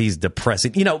 Like how he's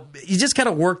depressing. You just kind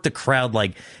of work the crowd.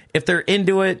 If they're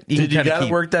into it, you got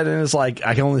to work that in. It's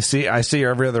I see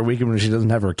her every other weekend when she doesn't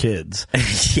have her kids.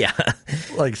 Yeah,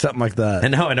 something like that.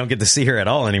 And now I don't get to see her at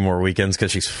all anymore weekends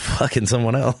because she's fucking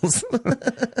someone else.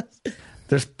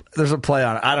 There's a play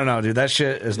on it. I don't know, dude. That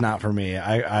shit is not for me.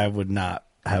 I would not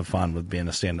have fun with being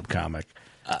a stand-up comic.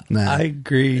 Nah. I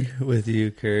agree with you,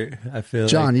 Kurt. I feel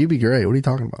John, you'd be great. What are you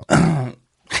talking about?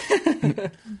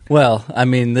 Well, I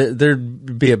mean,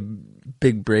 there'd be a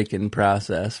big break-in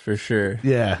process for sure.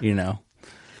 Yeah.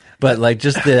 But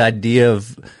just the idea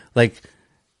of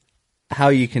how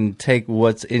you can take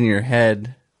what's in your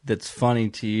head that's funny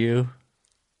to you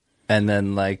and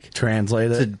then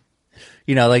translate it.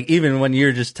 Even when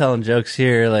you're just telling jokes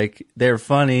here, they're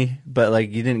funny, but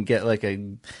you didn't get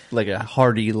a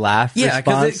hearty laugh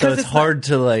response. So it's hard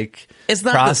to it's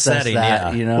not process the setting,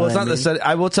 that, yeah. Well, it's not the setting.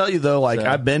 I will tell you though,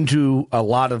 I've been to a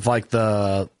lot of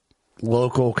the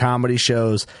local comedy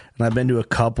shows, and I've been to a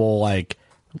couple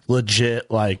legit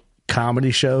comedy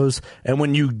shows, and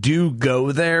when you do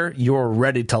go there, you're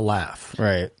ready to laugh.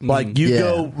 Right.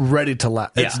 Go ready to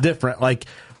laugh. It's different.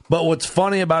 But what's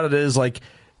funny about it is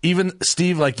even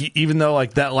Steve, even though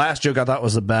that last joke I thought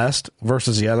was the best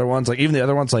versus the other ones, even the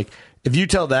other ones, if you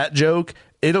tell that joke,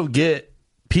 it'll get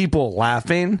people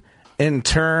laughing, in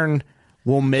turn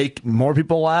will make more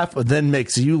people laugh, but then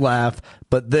makes you laugh,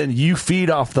 but then you feed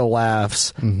off the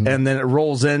laughs, and then it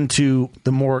rolls into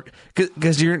the more,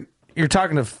 because you're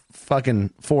talking to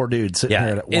fucking four dudes sitting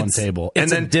here at one table, and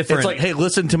then it's hey,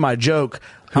 listen to my joke.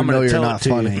 I'm going to tell it to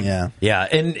funny. you. Yeah,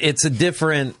 and it's a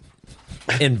different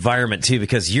environment too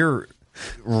because you're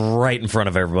right in front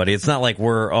of everybody. It's not like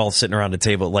we're all sitting around a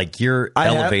table. You're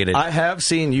elevated. I have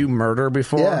seen you murder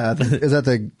before. Yeah, is that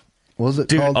the What was it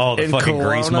Dude, called? Oh, the in fucking Kelowna,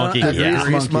 Grease Monkey. at Yeah.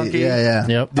 Grease Monkey. Yeah.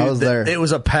 Yep. I was there. It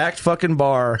was a packed fucking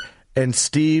bar, and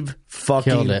Steve Killed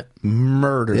fucking it.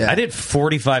 murdered. Yeah. I did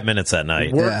 45 minutes that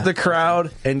night. Worked Yeah. the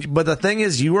crowd, but the thing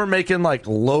is, you were making like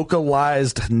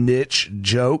localized niche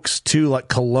jokes too, like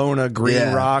Kelowna, Green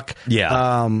Yeah. Rock,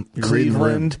 Yeah.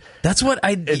 Cleveland. That's what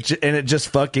I... It just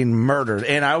fucking murdered.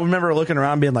 And I remember looking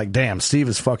around, being like, "Damn, Steve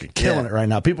is fucking killing it right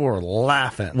now." People were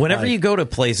laughing. Whenever Like, you go to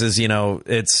places,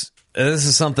 this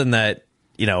is something that,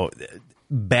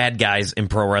 bad guys in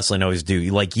pro wrestling always do.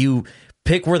 Like, you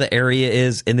pick where the area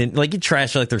is, and then, like, you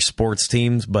trash, like, their sports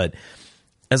teams. But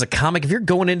as a comic, if you're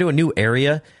going into a new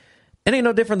area, it ain't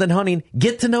no different than hunting.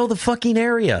 Get to know the fucking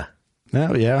area.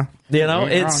 oh yeah,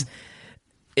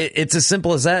 It's as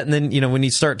simple as that. And then, when you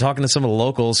start talking to some of the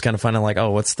locals, kind of finding like,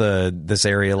 oh, what's this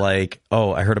area like?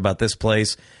 Oh, I heard about this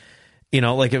place.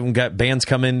 Like, if we got bands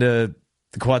come into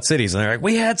the Quad Cities and they're like,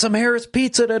 we had some Harris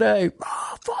Pizza today.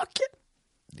 Oh, fuck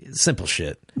it. Simple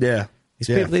shit. yeah. These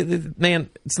people, man,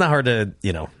 it's not hard to,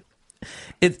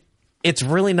 it's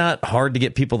really not hard to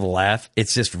get people to laugh.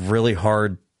 It's just really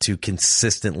hard to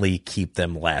consistently keep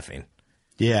them laughing.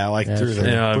 Yeah, like through the,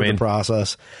 You know what I through the mean?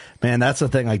 process. Man, that's the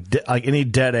thing. Like any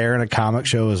dead air in a comic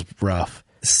show is rough.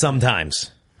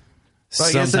 Sometimes. So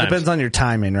I guess it depends on your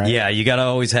timing, right? Yeah, you got to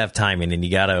always have timing, and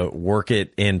you got to work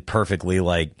it in perfectly.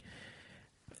 Like,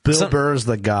 Bill Burr's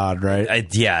the god,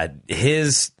 right?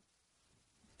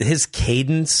 His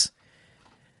cadence,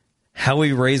 how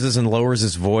he raises and lowers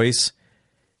his voice,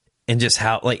 and just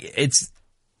how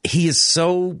he's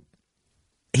so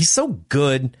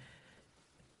good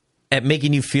at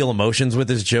making you feel emotions with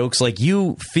his jokes. Like,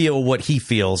 you feel what he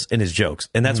feels in his jokes,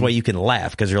 and that's why you can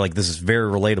laugh, because you're like, this is very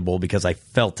relatable because I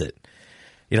felt it.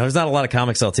 There's not a lot of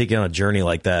comics that'll take you on a journey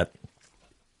like that.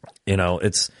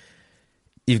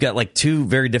 You've got like two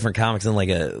very different comics in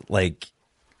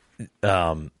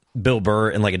Bill Burr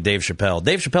and like a Dave Chappelle.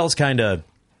 Dave Chappelle's kind of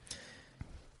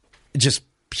just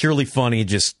purely funny,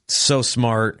 just so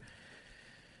smart,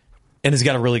 and has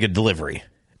got a really good delivery.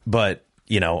 But,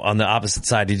 on the opposite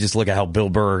side, you just look at how Bill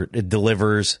Burr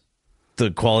delivers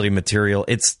the quality material.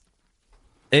 It's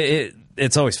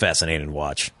always fascinating to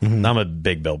watch. Mm-hmm. I'm a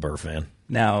big Bill Burr fan.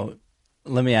 Now,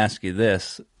 let me ask you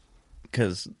this,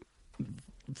 because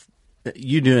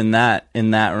you doing that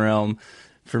in that realm,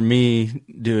 for me,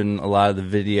 doing a lot of the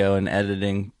video and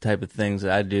editing type of things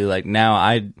that I do, like now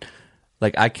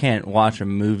I can't watch a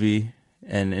movie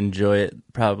and enjoy it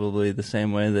probably the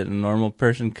same way that a normal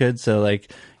person could. So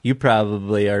like, you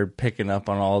probably are picking up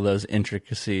on all those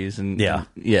intricacies and yeah,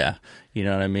 you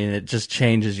know what I mean? It just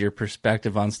changes your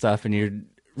perspective on stuff, and you're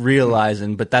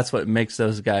realizing, but that's what makes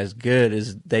those guys good,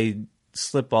 is they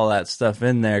slip all that stuff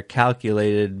in there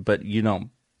calculated, but you don't,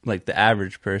 like, the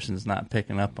average person's not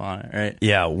picking up on it, right?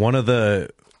 Yeah, one of the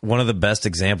best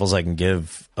examples I can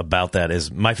give about that is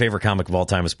my favorite comic of all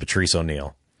time is Patrice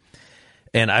O'Neal.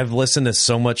 And I've listened to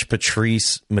so much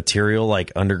Patrice material,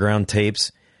 like underground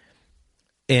tapes,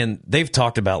 and they've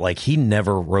talked about, like, he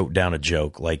never wrote down a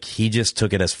joke. Like, he just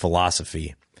took it as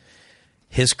philosophy.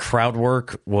 His crowd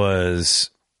work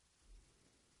was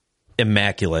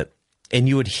immaculate. And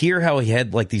you would hear how he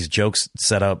had, like, these jokes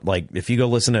set up. Like, if you go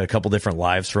listen to a couple different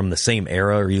lives from the same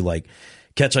era, or you, like,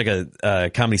 catch, like, a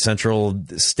Comedy Central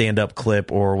stand-up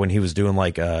clip, or when he was doing,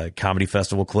 like, a comedy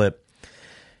festival clip,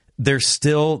 they're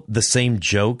still the same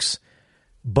jokes.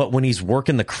 But when he's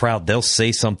working the crowd, they'll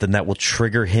say something that will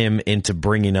trigger him into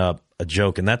bringing up a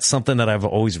joke. And that's something that I've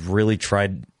always really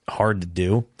tried hard to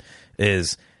do,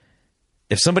 is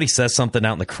if somebody says something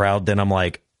out in the crowd, then I'm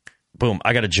like, boom,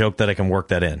 I got a joke that I can work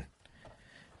that in.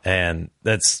 And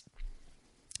it's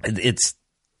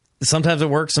sometimes it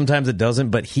works, sometimes it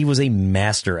doesn't, but he was a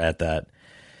master at that.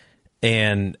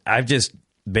 And I've just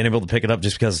been able to pick it up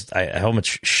just because how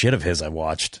much shit of his I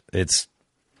watched. It's,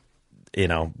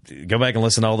 go back and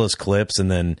listen to all those clips. And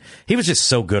then he was just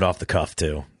so good off the cuff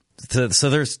too. So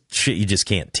there's shit you just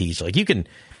can't teach. Like, you can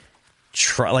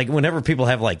try, like, whenever people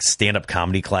have like stand-up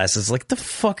comedy classes, like, the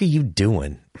fuck are you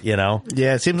doing? Yeah,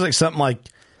 it seems like something like,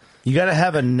 you got to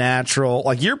have a natural,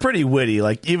 like, you're pretty witty.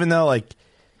 Like, even though, like,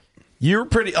 you're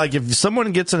pretty, like, if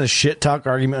someone gets in a shit talk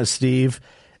argument with Steve,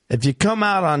 if you come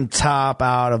out on top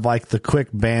out of, like, the quick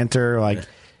banter, like,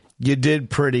 you did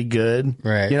pretty good.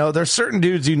 Right. There's certain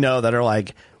dudes that are,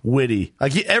 like, witty.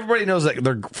 Like, everybody knows, like,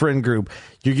 their friend group,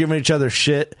 you're giving each other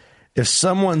shit. If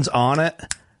someone's on it,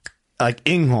 like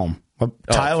Ingholm,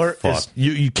 Tyler,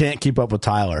 you can't keep up with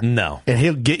Tyler. No. And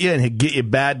he'll get you, and he'll get you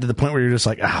bad to the point where you're just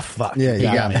like, fuck. Yeah, He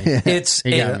got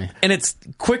me. And it's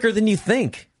quicker than you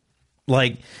think.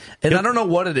 Like, and I don't know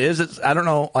what it is. I don't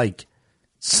know, like,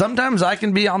 sometimes I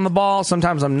can be on the ball,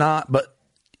 sometimes I'm not, but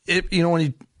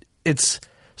when it's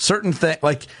certain thing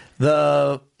like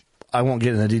I won't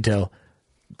get into detail.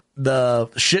 The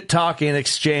shit talking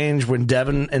exchange when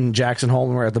Devin and Jackson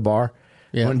Holman were at the bar.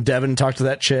 Yeah. When Devin talked to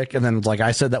that chick, and then like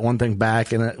I said that one thing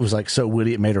back, and it was like so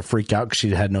witty, it made her freak out because she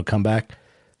had no comeback.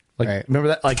 Like, remember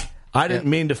that? Like, I didn't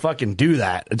mean to fucking do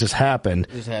that. It just happened.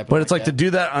 But it's like to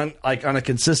do that on a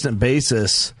consistent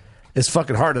basis is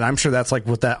fucking hard. And I'm sure that's like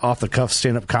with that off the cuff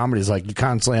stand up comedy is like you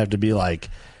constantly have to be like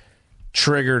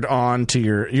triggered on to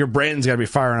your brain's got to be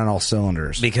firing on all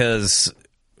cylinders. Because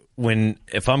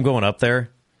if I'm going up there,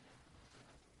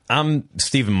 I'm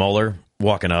Stephen Moeller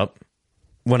walking up.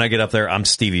 When I get up there, I'm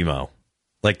Stevie Mo.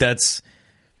 Like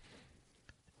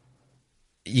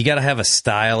you got to have a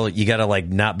style. You got to like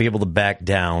not be able to back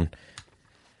down.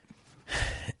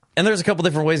 And there's a couple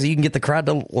different ways that you can get the crowd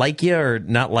to like you or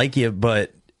not like you.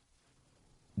 But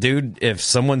dude, if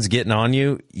someone's getting on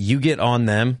you, you get on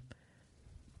them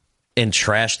and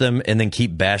trash them and then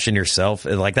keep bashing yourself.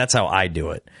 Like that's how I do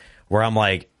it. Where I'm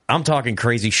like, I'm talking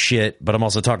crazy shit, but I'm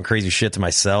also talking crazy shit to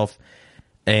myself.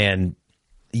 And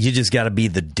you just got to be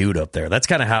the dude up there. That's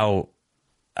kind of how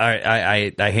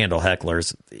I handle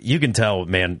hecklers. You can tell,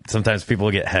 man, sometimes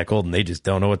people get heckled and they just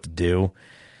don't know what to do.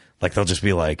 Like they'll just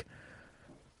be like,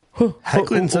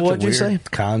 heckling such a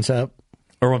weird concept.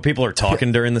 Or when people are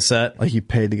talking during the set. Like you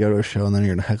paid to go to a show and then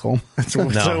you're going to heckle them. That's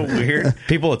so weird.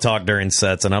 People will talk during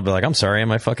sets and I'll be like, I'm sorry,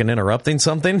 am I fucking interrupting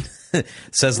something?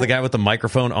 Says the guy with the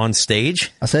microphone on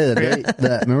stage. I say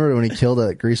that remember when he killed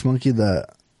that grease monkey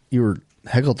that you were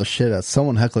heckled the shit out.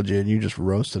 Someone heckled you and you just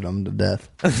roasted them to death.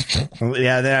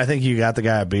 Yeah, then I think you got the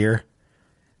guy a beer.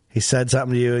 He said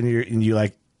something to you and you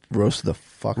like roasted the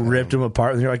fuck ripped him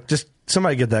apart and you're like, just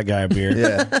somebody get that guy a beer.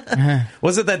 Yeah.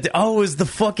 Was it that? Oh, it was the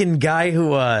fucking guy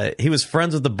who he was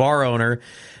friends with the bar owner.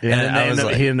 Yeah, and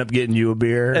he ended up getting you a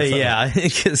beer. Yeah,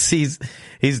 because he's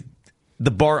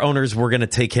the bar owners were going to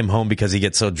take him home because he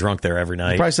gets so drunk there every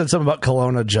night. Probably said something about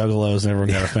Kelowna juggalos and everyone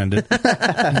got offended.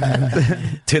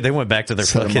 Dude, they went back to their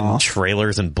fucking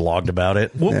trailers and blogged about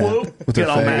it. Whoop, whoop. With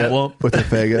the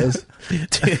Fagas.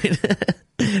 Dude,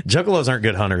 juggalos aren't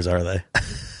good hunters, are they?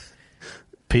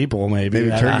 People, maybe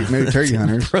turkey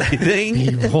hunters.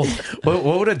 People. What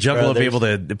would a juggalo be able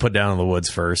to put down in the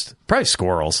woods first? Probably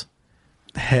squirrels.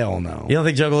 Hell no. You don't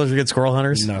think juggalos are good squirrel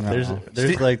hunters? No.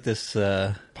 There's like this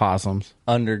possums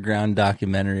underground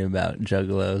documentary about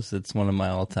juggalos. It's one of my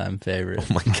all-time favorites.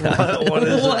 Oh my god! What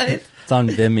is it? It's on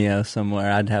Vimeo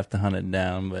somewhere. I'd have to hunt it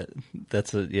down, but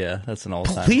that's an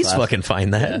all-time. Please classic. fucking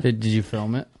find that. Yeah. Did you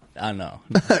film it? I know.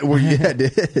 Well, yeah,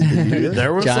 did you?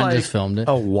 There was John like just filmed it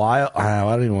a while. I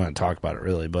don't even want to talk about it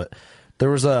really, but there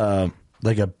was a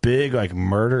big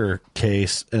murder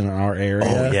case in our area.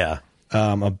 Oh yeah.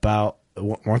 About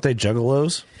weren't they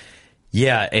juggalos?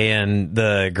 Yeah, and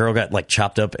the girl got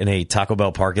chopped up in a Taco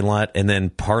Bell parking lot, and then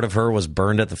part of her was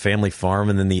burned at the family farm,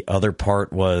 and then the other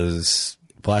part was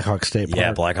Blackhawk State Park.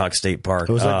 Yeah, Blackhawk State Park.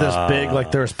 It was this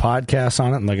big, there was podcasts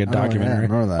on it and a documentary. I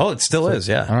remember that. Oh, it still is,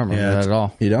 yeah. I don't remember that at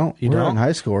all. You don't? You were don't? in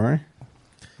high school, right?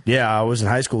 Yeah, I was in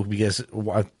high school because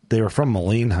they were from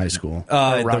Moline High School.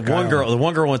 The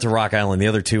one girl went to Rock Island. The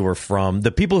other two were from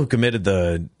the people who committed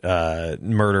the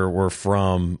murder were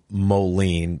from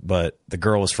Moline, but the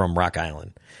girl was from Rock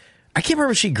Island. I can't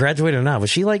remember if she graduated or not.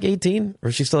 Was she 18 or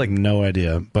was she still no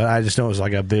idea? But I just know it was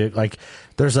a big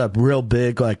there's a real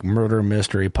big murder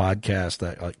mystery podcast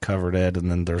that covered it,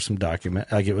 and then there's some document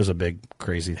it was a big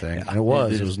crazy thing. Yeah, it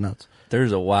was nuts.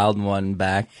 There's a wild one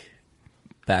back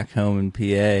home in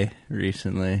PA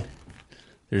recently.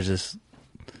 There's this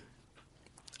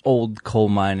old coal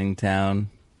mining town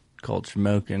called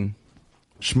Shamokin.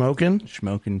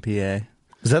 Shamokin, PA.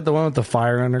 Is that the one with the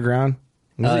fire underground?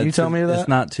 You tell me that? It's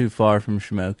not too far from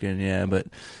Shamokin, yeah, but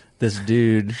this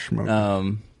dude,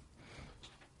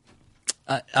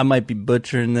 I might be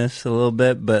butchering this a little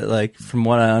bit, but from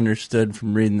what I understood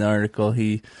from reading the article,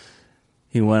 he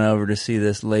went over to see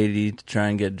this lady to try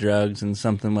and get drugs, and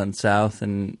something went south,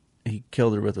 and he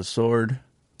killed her with a sword.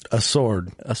 A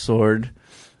sword.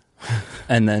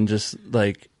 And then just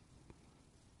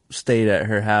stayed at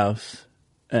her house,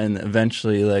 and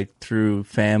eventually through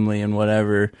family and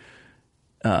whatever,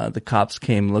 the cops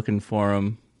came looking for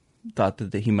him, thought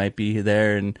that he might be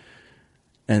there,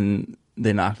 and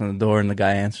they knocked on the door, and the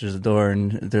guy answers the door,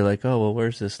 and they're like, "Oh, well,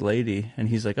 where's this lady?" And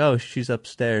he's like, "Oh, she's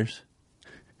upstairs."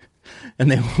 And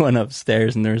they went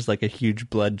upstairs, and there was a huge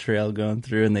blood trail going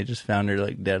through, and they just found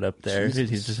her dead up there. Jesus.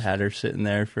 He just had her sitting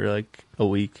there for a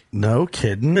week. No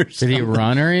kidding. Did he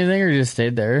run or anything, or just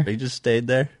stayed there? He just stayed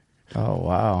there. Oh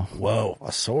wow! Whoa,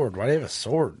 a sword! Why do you have a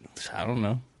sword? I don't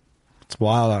know. It's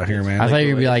wild out here, man. I thought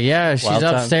you'd be yeah, she's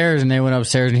upstairs, and they went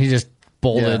upstairs, and he just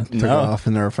bolted. Took off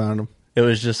and never found him. It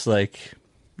was just like,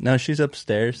 no, she's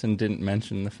upstairs, and didn't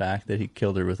mention the fact that he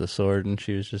killed her with a sword, and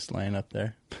she was just laying up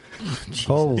there.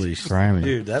 Holy Grimy.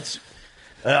 dude, that's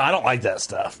I don't like that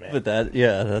stuff, man. But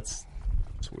that's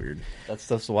weird. That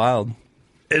stuff's wild.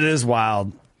 It is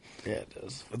wild. Yeah, it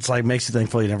is. It's like makes you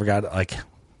thankful you never got like.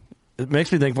 It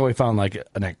makes me thankful we found like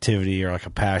an activity or like a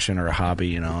passion or a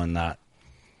hobby, and not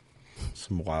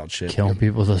some wild shit. Killing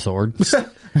people with a sword.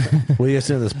 What do you guys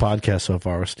think of this podcast so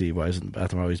far with Steve? Why isn't the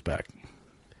bathroom always back?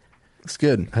 It's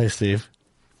good. Hey, Steve.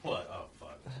 What? Oh,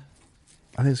 fuck.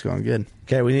 I think it's going good.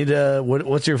 Okay, we need to.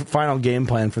 What's your final game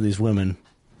plan for these women?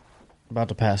 About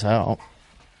to pass out.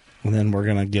 And then we're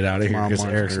gonna get out of here Tomorrow because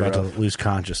morning's Eric's gonna about be to rough. lose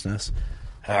consciousness.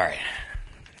 All right.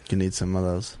 You need some of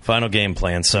those Final game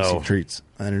plan. So some treats,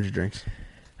 energy drinks.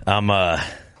 I'm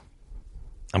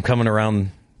coming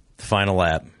around the final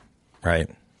lap, right?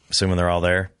 Assuming they're all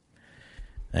there.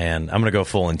 And I'm going to go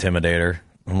full intimidator.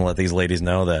 I'm going to let these ladies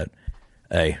know that,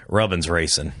 hey, Rubbin's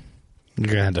racing. You're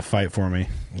gonna have to fight for me.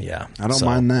 Yeah. I don't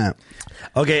mind that.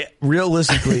 Okay,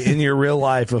 realistically, in your real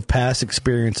life of past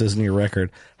experiences in your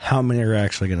record, how many are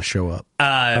actually going to show up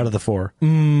out of the 4?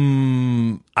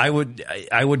 I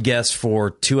would guess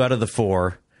for 2 out of the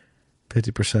 4.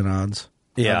 50% odds.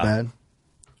 Yeah. Not bad.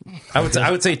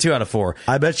 I would say 2 out of 4.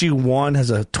 I bet you one has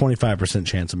a 25%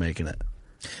 chance of making it.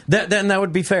 That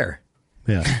would be fair.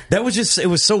 Yeah. That was just, it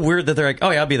was so weird that they're like, oh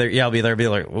yeah, I'll be there. Yeah, I'll be there. I'll be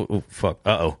like, ooh, fuck.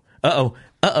 Uh-oh.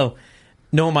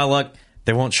 Knowing my luck,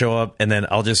 they won't show up, and then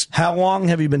I'll just... How long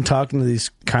have you been talking to these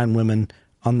kind women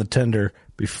on the Tinder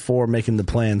before making the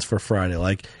plans for Friday?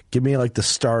 Like, give me like the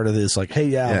start of this. Like, hey,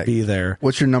 yeah, I'll be there.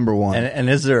 What's your number one? And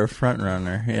is there a front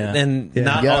runner? Yeah. And Yeah,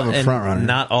 not you gotta all, have a and front runner.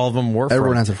 not all of them were Everyone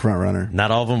from... has a front runner. Not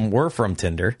all of them were from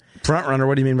Tinder. Front runner?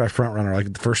 What do you mean by front runner?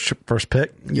 Like the first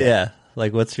pick? Yeah.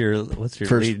 Like, what's your First-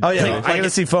 lead? Oh yeah, Like- I got to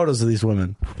see photos of these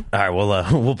women. All right,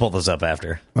 we'll pull those up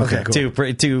after. Okay, cool. To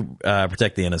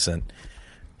protect the innocent.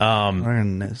 He's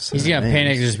gonna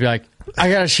panic and just be like,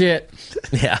 I got a shit.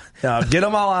 Yeah. Get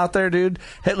them all out there, dude.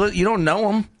 Hey, look, you don't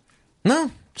know them. No.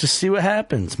 Just see what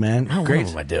happens, man. Great.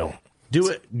 What do I do? Do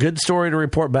it. Good story to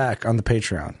report back on the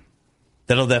Patreon.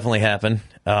 That'll definitely happen.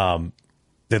 The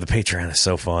Patreon is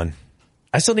so fun.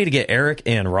 I still need to get Eric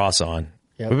and Ross on.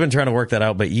 Yep. We've been trying to work that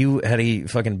out, but you had a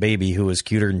fucking baby who was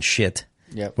cuter than shit.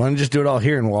 Yep. Why don't you just do it all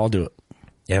here and we'll all do it?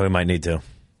 Yeah, we might need to.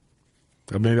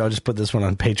 Or maybe I'll just put this one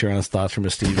on Patreon as thoughts from a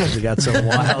Steve because it got so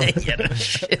wild. Yeah, no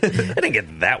shit. It didn't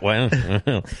get that wild.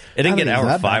 It didn't get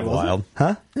hour 5 wild.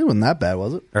 Huh? It wasn't that bad,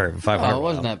 was it? Or 500. Oh, it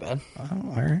wasn't that bad.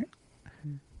 Oh, all right.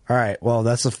 All right. Well,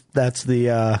 that's the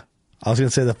I was going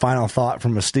to say the final thought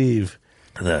from a Steve.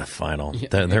 The final.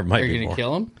 There might Are be you more. gonna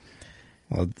kill him?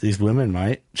 Well, these women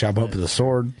might chop up with a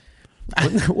sword.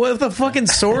 What the fucking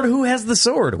sword? Who has the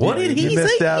sword? What did he You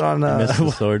missed say? out on Missed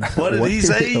the sword. what did he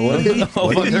say?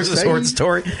 Oh, there's a say? sword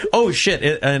story. Oh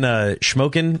shit! And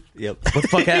Schmokin. Yep. What the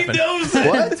fuck happened?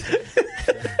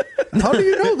 What? How do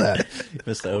you know that?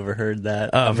 Must have overheard that.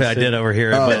 Oh, I did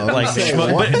overhear it, but I'm like, saying,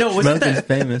 Schmo- what? but no, wasn't Smoking's that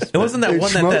famous. It wasn't that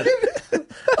one that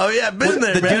Oh yeah, I've been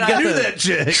there, the man. dude I got knew the- that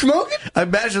chick. Smoking? I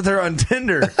matched with her on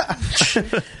Tinder.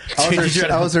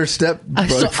 I was her step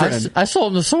friend. I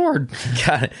sold him the sword.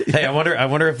 God, hey, I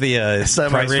wonder if the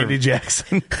Son by price Randy for,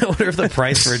 Jackson. I wonder if the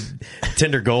price for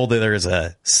Tinder Gold there is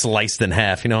sliced in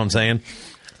half. You know what I'm saying?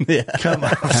 Yeah. Come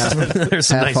on, There's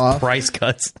some Half nice off. price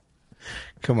cuts.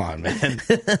 come on, man.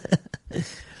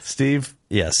 Steve,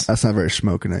 Yes. That's not very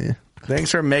smoking at you.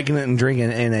 thanks for making it and drinking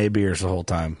NA beers the whole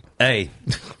time. Hey,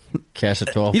 Cash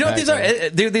at 12. you know what these are?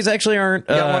 Dude, these actually aren't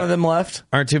Got one of them left.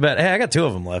 aren't too bad. Hey, I got 2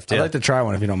 of them left. I'd Yeah, like to try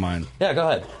one if you don't mind. yeah. Go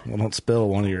ahead. Well, don't spill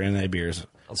one of your NA beers.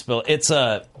 I'll spill. It's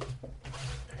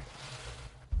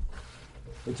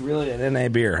It's really an NA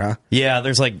beer, huh? Yeah,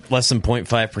 there's like less than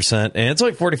 0.5%, and it's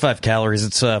like 45 calories.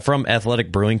 It's from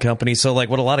Athletic Brewing Company. So like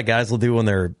what a lot of guys will do when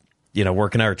they're,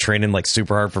 working out or training like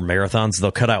super hard for marathons,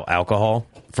 they'll cut out alcohol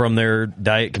from their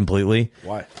diet completely.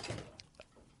 Why?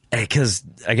 Because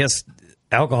I guess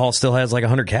alcohol still has like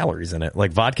 100 calories in it.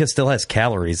 Like vodka still has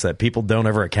calories that people don't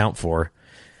ever account for.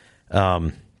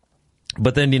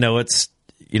 But then, it's,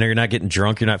 you're not getting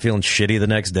drunk. You're not feeling shitty the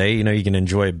next day. You can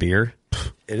enjoy a beer.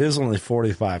 It is only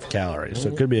 45 calories, so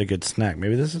it could be a good snack.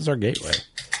 Maybe this is our gateway.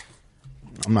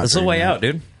 I'm not. That's the drinking way that. out,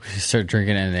 dude. Start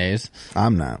drinking NAs.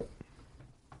 I'm not.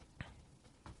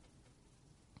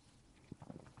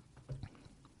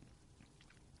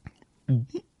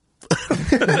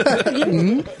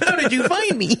 How did you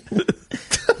find me?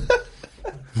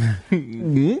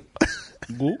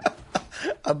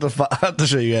 I'll have to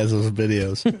show you guys those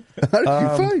videos. How did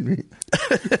you find me?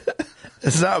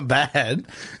 It's not bad.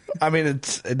 I mean,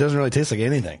 it doesn't really taste like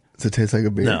anything. Does it taste like a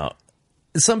beer? No.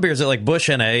 Some beers are like Bush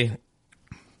NA.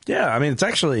 Yeah, I mean, it's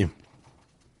actually. If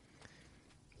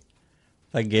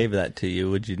I gave that to you,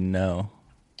 would you know?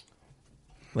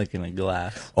 Like in a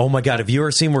glass. Oh my God! Have you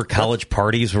ever seen where college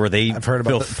parties where they I've heard about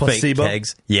fill the fake placebo.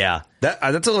 kegs? Yeah,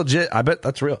 That's a legit. I bet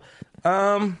that's real.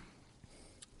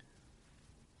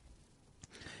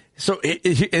 So,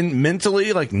 and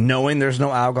mentally, like knowing there's no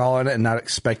alcohol in it and not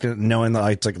expecting it, knowing that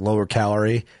like, it's like lower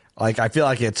calorie, like I feel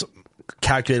like it's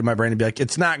calculated in my brain to be like,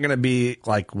 it's not going to be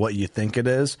like what you think it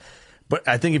is. But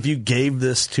I think if you gave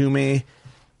this to me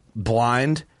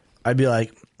blind, I'd be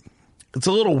like, it's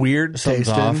a little weird Something's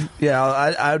tasting. off. Yeah,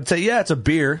 I would say, yeah, it's a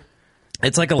beer.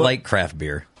 it's like a light craft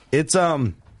beer. It's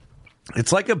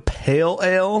like a pale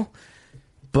ale,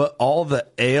 but all the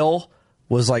ale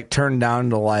was like turned down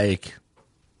to like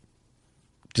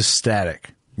just static.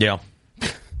 Yeah,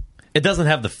 it doesn't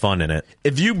have the fun in it.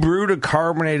 If you brewed a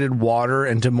carbonated water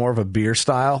into more of a beer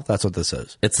style, that's what this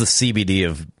is. It's the CBD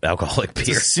of alcoholic beer.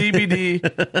 It's a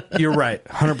CBD. You're right,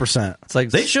 100%. It's like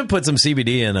They should put some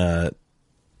CBD in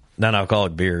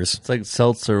non-alcoholic beers. It's like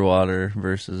seltzer water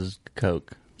versus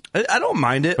Coke. I don't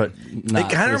mind it, But not it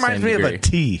to kind the of reminds same me of a degree.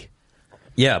 tea.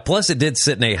 Yeah, plus it did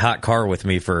sit in a hot car with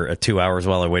me for 2 hours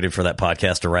while I waited for that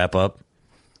podcast to wrap up.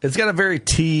 It's got a very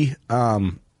tea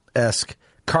esque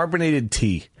carbonated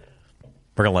tea.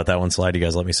 We're going to let that one slide. You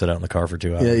guys let me sit out in the car for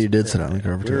 2 hours. Yeah, you did sit on the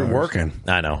car for 2 We were hours. working.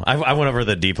 I know. I went over to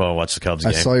the depot and watched the Cubs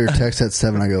I game. saw your text at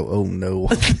 7. I go, oh no.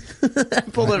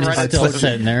 Pulled it right Still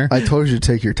sitting there. I told you to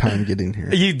take your time getting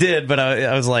here. You did, but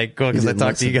I was like, well, because I didn't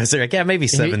talked to you guys. They're like, yeah, maybe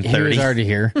He 7:30. was already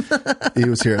here. He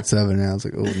was here at 7, and I was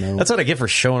like, oh no. That's what I get for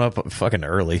showing up fucking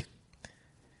early.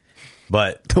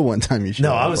 But the one time you showed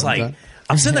no, up I was one like, time.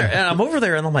 I'm sitting there and I'm over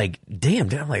there and I'm like, damn,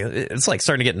 dude. I'm like, it's like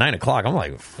starting to get 9 o'clock. I'm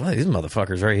like, well, these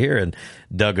motherfuckers right here. And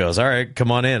Doug goes, all right,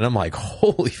 come on in. And I'm like,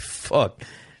 holy fuck.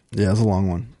 Yeah, it was a long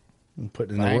one. I'm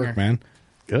putting in the Banger. work, man.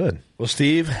 Good. Well,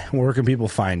 Steve, where can people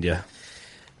find you?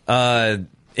 Instagram,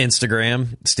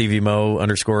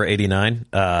 StevieMo_89.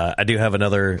 I do have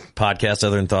another podcast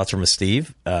other than Thoughts from a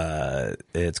Steve.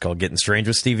 It's called Getting Strange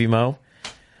with Stevie Mo.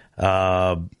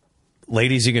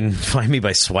 Ladies, you can find me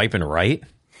by swiping right.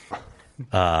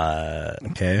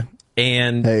 Okay.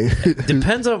 And Hey.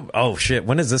 depends on, oh shit,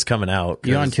 when is this coming out?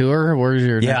 You on tour? Where's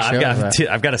your Yeah, next show?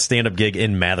 I've got a stand-up gig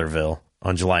in Matherville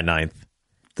on July 9th.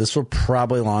 This will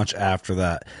probably launch after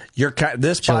that.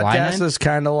 This July podcast 9th? is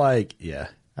kind of like, yeah.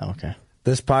 Oh, okay.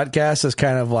 This podcast is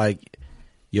kind of like,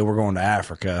 yo, we're going to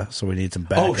Africa, so we need some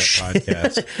backup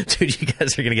podcasts. Dude, you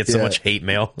guys are going to get so Yeah. much hate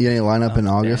mail. You ain't line up in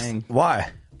August? Dang.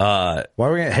 Why? Why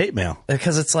are we getting hate mail?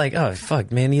 Because it's like, oh,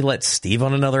 fuck, man, you let Steve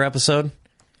on another episode?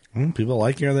 People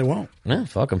like you or they won't. Yeah,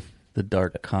 fuck him. The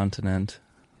Dark Continent.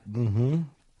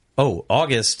 Oh,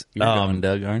 August. You're going,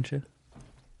 Doug, aren't you?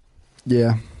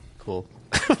 Yeah. Cool.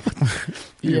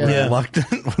 Yeah.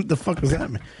 Reluctant? What the fuck was that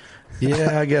mean?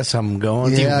 Yeah, I guess I'm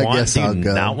going. Yeah, I guess do you I'll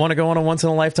go. not want to go on a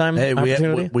once-in-a-lifetime Hey,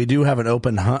 opportunity? we do have an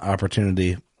open hunt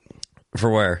opportunity. For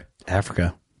where?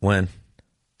 Africa. When?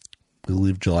 We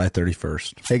leave July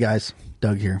 31st. Hey guys,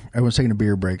 Doug here. Everyone's taking a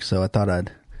beer break, so I thought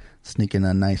I'd sneak in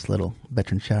a nice little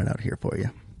veteran shout out here for you.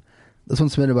 This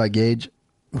one's submitted by Gage.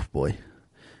 Oh boy.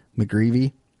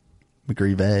 McGreevy.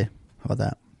 How about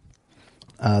that?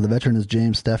 The veteran is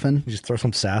James Steffen. You just throw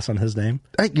some sass on his name.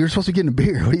 Hey, you're supposed to be getting a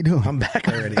beer. What are you doing? I'm back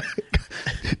already.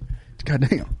 God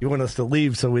damn. You want us to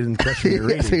leave so we didn't question your So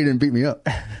you reading. didn't beat me up.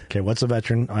 Okay, what's a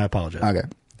veteran? I apologize.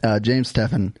 Okay. James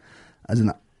Steffen, as in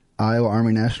the Iowa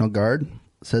Army National Guard,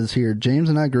 says here, James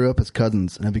and I grew up as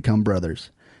cousins and have become brothers.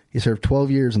 He served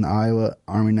 12 years in the Iowa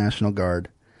Army National Guard,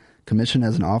 commissioned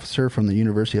as an officer from the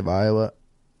University of Iowa,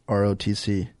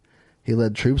 ROTC. He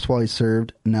led troops while he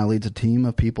served and now leads a team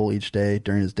of people each day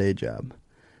during his day job.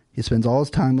 He spends all his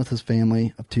time with his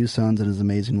family of 2 sons and his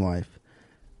amazing wife.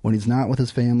 When he's not with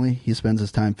his family, he spends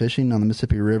his time fishing on the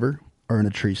Mississippi River or in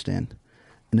a tree stand.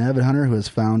 An avid hunter who has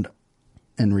found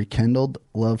and rekindled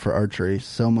love for archery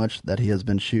so much that he has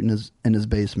been shooting in his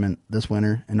basement this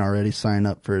winter and already signed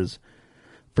up for his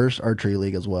first archery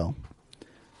league as well.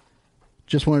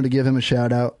 Just wanted to give him a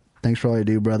shout out. Thanks for all you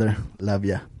do, brother. Love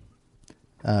ya.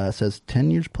 Says 10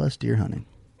 years plus deer hunting.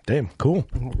 Damn, cool.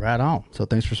 Right on. So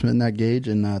thanks for submitting that, Gage,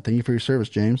 and thank you for your service,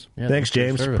 James. Yeah, Thanks, for your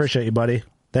James. service. Appreciate you, buddy.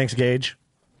 Thanks, Gage.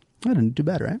 I didn't do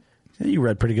bad, right? Yeah, you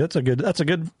read pretty good. That's a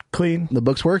good, clean, The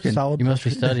book's working. solid. You must be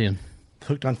studying.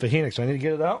 Hooked on Phoenix. So I need to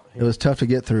get it out. It was tough to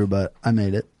get through, but I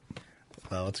made it.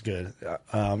 Well, it's good.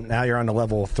 Now you're on to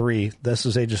level 3. This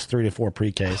is ages 3 to 4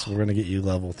 pre-K, so we're going to get you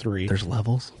level 3. There's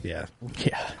levels. Yeah.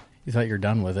 Yeah. You thought you're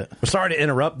done with it. We're sorry to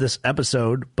interrupt this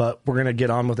episode, but we're going to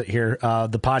get on with it here.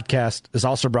 The podcast is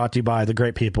also brought to you by the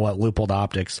great people at Leupold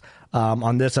Optics.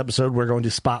 On this episode, we're going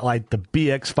to spotlight the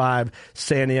BX5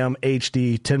 Santium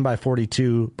HD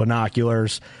 10x42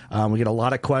 binoculars. We get a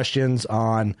lot of questions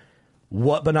on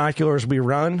what binoculars we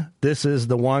run. This is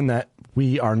the one that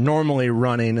we are normally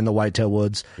running in the Whitetail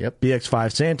Woods. Yep.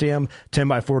 BX5 Santium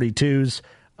 10x42s.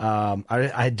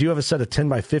 I do have a set of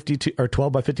 10x52 or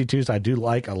 12x52s I do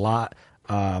like a lot.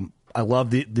 I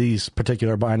love these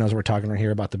particular binos. We're talking right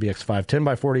here about the BX5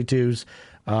 10x42s.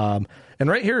 And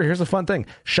right here's the fun thing.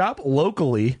 Shop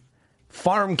locally.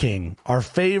 Farm King, our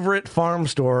favorite farm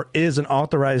store, is an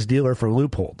authorized dealer for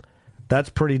Leupold. That's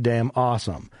pretty damn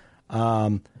awesome.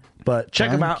 But check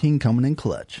them out. King coming in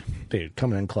clutch. Dude,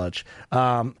 coming in clutch.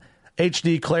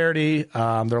 HD clarity.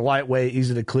 They're lightweight,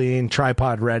 easy to clean,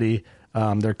 tripod ready.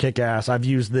 They're kick-ass. I've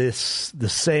used the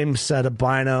same set of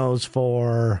binos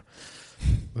for...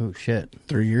 Oh, shit.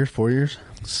 3 years, 4 years?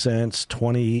 Since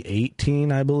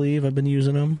 2018, I believe I've been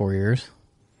using them. 4 years.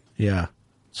 Yeah.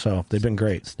 So they've been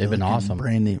great. They've been awesome.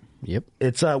 Brand new. Yep.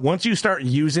 It's once you start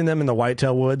using them in the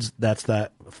Whitetail Woods, that's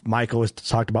that Michael has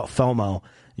talked about FOMO.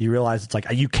 You realize it's like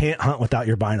you can't hunt without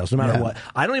your binos, no matter what.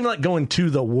 I don't even like going to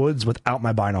the woods without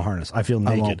my bino harness. I feel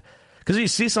naked. Because you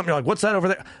see something, you're like, what's that over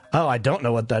there? Oh, I don't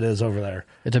know what that is over there.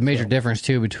 It's a major difference,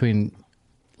 too, between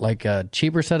like a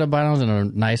cheaper set of binos and a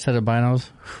nice set of binos.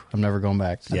 I'm never going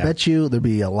back. I bet you there'd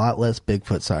be a lot less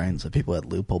Bigfoot sightings if people had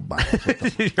Leupold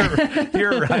binos.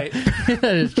 You're right.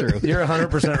 That is true. You're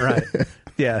 100% right.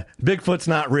 Yeah, Bigfoot's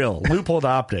not real. Leupold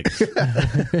Optics.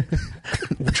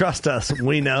 Trust us,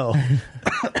 we know.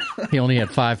 He only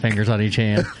had 5 fingers on each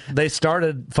hand. They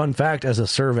started, fun fact, as a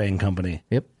surveying company.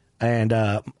 Yep. And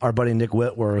our buddy Nick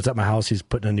Whitwer was at my house. He's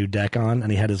putting a new deck on,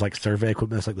 and he had his like survey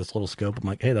equipment. It's like this little scope. I'm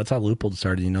like, hey, that's how Leupold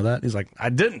started. You know that? He's like, I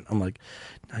didn't. I'm like,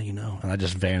 now you know. And I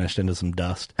just vanished into some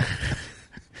dust.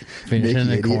 Finished in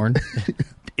the corn.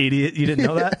 Idiot. You didn't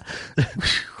know that?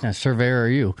 Yeah, surveyor are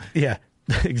you? Yeah,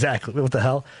 exactly. What the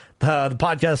hell? The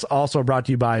podcast also brought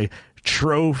to you by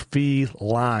Trophy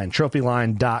Line,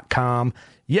 trophyline.com.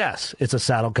 Yes, it's a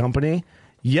saddle company.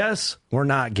 Yes, we're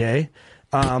not gay.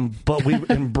 But we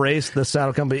embrace the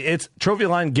saddle company. It's Trophy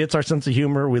Line gets our sense of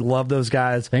humor. We love those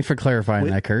guys. Thanks for clarifying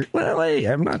that, Kurt. Well, hey,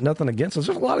 I'm not nothing against us.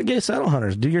 There's a lot of gay saddle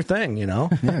hunters. Do your thing, you know.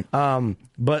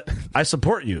 But I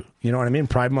support you. You know what I mean?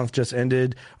 Pride Month just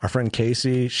ended. Our friend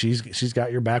Casey, she's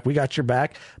got your back. We got your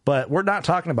back. But we're not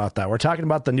talking about that. We're talking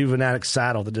about the new Venatic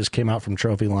saddle that just came out from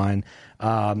Trophy Line.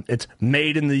 It's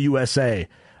made in the USA.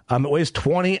 It weighs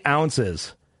 20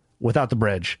 ounces without the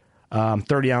bridge.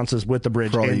 30 ounces with the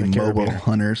bridge For all and you the mobile carabiner.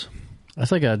 hunters. That's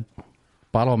like a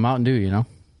bottle of Mountain Dew, you know?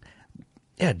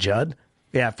 Yeah, Judd.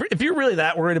 Yeah, if you're really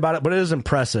that worried about it, but it is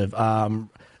impressive.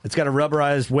 It's got a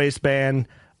rubberized waistband.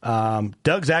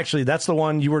 Doug's actually, that's the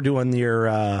one you were doing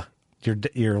your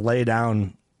lay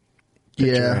down.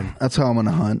 Yeah, that's how I'm going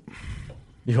to hunt.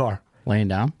 You are. Laying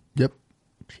down? Yep.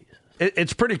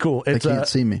 It's pretty cool. They can't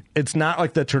see me. It's not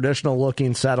like the traditional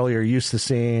looking saddle you're used to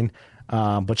seeing.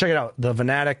 But check it out, the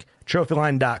Venatic,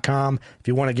 trophyline.com. If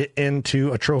you want to get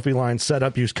into a Trophy Line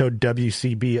setup, use code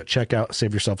WCB at checkout.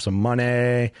 Save yourself some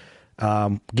money.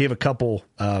 Gave a couple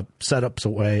setups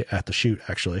away at the shoot,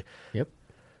 actually. Yep.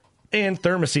 And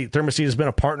Thermoset. Thermoset has been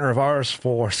a partner of ours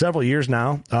for several years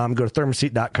now. Go to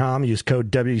thermoset.com. Use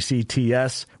code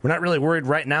WCTS. We're not really worried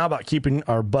right now about keeping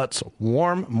our butts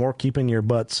warm, more keeping your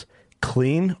butts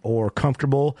clean or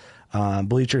comfortable.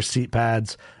 Bleachers, seat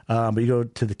pads. But you go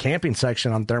to the camping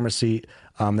section on Thermoset.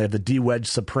 They have the D-Wedge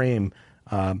Supreme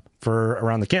for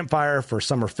around the campfire, for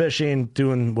summer fishing,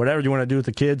 doing whatever you want to do with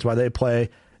the kids while they play.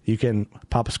 You can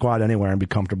pop a squat anywhere and be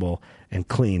comfortable and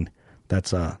clean.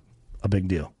 That's a big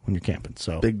deal when you're camping.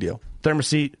 So Big deal.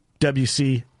 Thermoset,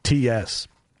 WCTS.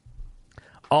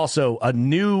 Also, a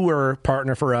newer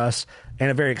partner for us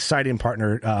and a very exciting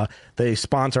partner. They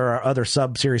sponsor our other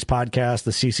sub-series podcast,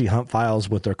 the CC Hunt Files,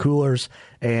 with their coolers.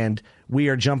 And we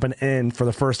are jumping in for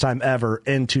the first time ever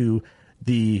into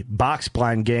the box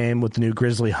blind game with the new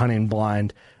Grizzly hunting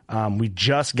blind. We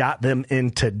just got them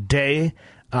in today,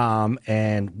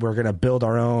 and we're going to build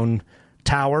our own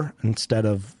tower instead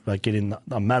of like getting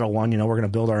a metal one. You know, we're going to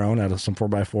build our own out of some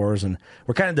 4x4s, and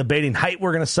we're kind of debating height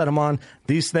we're going to set them on.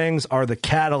 These things are the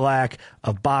Cadillac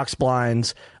of box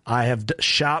blinds. I have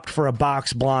shopped for a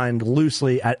box blind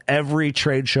loosely at every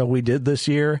trade show we did this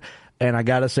year, and I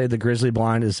got to say the Grizzly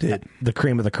blind is the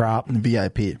cream of the crop.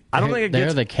 VIP. I don't think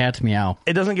They're the cat's meow.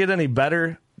 it doesn't get any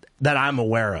better that I'm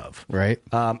aware of. Right.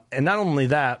 And not only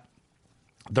that,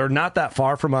 they're not that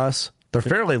far from us. They're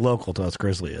fairly local to us,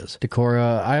 Grizzly is.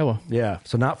 Decorah, Iowa. Yeah,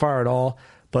 so not far at all,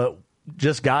 but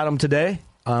just got them today,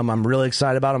 I'm really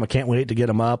excited about them. I can't wait to get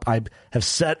them up. I have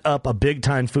set up a big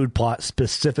time food plot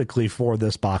specifically for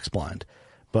this box blind.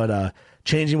 But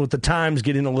changing with the times,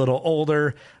 getting a little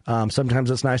older, sometimes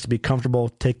it's nice to be comfortable.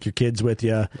 Take your kids with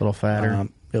you. A little fatter.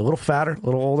 A little fatter, a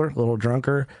little older, a little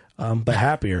drunker, but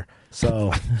happier.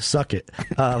 So suck it.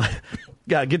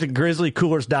 Get to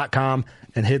grizzlycoolers.com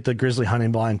and hit the Grizzly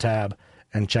Hunting Blind tab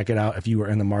and check it out if you are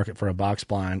in the market for a box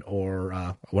blind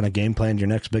or want to game plan your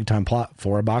next big time plot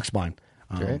for a box blind.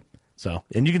 Great. So,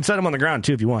 and you can set them on the ground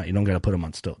too if you want. You don't got to put them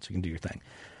on stilts. You can do your thing.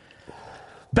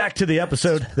 Back to the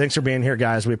episode. Thanks for being here,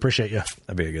 guys. We appreciate you.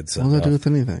 That'd be a good What send. does that do with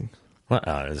anything? Well,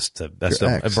 I still miss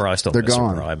They're her,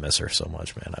 gone. bro. I miss her so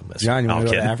much, man. I miss John, her. you want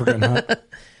to go to Africa and hunt?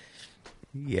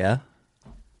 Yeah.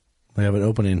 We have an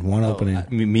opening. One opening.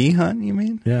 Me hunt, you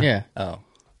mean? Yeah. Yeah. Oh.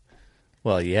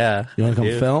 Well, yeah. You want to I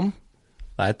come do. film?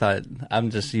 I thought, I'm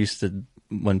just used to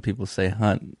when people say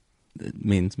hunt, it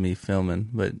means me filming.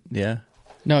 But yeah.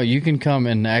 No, you can come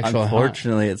in actual hunt.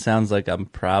 Unfortunately, it sounds like I'm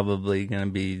probably going to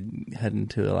be heading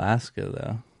to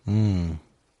Alaska, though.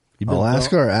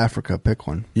 Alaska or Africa? Pick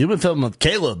one. You've been filming with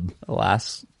Caleb.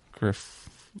 Alaska.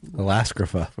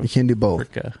 Alaska. You can't do both.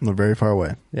 Africa. They're very far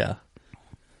away. Yeah.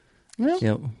 Well,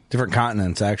 Yep. Different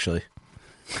continents, actually.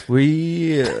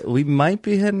 We might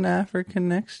be heading to Africa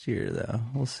next year, though.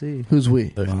 We'll see. Who's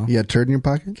we? Well. You got a turd in your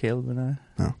pocket? Caleb and I.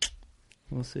 No.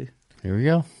 We'll see. here we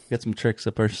go. Got some tricks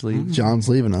up our sleeve. John's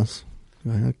leaving us.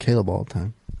 Caleb all the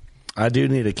time. I do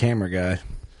need a camera guy.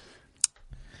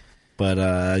 But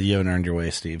you haven't earned your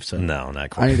way, Steve. So No, not I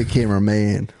quite. need a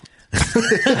cameraman.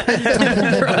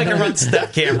 I can run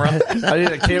step camera. I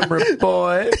need a camera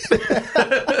boy.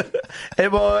 Hey,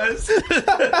 boys.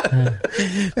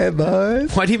 Hey,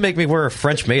 boys. Why do you make me wear a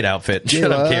French maid outfit?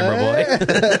 Shut up, camera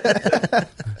boy.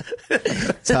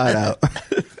 It's hot out.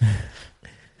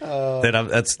 Dude,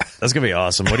 that's gonna be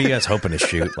awesome. What are you guys hoping to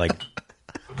shoot? Like,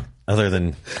 other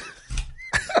than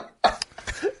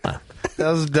That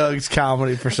was Doug's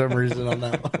comedy for some reason on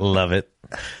that one. love it,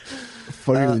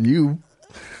 Funnier than you.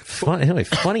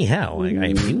 funny how? Like, I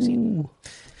amuse you.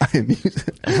 I amuse.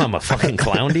 I'm a fucking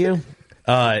clown to you.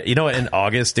 You know what? In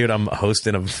August, dude, I'm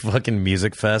hosting a fucking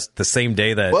music fest the same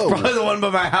day that. Whoa. Probably the one by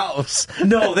my house.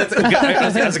 No, that's.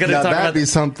 I was going to Now talk that'd about. be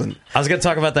something. I was going to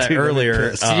talk about that Dude, that'd be earlier.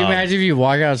 pissed. Can you imagine if you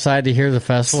walk outside to hear the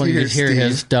festival and you just hear Steve.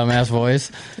 his dumbass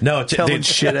voice? No, Telling dude,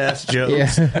 shit ass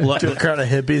jokes Yeah. to a crowd of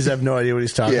hippies. I have no idea what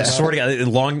he's talking Yeah. about. swear to God,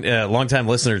 long time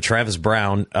listener Travis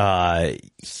Brown.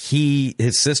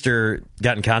 His sister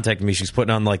got in contact with me. She's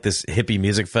putting on like this hippie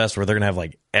music fest where they're gonna have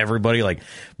like everybody, like a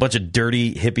bunch of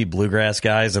dirty hippie bluegrass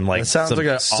guys and like It sounds some like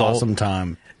an soul. awesome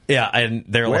time. Yeah, and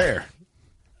they're Where?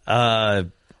 like,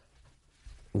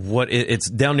 it's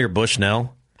down near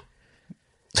Bushnell.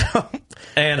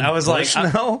 And I was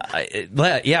Bushnell?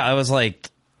 yeah, I was like,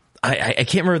 I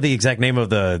can't remember the exact name of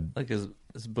the. Like, is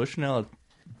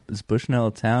Bushnell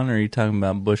a town, or are you talking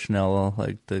about Bushnell,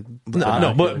 like the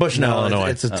Bushnell, Illinois.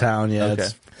 It's a town, yeah. okay.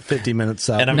 It's 50 minutes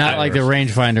south. And I'm- Not like the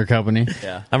rangefinder company.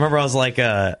 Yeah. I remember I was like,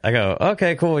 I go,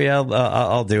 okay, cool, yeah,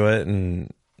 I'll do it.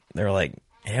 And they were like,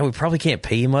 yeah, we probably can't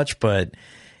pay you much, but,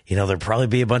 you know, there'll probably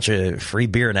be a bunch of free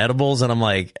beer and edibles. And I'm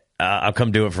like, I'll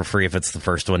come do it for free if it's the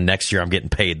first one. Next year, I'm getting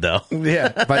paid, though.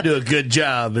 Yeah, if I do a good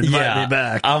job, invite me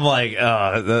back. I'm like,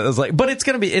 I was like, but it's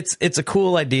going to be, it's a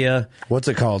cool idea. What's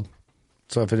it called?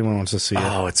 So if anyone wants to see it.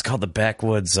 Oh, it's called the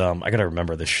Backwoods. I got to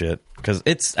remember this shit because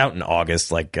it's out in August.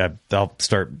 Like, I'll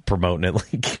start promoting it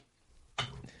like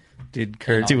Dude,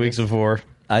 Kurt, 2 weeks before.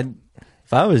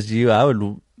 if I was you, I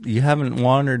would. You haven't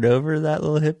wandered over that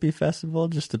little hippie festival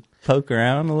just to poke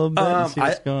around a little bit and see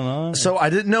what's going on? So I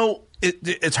didn't know.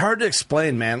 It's hard to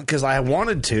explain, man, because I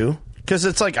wanted to. Because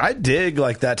it's like I dig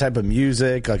like that type of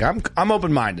music. Like I'm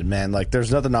open minded, man. Like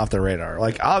there's nothing off the radar.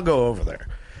 Like I'll go over there.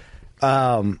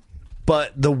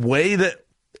 But the way that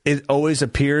it always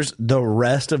appears the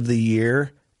rest of the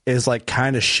year is like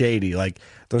kind of shady. Like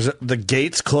the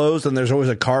gate's closed and there's always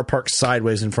a car parked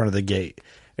sideways in front of the gate.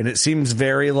 And it seems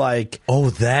very like, oh,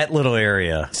 that little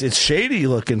area. It's shady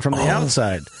looking from the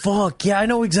outside. Fuck yeah, I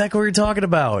know exactly what you're talking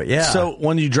about. Yeah. So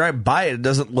when you drive by it, it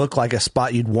doesn't look like a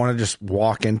spot you'd want to just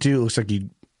walk into. It looks like you'd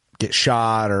get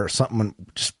shot or something.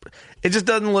 It just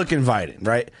doesn't look inviting,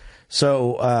 right?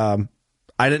 So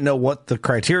I didn't know what the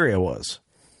criteria was,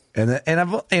 and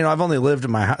I've only lived in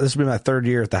my house. This will be my third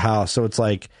year at the house, so it's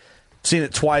like I've seen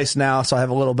it twice now, so I have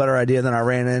a little better idea. Then I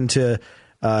ran into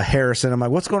Harrison. I'm like,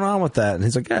 what's going on with that? And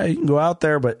he's like, yeah, you can go out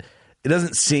there, but it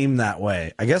doesn't seem that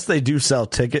way. I guess they do sell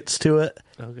tickets to it.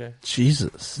 Okay.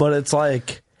 Jesus. But it's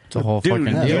like, It's a whole dude,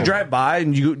 fucking deal. you drive by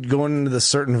and you go into the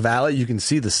certain valley, you can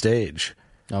see the stage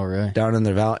Oh, really? down in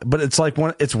the valley. But it's like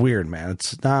it's weird, man.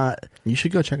 It's not. You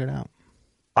should go check it out.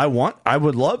 I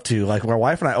would love to. Like my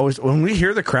wife and I always, when we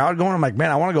hear the crowd going, I'm like,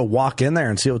 man, I want to go walk in there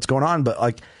and see what's going on. But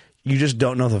like, you just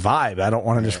don't know the vibe. I don't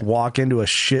want to just walk into a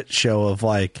shit show of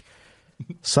like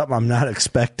something I'm not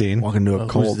expecting. Walk into a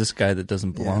cult. Who's this guy that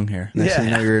doesn't belong here? Next thing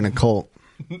you know, you're in a cult.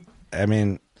 I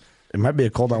mean, it might be a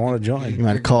cult I want to join. You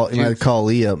might call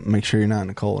Lee up, make sure you're not in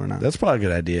a cult or not. That's probably a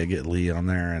good idea. Get Lee on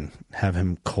there and have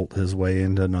him cult his way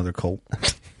into another cult.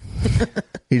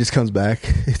 He just comes back.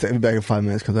 He's back in 5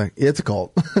 minutes. Comes back. It's a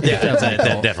cult. Yeah,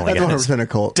 that definitely That's is. 100% a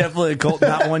cult. Definitely a cult,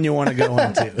 not one you want to go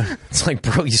into. It's like,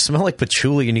 bro, you smell like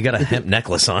patchouli and you got a hemp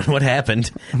necklace on. What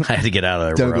happened? I had to get out of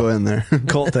there, Don't bro. go in there.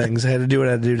 Cult things. I had to do what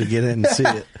I had to do to get in and see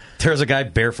it. There was a guy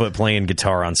barefoot playing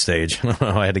guitar on stage.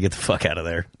 I had to get the fuck out of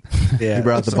there. Yeah, He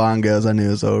brought the bongos. I knew it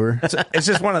was over. It's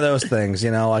just one of those things,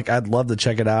 you know. Like I'd love to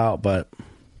check it out, but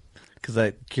Because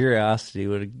that curiosity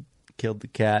would have killed the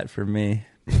cat for me.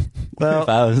 well, If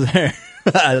I was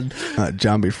there.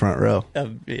 John be front row.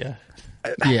 Yeah.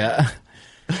 Yeah.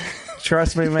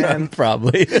 trust me, man.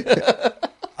 Probably.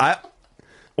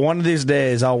 One of these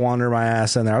days, I'll wander my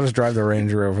ass in there. I'll just drive the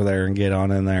Ranger over there and get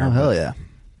on in there. Oh, hell yeah.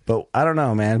 But I don't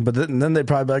know, man. But then they'd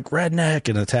probably be like redneck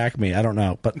and attack me. I don't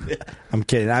know. But I'm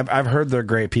kidding. I've heard they're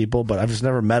great people, but I've just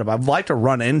never met them. I'd like to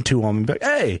run into them and be like,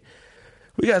 hey,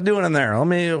 what you guys doing in there?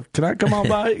 Can I come on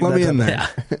by? Let me in there.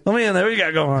 Let me in there. What you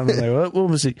got going on in there?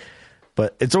 We'll see.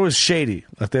 But it's always shady.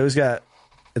 Like they always got,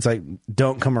 it's like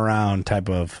don't come around type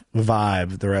of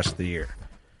vibe the rest of the year.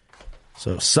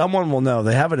 So someone will know.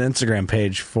 They have an Instagram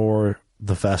page for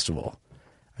the festival.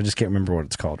 I just can't remember what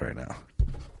it's called right now.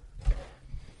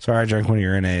 Sorry, I drank one of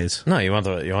your NAs. No, you want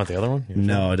the other one?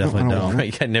 No, I definitely don't.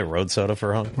 You got no road soda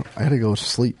for home? I had to go to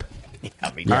sleep.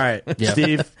 All right,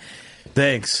 Steve.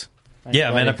 Thanks.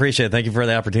 Yeah, man, I appreciate it. Thank you for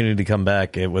the opportunity to come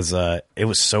back. It was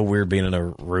so weird being in a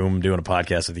room doing a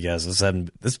podcast with you guys.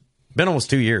 This been almost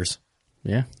 2 years.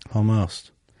 Yeah.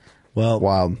 Almost. Well,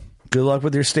 Wild. good luck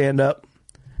with your stand-up.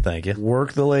 Thank you.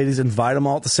 Work the ladies. Invite them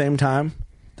all at the same time.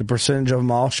 The percentage of them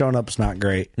all showing up is not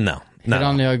great. No. Hit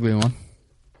on the ugly one.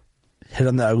 Hit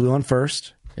on the ugly one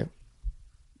first. Yep.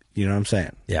 You know what I'm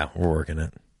saying? Yeah, we're working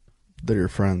it. They're your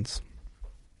friends.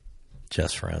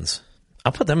 Just friends.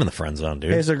 I'll put them in the friend zone,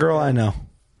 dude. Hey, there's a girl I know.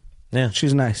 Yeah.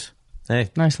 She's nice. Hey,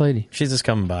 Nice lady. she's just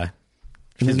coming by.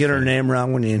 You can get her name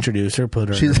wrong when you introduce her. Put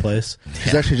her in her place.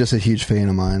 She's actually just a huge fan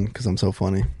of mine because I'm so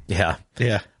funny. Yeah.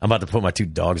 Yeah. I'm about to put my 2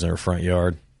 dogs in her front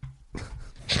yard.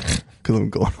 Because I'm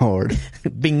going hard.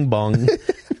 Bing bong.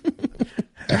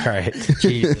 All right.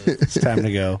 Jesus. It's time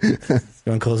to go. You want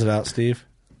to close it out, Steve?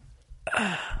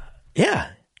 Yeah.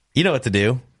 You know what to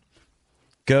do.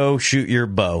 Go shoot your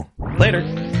bow. Later.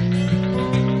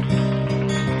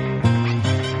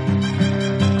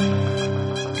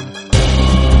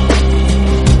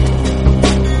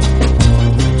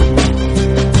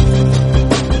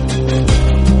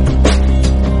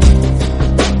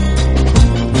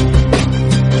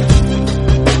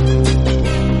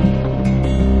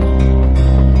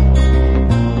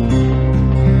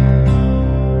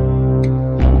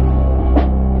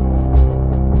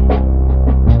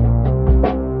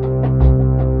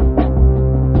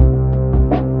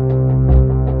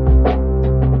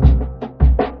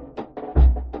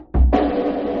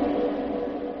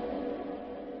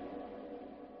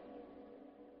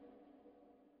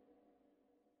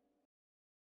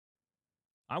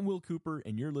 I'm Will Cooper,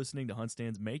 and you're listening to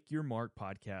HuntStand's Make Your Mark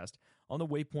podcast on the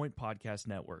Waypoint Podcast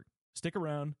Network. Stick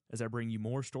around as I bring you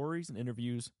more stories and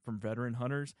interviews from veteran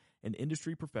hunters and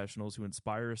industry professionals who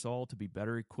inspire us all to be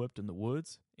better equipped in the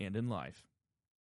woods and in life.